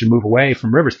or we should move away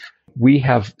from rivers. We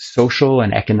have social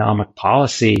and economic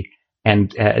policy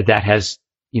and that has,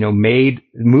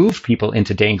 moved people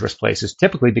into dangerous places,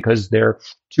 typically because they're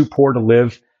too poor to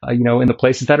live, in the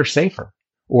places that are safer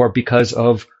or because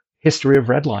of history of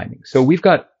redlining. So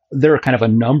there are kind of a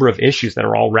number of issues that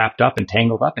are all wrapped up and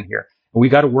tangled up in here. And we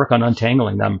got to work on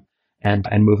untangling them and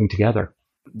moving together.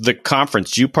 The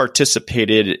conference, you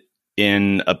participated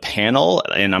in a panel,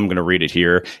 and I'm going to read it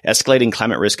here, Escalating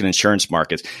Climate Risk in Insurance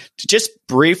Markets. Just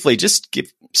briefly, just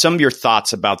give some of your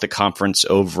thoughts about the conference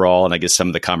overall, and I guess some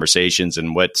of the conversations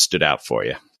and what stood out for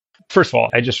you. First of all,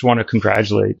 I just want to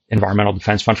congratulate Environmental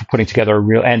Defense Fund for putting together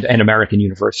and American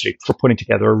University for putting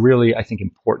together a really, I think,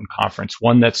 important conference,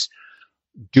 one that's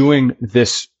doing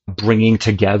this bringing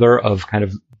together of kind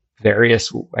of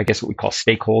various, I guess what we call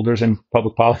stakeholders in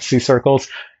public policy circles,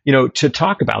 to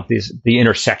talk about the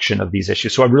intersection of these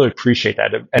issues. So I really appreciate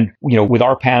that. And, with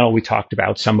our panel, we talked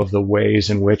about some of the ways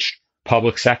in which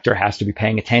public sector has to be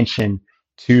paying attention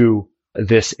to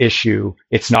this issue.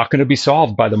 It's not going to be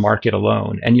solved by the market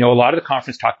alone. And, a lot of the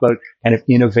conference talked about kind of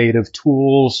innovative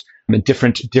tools and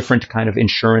different kind of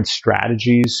insurance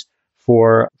strategies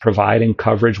for providing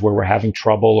coverage where we're having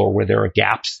trouble or where there are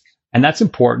gaps. And that's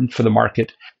important for the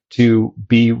market to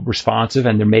be responsive.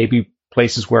 And there may be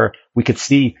places where we could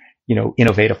see,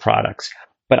 innovative products.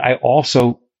 But I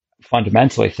also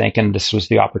fundamentally think, and this was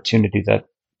the opportunity that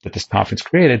this conference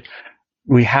created,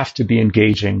 we have to be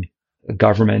engaging the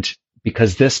government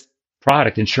because this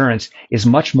product, insurance, is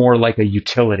much more like a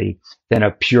utility than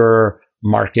a pure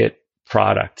market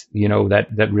product,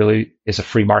 that really is a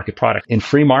free market product. In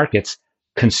free markets,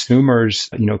 consumers,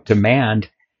 demand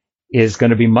is going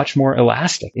to be much more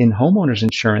elastic. In homeowners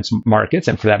insurance markets,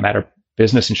 and for that matter,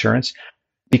 business insurance,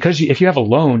 because if you have a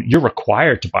loan, you're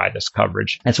required to buy this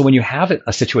coverage. And so when you have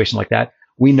a situation like that,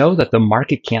 we know that the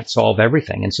market can't solve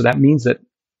everything. And so that means that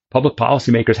public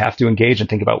policymakers have to engage and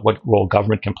think about what role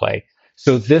government can play.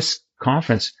 So this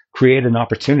conference created an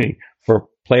opportunity for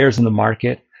players in the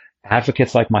market,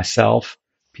 advocates like myself,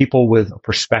 people with a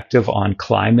perspective on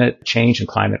climate change and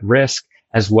climate risk,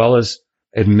 as well as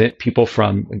people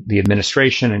from the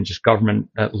administration and just government,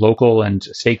 local and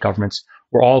state governments.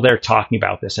 We're all there talking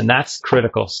about this. And that's a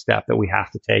critical step that we have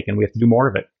to take, and we have to do more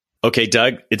of it. Okay,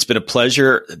 Doug, it's been a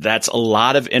pleasure. That's a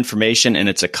lot of information and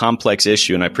it's a complex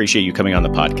issue. And I appreciate you coming on the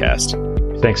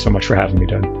podcast. Thanks so much for having me,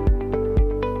 Doug.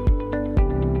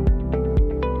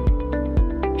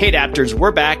 Hey, Adapters,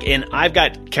 we're back, and I've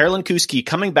got Carolyn Kuski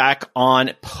coming back on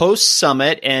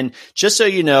post-summit. And just so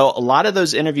you know, a lot of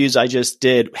those interviews I just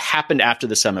did happened after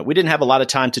the summit. We didn't have a lot of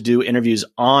time to do interviews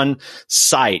on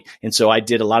site, and so I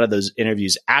did a lot of those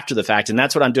interviews after the fact. And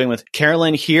that's what I'm doing with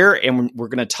Carolyn here, and we're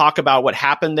going to talk about what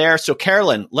happened there. So,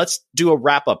 Carolyn, let's do a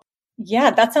wrap-up.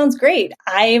 Yeah, that sounds great.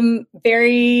 I'm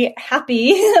very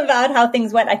happy about how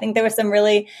things went. I think there were some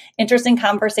really interesting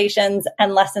conversations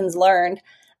and lessons learned.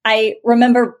 I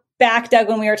remember back, Doug,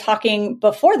 when we were talking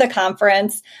before the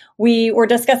conference, we were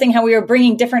discussing how we were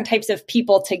bringing different types of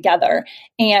people together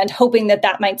and hoping that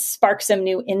that might spark some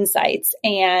new insights.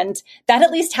 And that at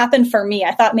least happened for me.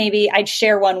 I thought maybe I'd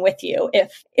share one with you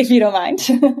if you don't mind.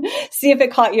 See if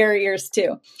it caught your ears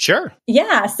too. Sure.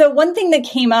 Yeah. So one thing that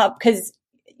came up, because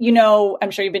I'm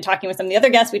sure you've been talking with some of the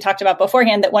other guests we talked about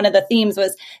beforehand, that one of the themes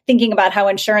was thinking about how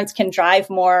insurance can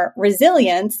drive more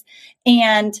resilience.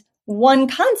 And one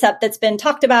concept that's been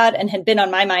talked about and had been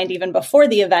on my mind even before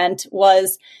the event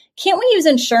was, can't we use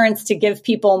insurance to give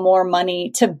people more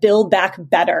money to build back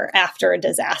better after a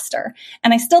disaster?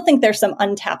 And I still think there's some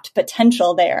untapped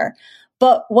potential there.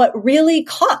 But what really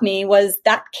caught me was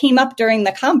that came up during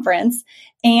the conference,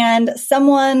 and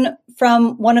someone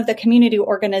from one of the community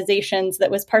organizations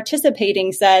that was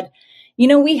participating said,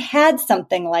 we had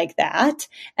something like that,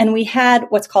 and we had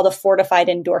what's called a fortified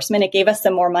endorsement. It gave us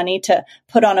some more money to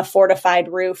put on a fortified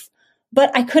roof, but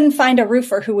I couldn't find a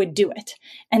roofer who would do it.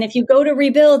 And if you go to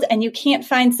rebuild and you can't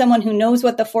find someone who knows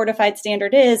what the fortified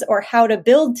standard is or how to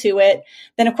build to it,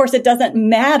 then of course it doesn't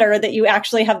matter that you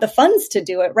actually have the funds to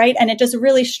do it, right? And it just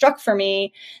really struck for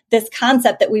me this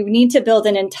concept that we need to build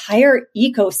an entire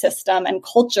ecosystem and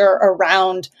culture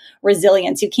around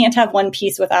resilience. You can't have one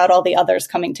piece without all the others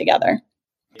coming together.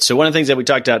 So one of the things that we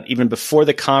talked about even before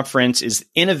the conference is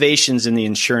innovations in the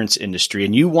insurance industry.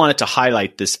 And you wanted to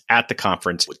highlight this at the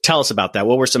conference. Tell us about that.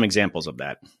 What were some examples of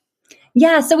that?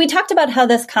 Yeah, so we talked about how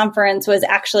this conference was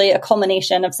actually a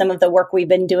culmination of some of the work we've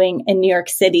been doing in New York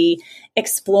City,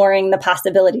 exploring the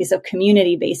possibilities of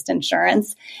community-based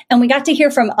insurance. And we got to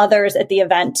hear from others at the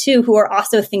event too, who are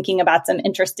also thinking about some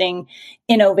interesting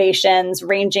innovations,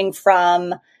 ranging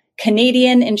from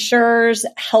Canadian insurers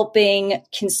helping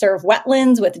conserve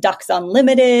wetlands with Ducks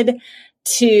Unlimited,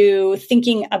 to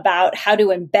thinking about how to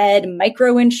embed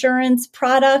microinsurance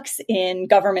products in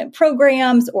government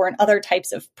programs or in other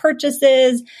types of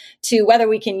purchases, to whether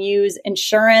we can use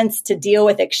insurance to deal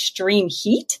with extreme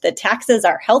heat that taxes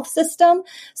our health system.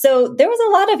 So there was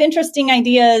a lot of interesting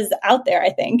ideas out there, I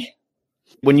think.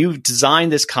 When you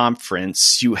designed this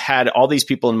conference, you had all these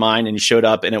people in mind and you showed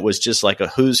up and it was just like a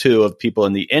who's who of people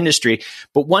in the industry.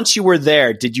 But once you were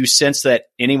there, did you sense that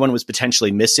anyone was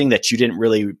potentially missing that you didn't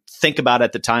really think about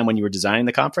at the time when you were designing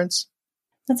the conference?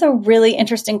 That's a really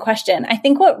interesting question. I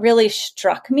think what really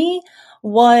struck me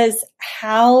was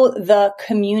how the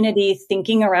community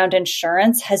thinking around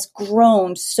insurance has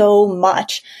grown so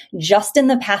much just in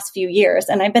the past few years.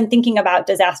 And I've been thinking about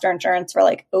disaster insurance for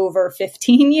like over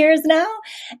 15 years now.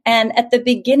 And at the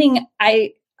beginning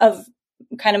of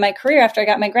kind of my career after I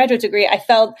got my graduate degree, I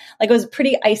felt like I was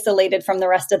pretty isolated from the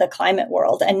rest of the climate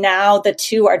world. And now the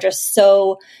two are just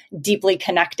so deeply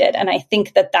connected. And I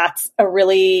think that that's a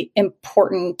really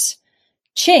important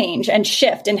change and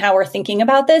shift in how we're thinking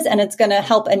about this. And it's going to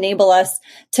help enable us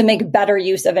to make better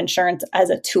use of insurance as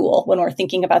a tool when we're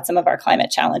thinking about some of our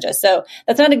climate challenges. So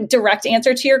that's not a direct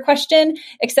answer to your question,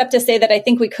 except to say that I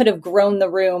think we could have grown the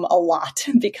room a lot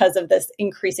because of this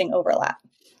increasing overlap.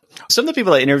 Some of the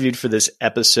people I interviewed for this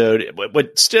episode,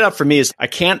 what stood out for me is I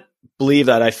can't believe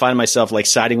that I find myself like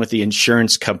siding with the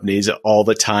insurance companies all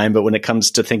the time. But when it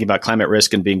comes to thinking about climate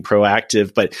risk and being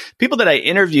proactive, but people that I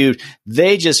interviewed,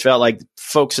 they just felt like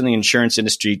folks in the insurance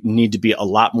industry need to be a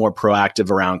lot more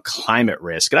proactive around climate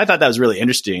risk. And I thought that was really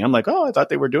interesting. I'm like, oh, I thought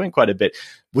they were doing quite a bit.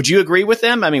 Would you agree with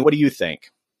them? I mean, what do you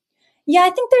think? Yeah, I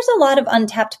think there's a lot of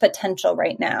untapped potential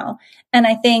right now. And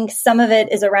I think some of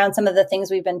it is around some of the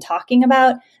things we've been talking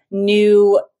about,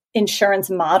 new insurance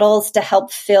models to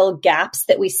help fill gaps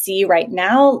that we see right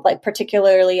now, like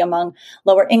particularly among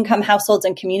lower income households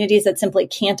and communities that simply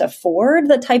can't afford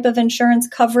the type of insurance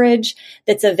coverage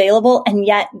that's available. And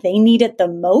yet they need it the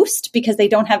most because they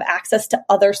don't have access to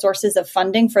other sources of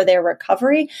funding for their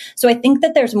recovery. So I think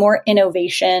that there's more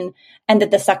innovation and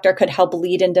that the sector could help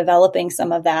lead in developing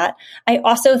some of that. I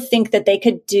also think that they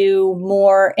could do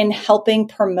more in helping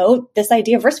promote this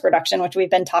idea of risk reduction, which we've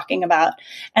been talking about.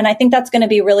 And I think that's going to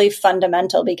be really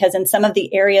fundamental because in some of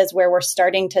the areas where we're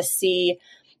starting to see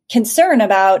concern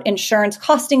about insurance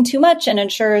costing too much and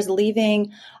insurers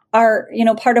leaving are,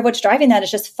 part of what's driving that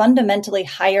is just fundamentally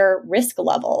higher risk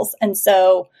levels. And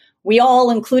so we all,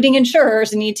 including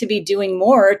insurers, need to be doing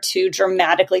more to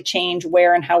dramatically change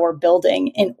where and how we're building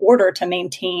in order to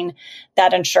maintain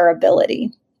that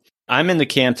insurability. I'm in the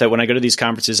camp that when I go to these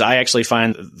conferences, I actually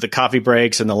find the coffee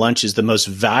breaks and the lunches the most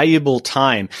valuable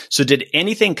time. So did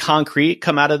anything concrete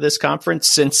come out of this conference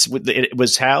since it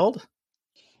was held?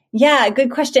 Yeah,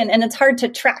 good question. And it's hard to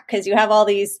track because you have all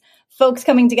these folks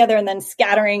coming together and then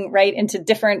scattering right into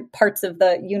different parts of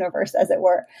the universe, as it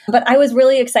were. But I was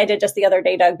really excited just the other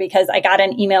day, Doug, because I got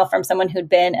an email from someone who'd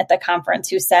been at the conference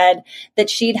who said that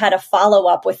she'd had a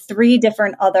follow-up with 3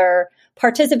 different other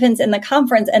participants in the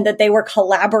conference and that they were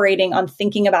collaborating on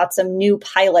thinking about some new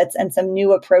pilots and some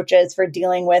new approaches for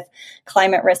dealing with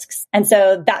climate risks. And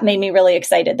so that made me really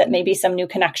excited that maybe some new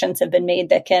connections have been made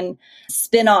that can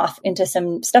spin off into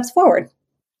some steps forward.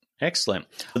 Excellent.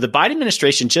 The Biden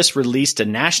administration just released a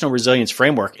national resilience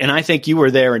framework, and I think you were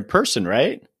there in person,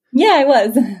 right? Yeah, I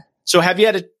was. So have you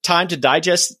had a time to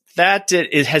digest that?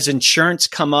 Has insurance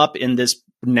come up in this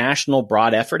national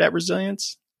broad effort at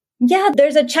resilience? Yeah,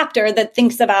 there's a chapter that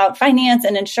thinks about finance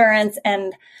and insurance,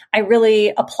 and I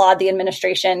really applaud the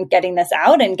administration getting this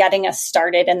out and getting us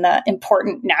started in the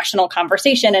important national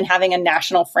conversation and having a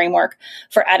national framework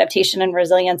for adaptation and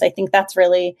resilience. I think that's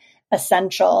really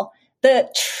essential.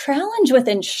 The challenge with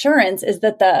insurance is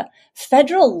that the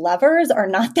federal levers are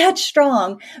not that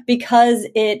strong because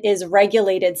it is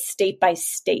regulated state by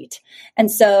state. And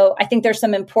so I think there's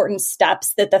some important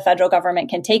steps that the federal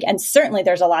government can take. And certainly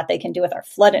there's a lot they can do with our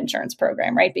flood insurance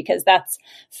program, right? Because that's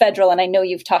federal. And I know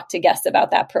you've talked to guests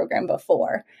about that program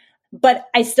before. But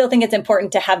I still think it's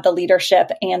important to have the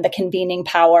leadership and the convening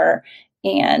power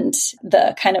and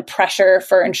the kind of pressure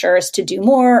for insurers to do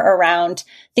more around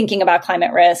thinking about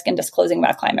climate risk and disclosing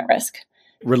about climate risk.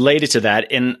 Related to that,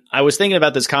 and I was thinking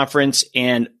about this conference,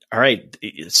 and all right,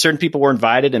 certain people were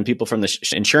invited and people from the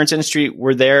insurance industry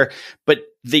were there, but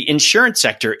the insurance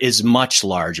sector is much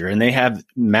larger and they have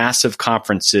massive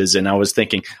conferences. And I was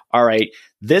thinking, all right,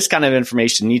 this kind of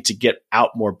information needs to get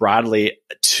out more broadly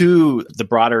to the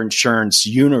broader insurance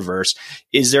universe.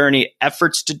 Is there any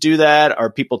efforts to do that?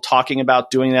 Are people talking about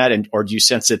doing that? Or do you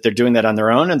sense that they're doing that on their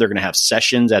own and they're going to have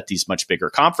sessions at these much bigger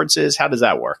conferences? How does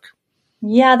that work?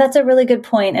 Yeah, that's a really good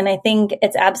point. And I think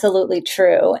it's absolutely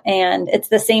true. And it's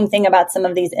the same thing about some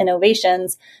of these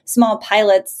innovations. Small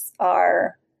pilots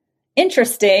are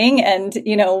interesting and,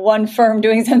 one firm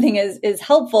doing something is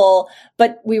helpful,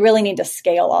 but we really need to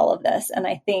scale all of this. And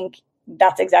I think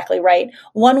that's exactly right.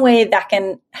 One way that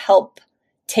can help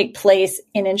take place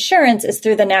in insurance is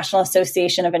through the National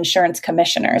Association of Insurance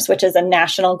Commissioners, which is a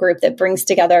national group that brings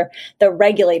together the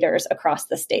regulators across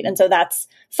the state. And so that's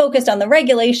focused on the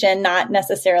regulation, not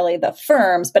necessarily the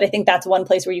firms, but I think that's one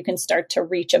place where you can start to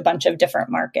reach a bunch of different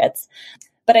markets.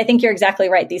 But I think you're exactly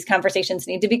right. These conversations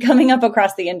need to be coming up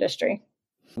across the industry.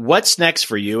 What's next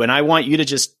for you? And I want you to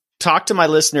just talk to my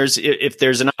listeners if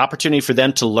there's an opportunity for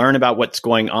them to learn about what's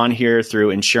going on here through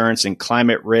insurance and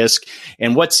climate risk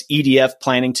and what's EDF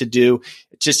planning to do.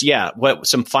 Just, what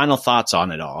some final thoughts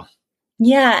on it all.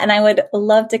 Yeah, and I would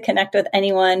love to connect with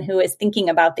anyone who is thinking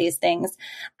about these things.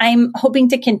 I'm hoping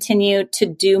to continue to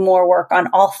do more work on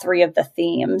all 3 of the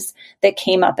themes that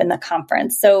came up in the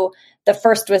conference. So the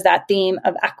first was that theme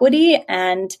of equity,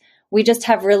 and we just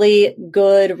have really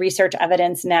good research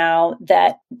evidence now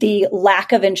that the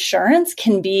lack of insurance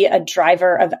can be a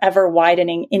driver of ever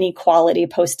widening inequality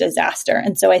post-disaster.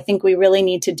 And so I think we really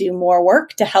need to do more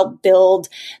work to help build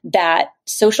that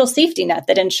social safety net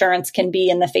that insurance can be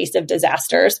in the face of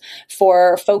disasters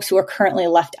for folks who are currently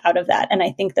left out of that. And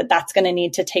I think that that's going to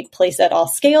need to take place at all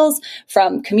scales,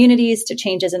 from communities to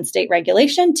changes in state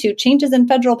regulation to changes in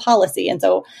federal policy. And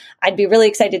so I'd be really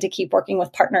excited to keep working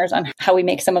with partners on how we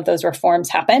make some of those reforms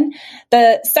happen.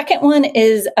 The second one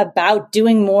is about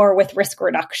doing more with risk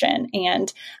reduction.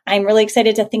 And I'm really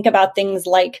excited to think about things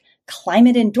like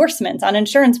climate endorsements on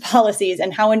insurance policies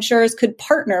and how insurers could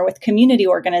partner with community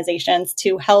organizations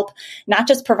to help not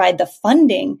just provide the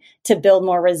funding to build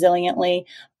more resiliently,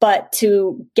 but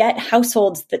to get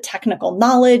households the technical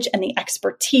knowledge and the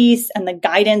expertise and the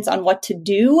guidance on what to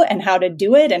do and how to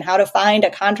do it and how to find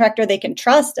a contractor they can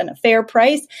trust and a fair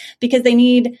price, because they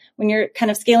need, when you're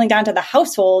kind of scaling down to the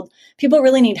household, people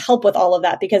really need help with all of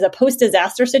that, because a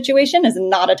post-disaster situation is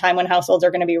not a time when households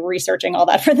are going to be researching all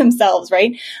that for themselves,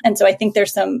 right? And so I think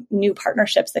there's some new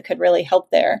partnerships that could really help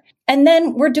there. And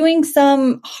then we're doing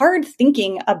some hard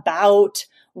thinking about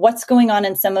what's going on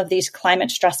in some of these climate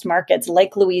stressed markets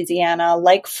like Louisiana,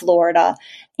 like Florida,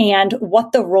 and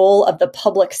what the role of the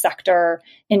public sector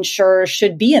insurers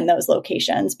should be in those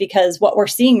locations. Because what we're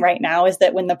seeing right now is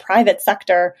that when the private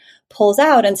sector pulls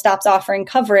out and stops offering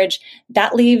coverage,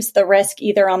 that leaves the risk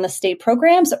either on the state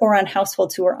programs or on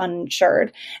households who are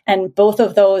uninsured. And both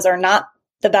of those are not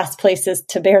the best places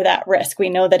to bear that risk. We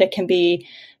know that it can be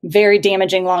very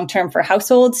damaging long-term for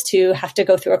households to have to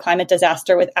go through a climate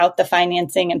disaster without the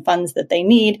financing and funds that they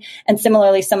need. And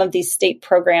similarly, some of these state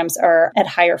programs are at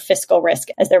higher fiscal risk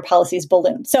as their policies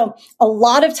balloon. So a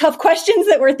lot of tough questions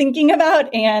that we're thinking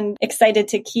about and excited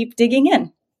to keep digging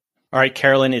in. All right,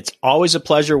 Carolyn, it's always a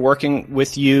pleasure working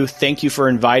with you. Thank you for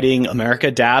inviting America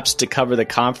Adapts to cover the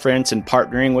conference and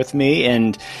partnering with me.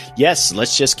 And yes,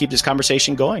 let's just keep this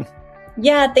conversation going.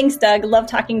 Yeah, thanks, Doug. Love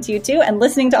talking to you too and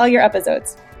listening to all your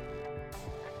episodes.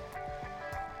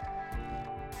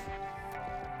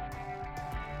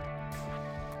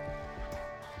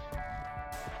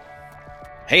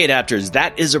 Hey, Adapters,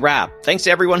 that is a wrap. Thanks to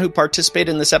everyone who participated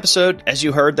in this episode. As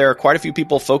you heard, there are quite a few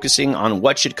people focusing on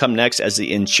what should come next as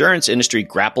the insurance industry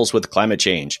grapples with climate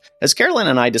change. As Carolyn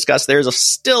and I discussed, there's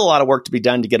still a lot of work to be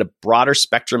done to get a broader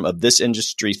spectrum of this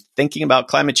industry thinking about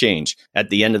climate change. At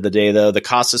the end of the day, though, the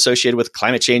costs associated with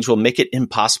climate change will make it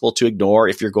impossible to ignore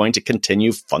if you're going to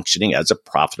continue functioning as a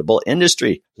profitable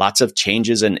industry. Lots of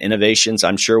changes and innovations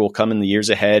I'm sure will come in the years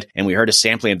ahead, and we heard a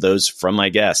sampling of those from my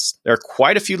guests. There are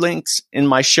quite a few links in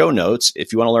my show notes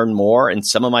if you want to learn more, and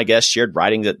some of my guests shared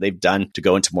writing that they've done to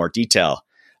go into more detail.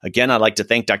 Again, I'd like to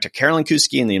thank Dr. Carolyn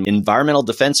Kuski and the Environmental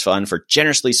Defense Fund for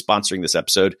generously sponsoring this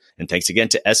episode, and thanks again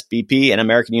to SBP and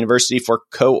American University for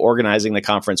co-organizing the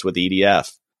conference with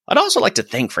EDF. I'd also like to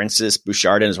thank Francis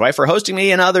Bouchard and his wife for hosting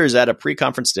me and others at a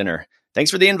pre-conference dinner. Thanks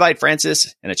for the invite,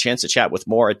 Francis, and a chance to chat with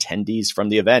more attendees from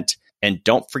the event. And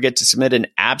don't forget to submit an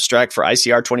abstract for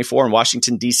ICR 24 in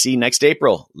Washington, D.C. next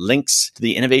April. Links to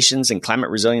the Innovations in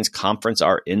Climate Resilience Conference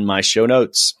are in my show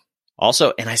notes.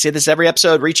 Also, and I say this every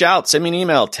episode, reach out, send me an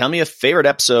email, tell me a favorite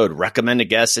episode, recommend a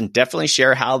guest, and definitely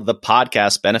share how the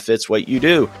podcast benefits what you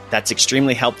do. That's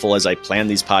extremely helpful as I plan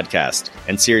these podcasts.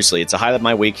 And seriously, it's a highlight of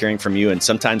my week hearing from you, and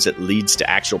sometimes it leads to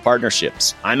actual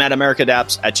partnerships. I'm at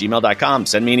americaadapts@gmail.com.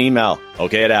 Send me an email.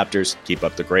 Okay, Adapters, keep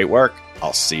up the great work.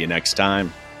 I'll see you next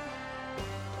time.